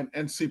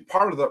 And see,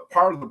 part of the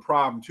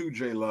problem too,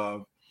 J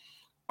Love,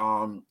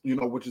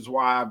 which is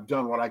why I've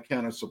done what I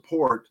can to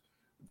support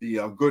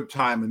the Good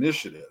Time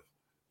Initiative,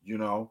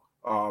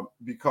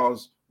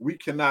 because we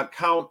cannot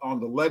count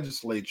on the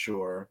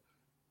legislature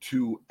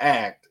to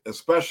act,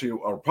 especially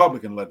a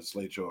Republican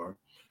legislature,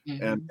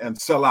 and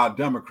sell out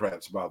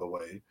Democrats, by the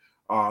way,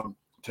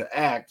 to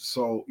act.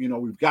 So,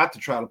 we've got to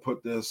try to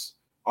put this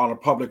on a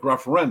public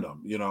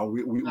referendum.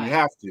 We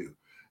have to.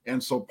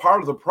 And so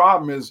part of the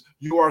problem is,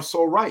 you are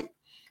so right,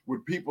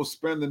 with people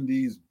spending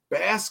these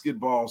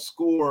basketball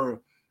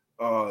score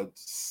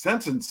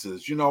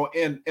sentences,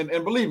 and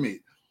believe me,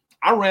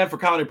 I ran for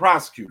county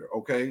prosecutor.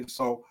 Okay.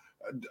 So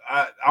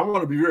I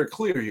want to be very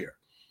clear here.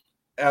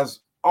 As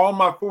all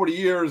my 40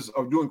 years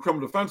of doing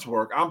criminal defense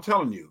work, I'm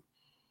telling you,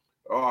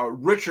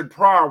 Richard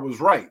Pryor was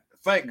right.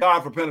 Thank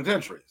God for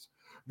penitentiaries.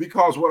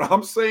 Because what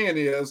I'm saying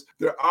is,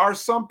 there are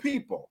some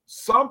people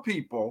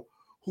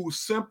who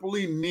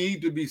simply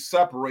need to be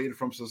separated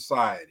from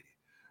society.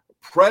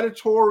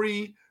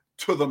 predatory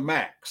to the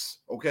max.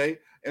 Okay.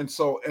 And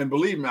so, and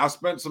believe me, I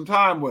spent some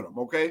time with them.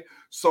 Okay.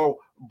 So,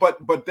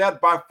 but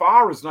that by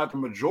far is not the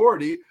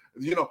majority.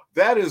 You know,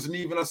 that isn't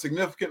even a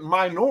significant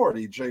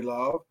minority, J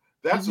Love.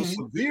 That's a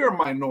severe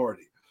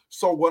minority.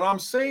 So what I'm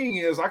saying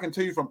is, I can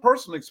tell you from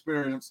personal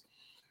experience,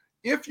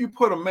 if you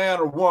put a man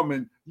or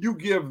woman, you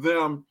give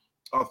them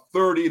a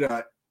 30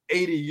 to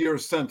 80 year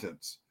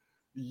sentence.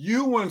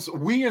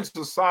 We in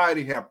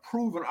society have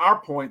proven our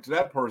point to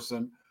that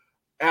person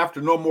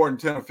after no more than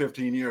 10 or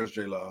 15 years,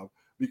 J Love,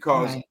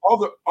 because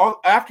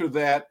after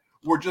that,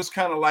 we're just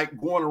kind of like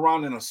going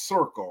around in a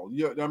circle.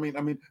 I mean,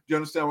 do you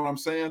understand what I'm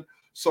saying?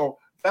 So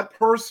that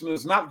person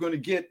is not going to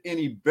get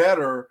any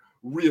better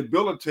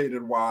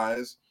rehabilitated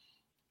wise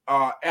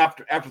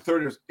after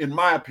 30 years, in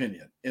my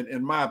opinion.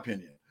 In my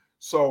opinion.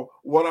 So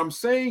what I'm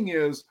saying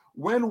is,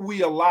 when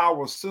we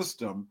allow a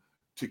system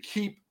to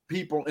keep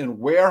people in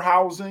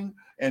warehousing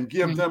and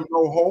give them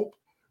no hope,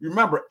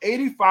 remember,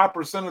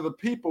 85% of the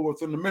people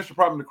within the Michigan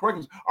Department of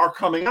Corrections are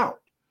coming out.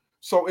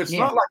 So it's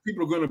not like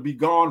people are going to be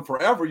gone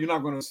forever. You're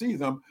not going to see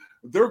them.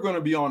 They're going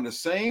to be on the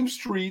same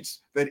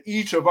streets that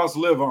each of us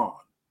live on.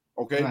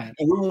 Okay. Right.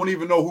 And we won't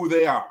even know who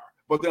they are,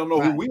 but they'll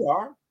know who we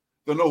are.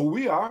 They'll know who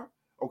we are.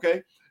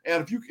 Okay.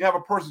 And if you have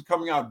a person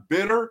coming out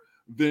bitter,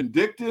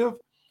 vindictive,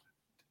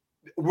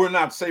 we're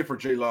not safer,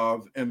 J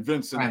Love and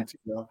Vincent and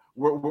Tia.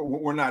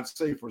 We're not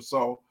safer.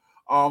 So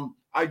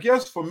I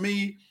guess for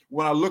me,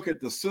 when I look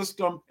at the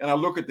system and I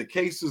look at the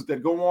cases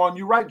that go on,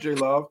 you're right, J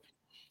Love.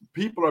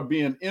 People are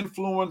being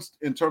influenced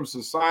in terms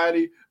of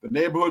society, the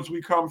neighborhoods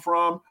we come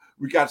from.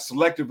 We got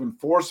selective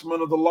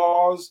enforcement of the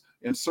laws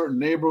in certain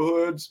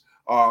neighborhoods,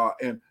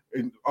 and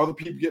other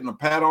people getting a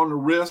pat on the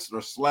wrist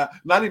or slap,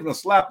 not even a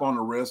slap on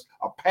the wrist,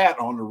 a pat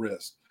on the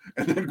wrist,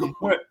 and then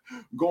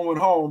going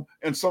home.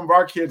 And some of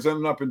our kids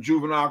ended up in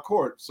juvenile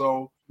court.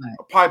 So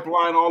a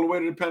pipeline all the way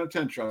to the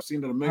penitentiary. I've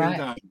seen it a million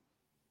times.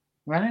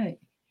 Right.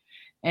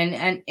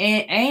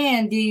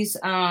 And these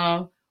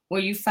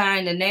where you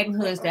find the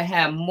neighborhoods that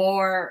have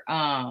more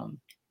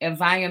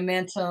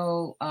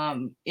environmental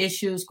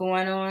issues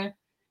going on,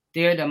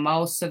 they're the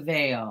most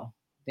severe.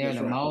 They're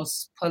the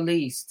most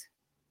policed.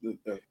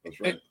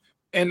 That's right.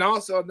 And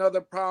also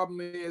another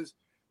problem is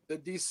the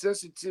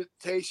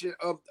desensitization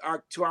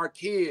to our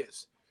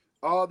kids.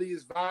 All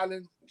these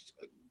violent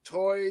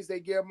toys they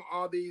give them,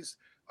 all these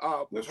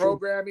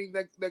programming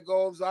that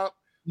goes up.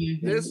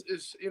 This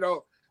is,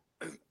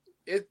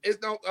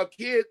 it's not a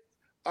kid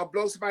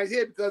blow somebody's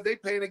head because they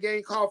playing a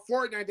game called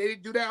Fortnite. They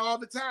do that all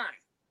the time.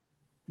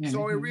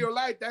 So in real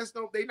life,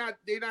 they're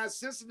not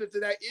sensitive to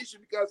that issue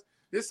because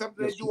it's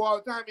something they do all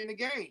the time in the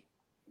game.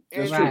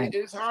 And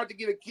it's hard to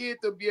get a kid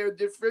to be able to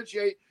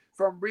differentiate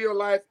from real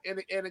life in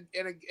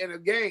a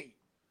game.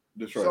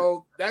 That's right.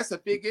 So that's a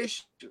big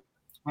issue.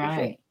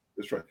 Right.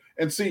 That's right.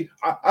 And see,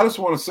 I just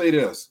want to say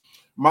this.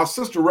 My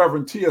sister,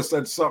 Reverend Tia,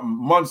 said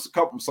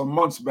something some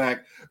months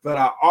back that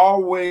I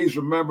always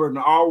remember and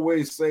I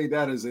always say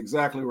that is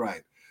exactly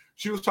right.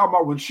 She was talking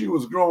about when she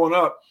was growing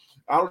up.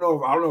 I don't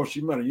know if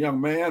she met a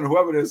young man,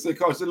 whoever it is. They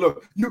said,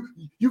 look,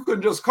 you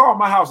couldn't just call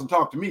my house and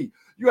talk to me.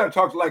 You got to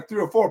talk to like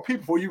 3 or 4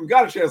 people before you even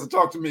got a chance to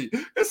talk to me.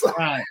 It's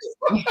right.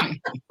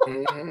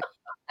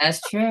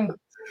 That's true.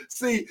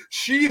 See,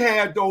 she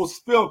had those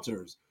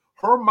filters.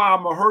 Her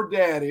mama, her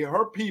daddy,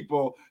 her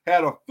people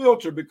had a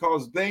filter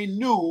because they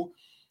knew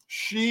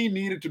she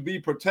needed to be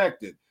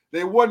protected.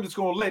 They wasn't just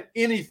going to let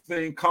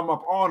anything come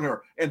up on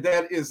her. And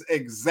that is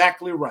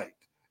exactly right.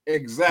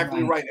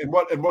 Exactly right. And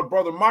what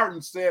Brother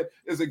Martin said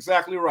is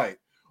exactly right.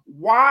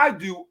 Why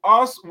do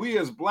we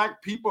as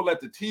Black people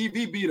let the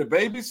TV be the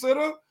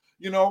babysitter?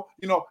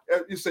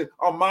 You say,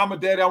 oh, mama,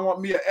 daddy, I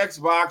want me an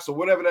Xbox or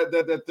whatever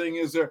that thing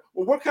is there.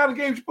 Well, what kind of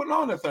games you putting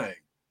on that thing?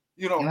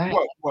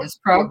 What? It's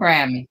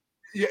programming.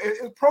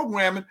 It's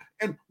programming,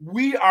 and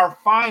we are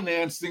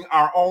financing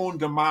our own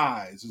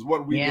demise is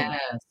what we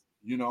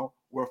do.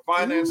 We're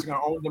financing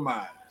our own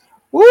demise.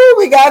 Woo,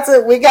 we got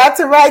to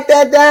write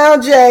that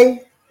down,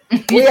 Jay.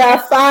 We are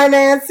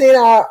financing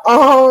our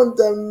own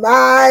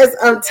demise.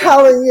 I'm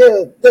telling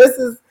you, this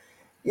is,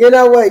 you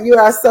know what? You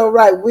are so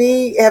right.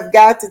 We have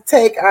got to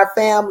take our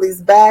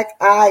families back.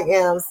 I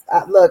am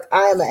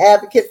an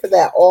advocate for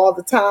that all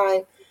the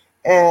time.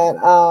 And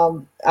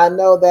I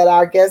know that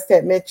our guest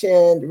had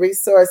mentioned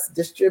resource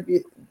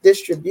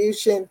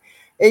distribution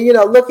and,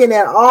 looking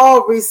at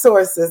all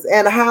resources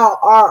and how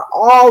are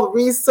all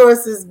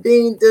resources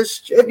being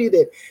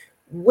distributed.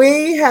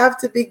 We have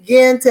to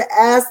begin to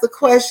ask the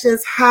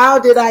questions, how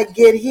did I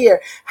get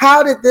here?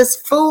 How did this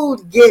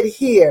food get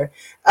here?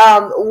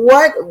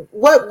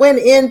 What went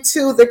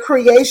into the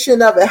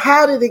creation of it?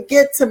 How did it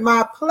get to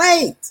my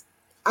plate?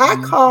 I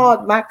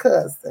called my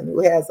cousin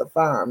who has a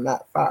farm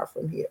not far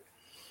from here.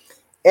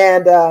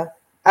 And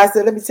I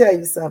said, let me tell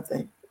you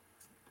something.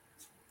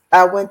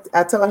 I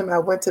told him I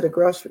went to the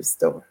grocery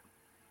store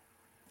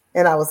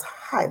and I was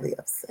highly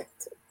upset.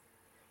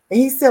 And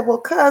he said, well,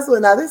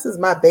 cousin, now this is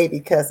my baby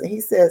cousin. He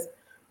says,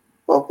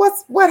 well,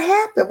 what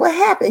happened? What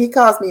happened? He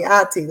calls me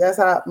auntie. That's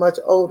how much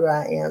older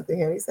I am than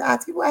him. He said,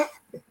 auntie, what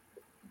happened?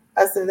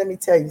 I said, let me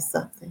tell you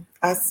something.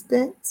 I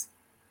spent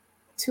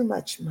too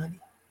much money.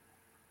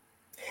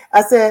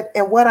 I said,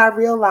 and what I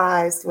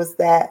realized was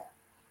that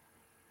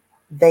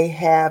they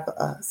have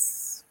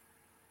us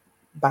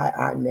by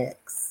our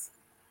necks.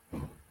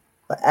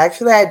 But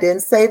actually, I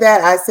didn't say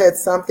that. I said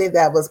something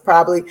that was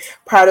probably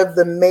part of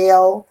the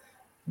male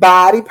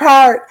body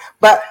part,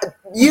 but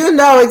you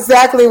know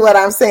exactly what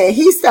I'm saying.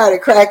 He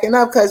started cracking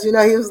up because, you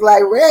know, he was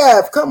like,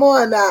 Rev, come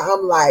on now.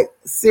 I'm like,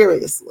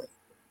 seriously.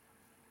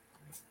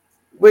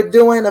 We're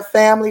doing a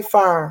family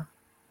farm.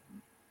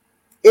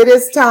 It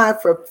is time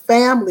for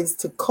families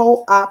to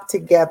co-op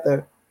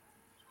together.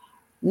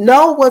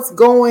 Know what's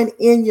going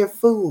in your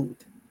food.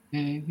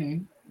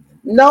 Mm-hmm.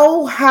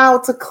 Know how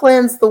to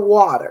cleanse the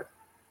water.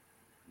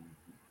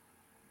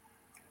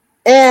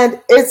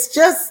 And it's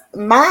just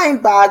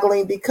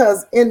mind-boggling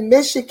because in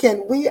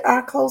Michigan, we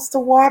are close to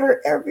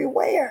water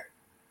everywhere.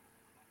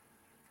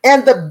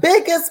 And the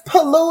biggest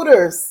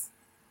polluters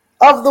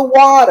of the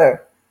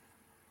water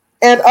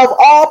and of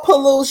all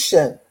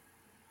pollution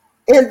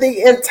in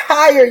the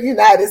entire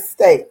United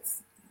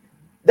States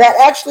that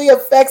actually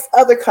affects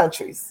other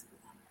countries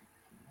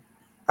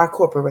are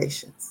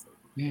corporations.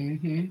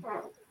 Mm-hmm.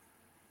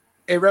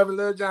 Hey, Reverend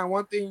Lil John,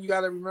 one thing you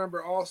got to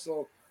remember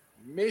also,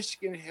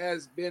 Michigan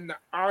has been the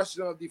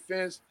arsenal of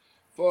defense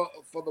for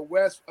the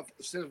West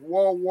since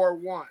World War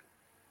I.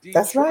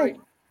 That's right.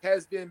 Detroit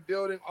has been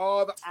building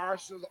all the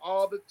arsenals,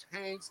 all the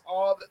tanks,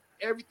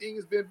 everything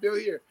has been built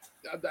here.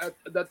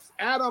 The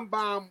atom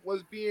bomb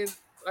was being,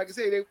 like I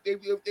say,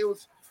 they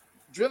was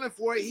drilling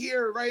for it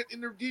here, right in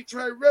the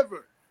Detroit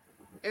River.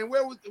 And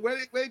where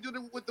they do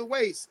it with the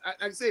waste?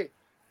 Like I say,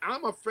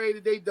 I'm afraid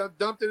that they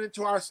dumped it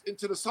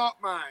into the salt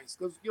mines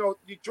because, you know,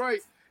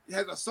 Detroit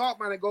has a salt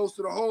mine that goes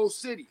to the whole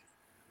city.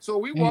 So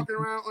we walking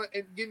around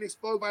and getting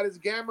exposed by this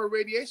gamma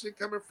radiation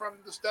coming from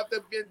the stuff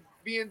that's been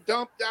being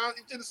dumped down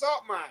into the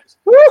salt mines.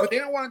 Woo! But they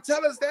don't want to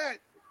tell us that.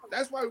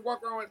 That's why we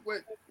walk around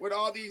with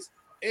all these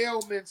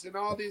ailments and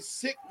all this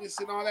sickness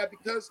and all that,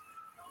 because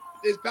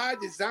it's by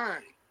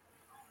design.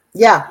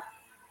 Yeah.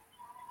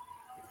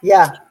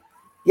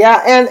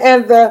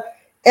 And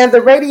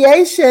the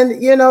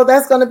radiation, you know,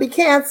 that's going to be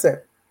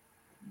cancer.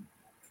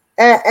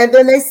 And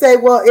then they say,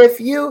 well, if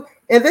you,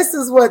 and this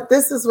is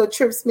what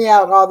trips me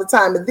out all the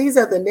time. And these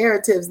are the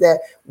narratives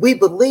that we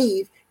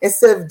believe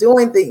instead of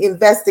doing the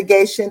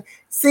investigation,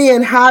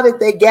 seeing how did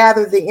they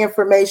gather the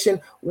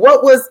information,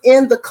 what was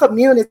in the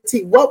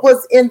community, what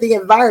was in the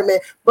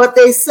environment. But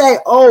they say,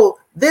 oh,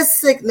 this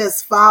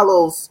sickness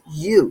follows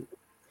you.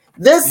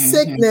 This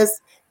sickness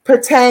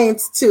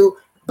pertains to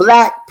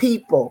Black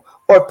people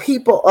or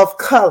people of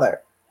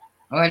color.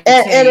 Or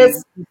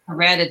it's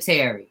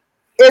hereditary.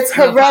 It's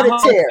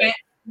hereditary.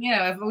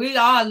 Yeah, if we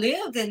all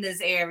lived in this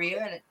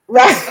area,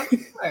 right?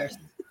 Of course,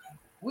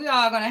 we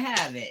all gonna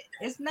have it.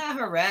 It's not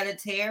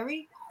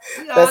hereditary.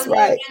 We all That's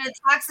live right. in a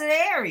toxic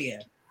area.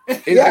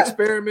 It's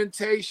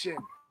experimentation.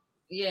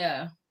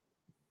 Yeah.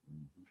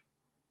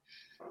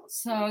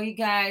 So, you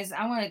guys,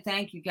 I want to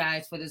thank you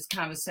guys for this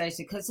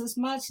conversation because it's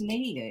much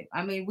needed.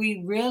 I mean,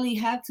 we really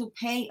have to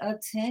pay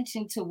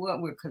attention to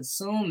what we're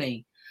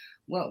consuming,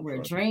 what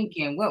we're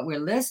drinking, what we're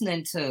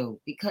listening to,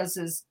 because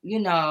it's, you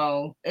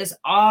know, it's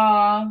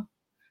all,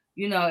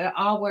 you know, it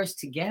all works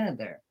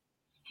together,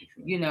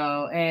 you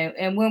know,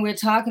 and when we're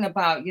talking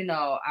about, you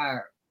know,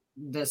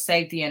 the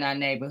safety in our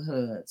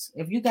neighborhoods,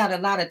 if you got a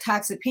lot of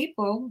toxic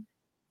people,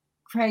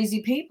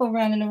 crazy people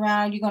running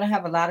around, you're going to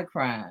have a lot of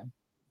crime.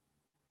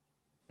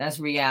 That's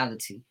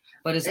reality.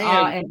 But it's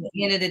all at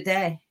the end of the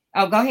day.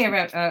 Oh, go ahead,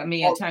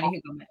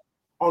 Attorney.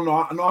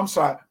 No, I'm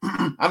sorry.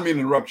 I didn't mean to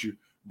interrupt you,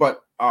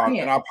 but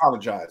and I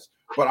apologize.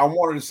 But I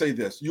wanted to say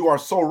this. You are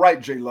so right,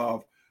 J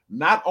Love.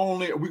 Not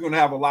only are we going to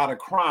have a lot of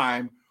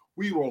crime,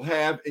 we will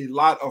have a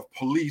lot of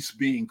police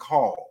being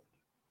called.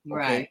 Okay?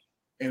 Right.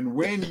 And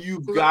when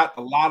you've got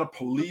a lot of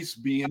police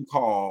being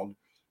called,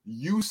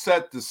 you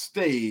set the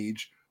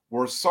stage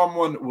where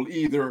someone will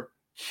either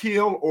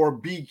kill or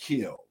be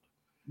killed.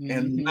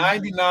 And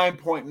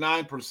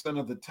 99.9%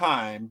 of the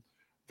time,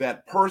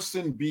 that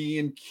person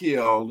being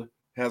killed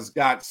has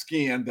got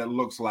skin that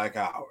looks like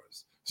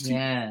ours. See,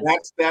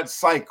 that's that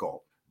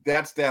cycle.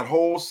 That's that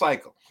whole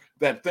cycle.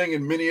 That thing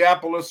in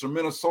Minneapolis or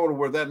Minnesota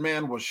where that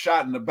man was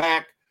shot in the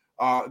back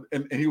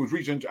and he was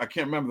reaching, I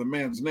can't remember the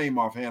man's name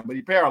offhand, but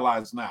he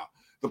paralyzed now.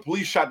 The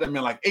police shot that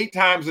man like 8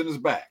 times in his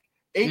back.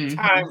 8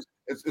 times.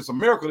 It's a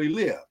miracle he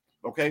lived.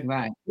 Okay.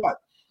 Right. But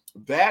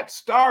that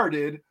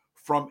started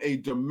from a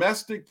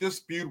domestic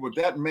dispute with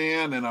that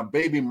man and a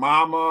baby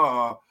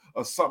mama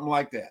or something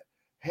like that.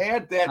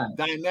 Had that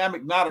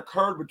dynamic not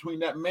occurred between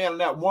that man and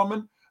that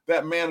woman,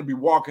 that man would be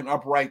walking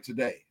upright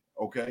today.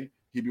 Okay.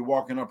 He'd be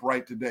walking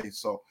upright today.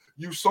 So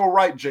you're so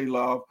right, J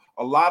Love.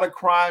 A lot of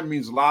crime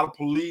means a lot of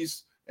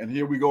police. And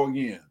here we go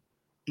again.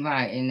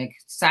 Right. And the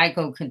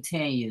cycle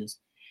continues.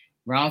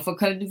 Wrongful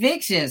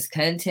convictions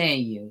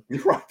continue.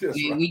 Right.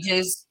 We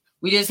just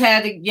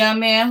had a young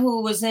man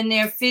who was in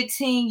there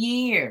 15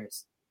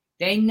 years.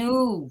 They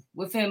knew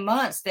within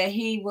months that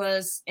he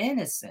was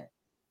innocent.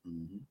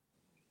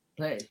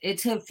 But it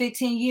took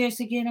 15 years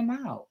to get him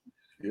out.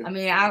 Yeah. I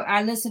mean,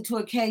 I listened to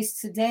a case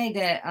today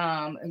that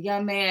a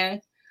young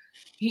man,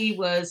 he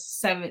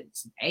was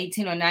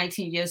 18 or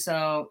 19 years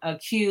old,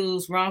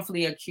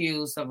 wrongfully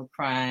accused of a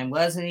crime,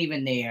 wasn't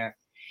even there.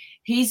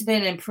 He's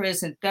been in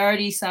prison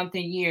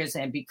 30-something years,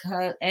 and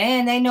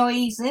they know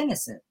he's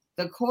innocent.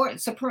 The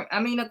courts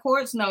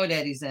know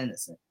that he's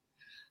innocent.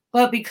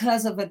 But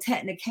because of a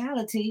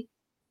technicality,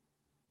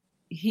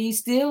 he's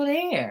still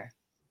there.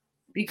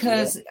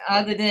 Because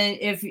other than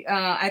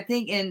I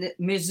think in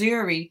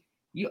Missouri,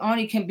 you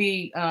only can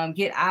be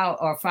get out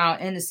or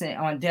found innocent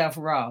on death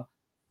row.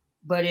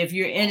 But if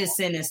you're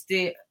innocent and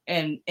still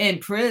in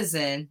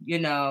prison,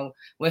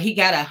 where he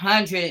got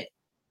 100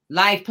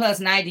 life plus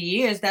 90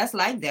 years, that's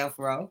like death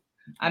row.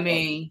 I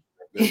mean,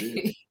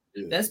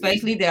 that's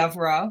basically death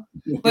row.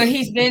 But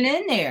he's been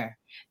in there.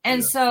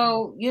 And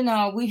so,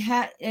 we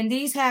have, and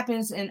these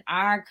happens in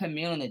our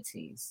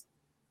communities.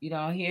 You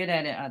don't hear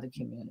that in other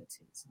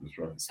communities. That's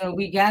right. So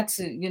we got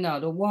to,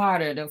 the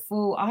water, the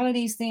food, all of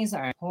these things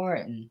are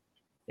important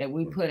that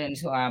we put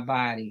into our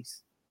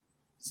bodies.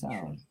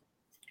 So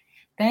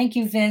thank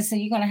you,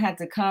 Vincent. You're going to have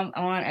to come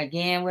on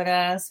again with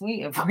us.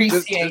 We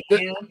appreciate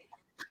you.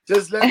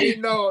 Just let me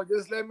know.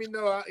 Just let me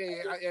know.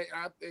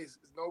 It's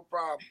no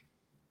problem.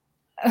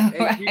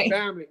 Right. We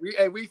family. We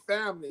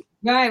family.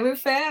 Right, we're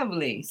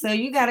family. So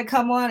you got to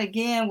come on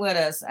again with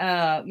us.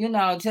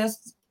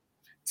 Just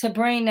to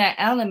bring that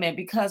element,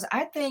 because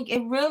I think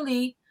it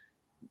really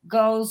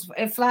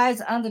it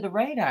flies under the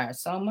radar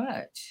so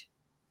much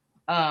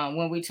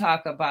when we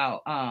talk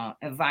about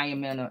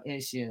environmental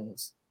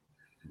issues.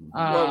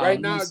 Well, right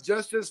now,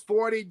 just as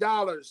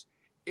 $40,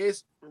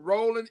 it's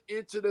rolling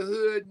into the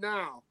hood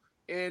now.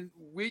 And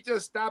we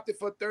just stopped it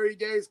for 30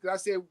 days because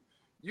I said,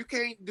 you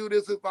can't do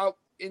this without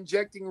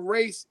injecting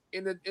race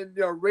in the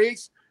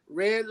race,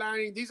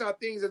 redlining. These are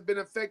things that's been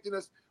affecting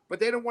us,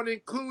 but they don't want to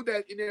include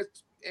that in there.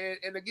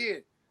 And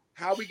again,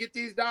 how we get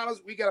these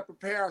dollars, we got to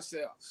prepare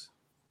ourselves.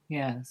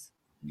 Yes.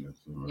 Yes.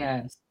 Right.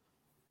 Yes.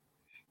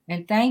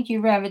 And thank you,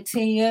 Reverend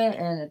Tia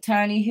and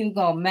Attorney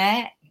Hugo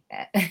Mack.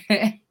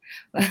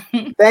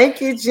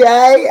 Thank you,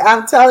 Jay.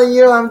 I'm telling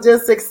you, I'm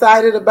just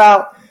excited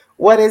about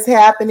what is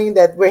happening,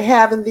 that we're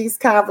having these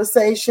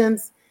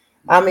conversations.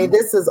 I mean,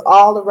 this is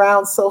all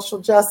around social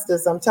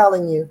justice, I'm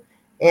telling you,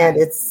 and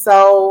it's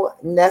so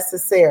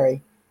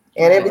necessary.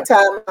 And every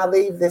time I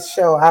leave this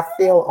show, I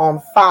feel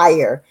on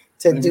fire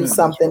to do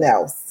something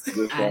else.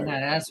 I know,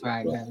 that's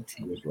right.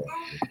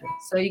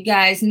 So you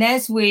guys,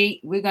 next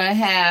week, we're going to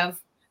have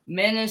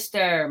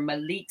Minister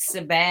Malik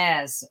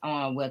Sabaz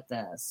on with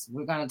us.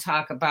 We're going to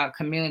talk about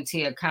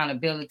community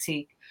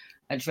accountability,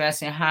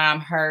 addressing harm,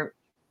 hurt,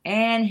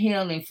 and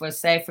healing for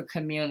safer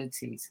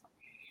communities.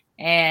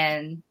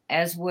 And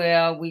as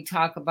well, we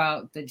talk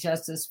about the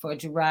Justice for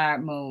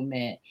Gerard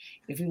movement.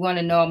 If you want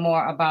to know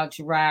more about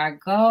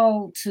Gerard,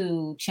 go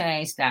to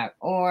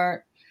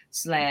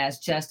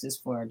change.org/Justice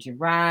for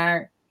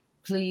Gerard.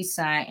 Please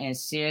sign and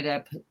share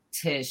the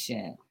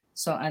petition.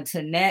 So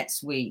until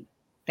next week,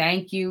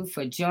 thank you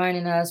for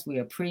joining us. We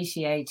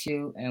appreciate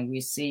you, and we'll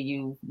see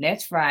you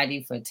next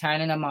Friday for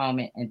Turning a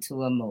Moment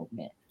into a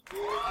Movement.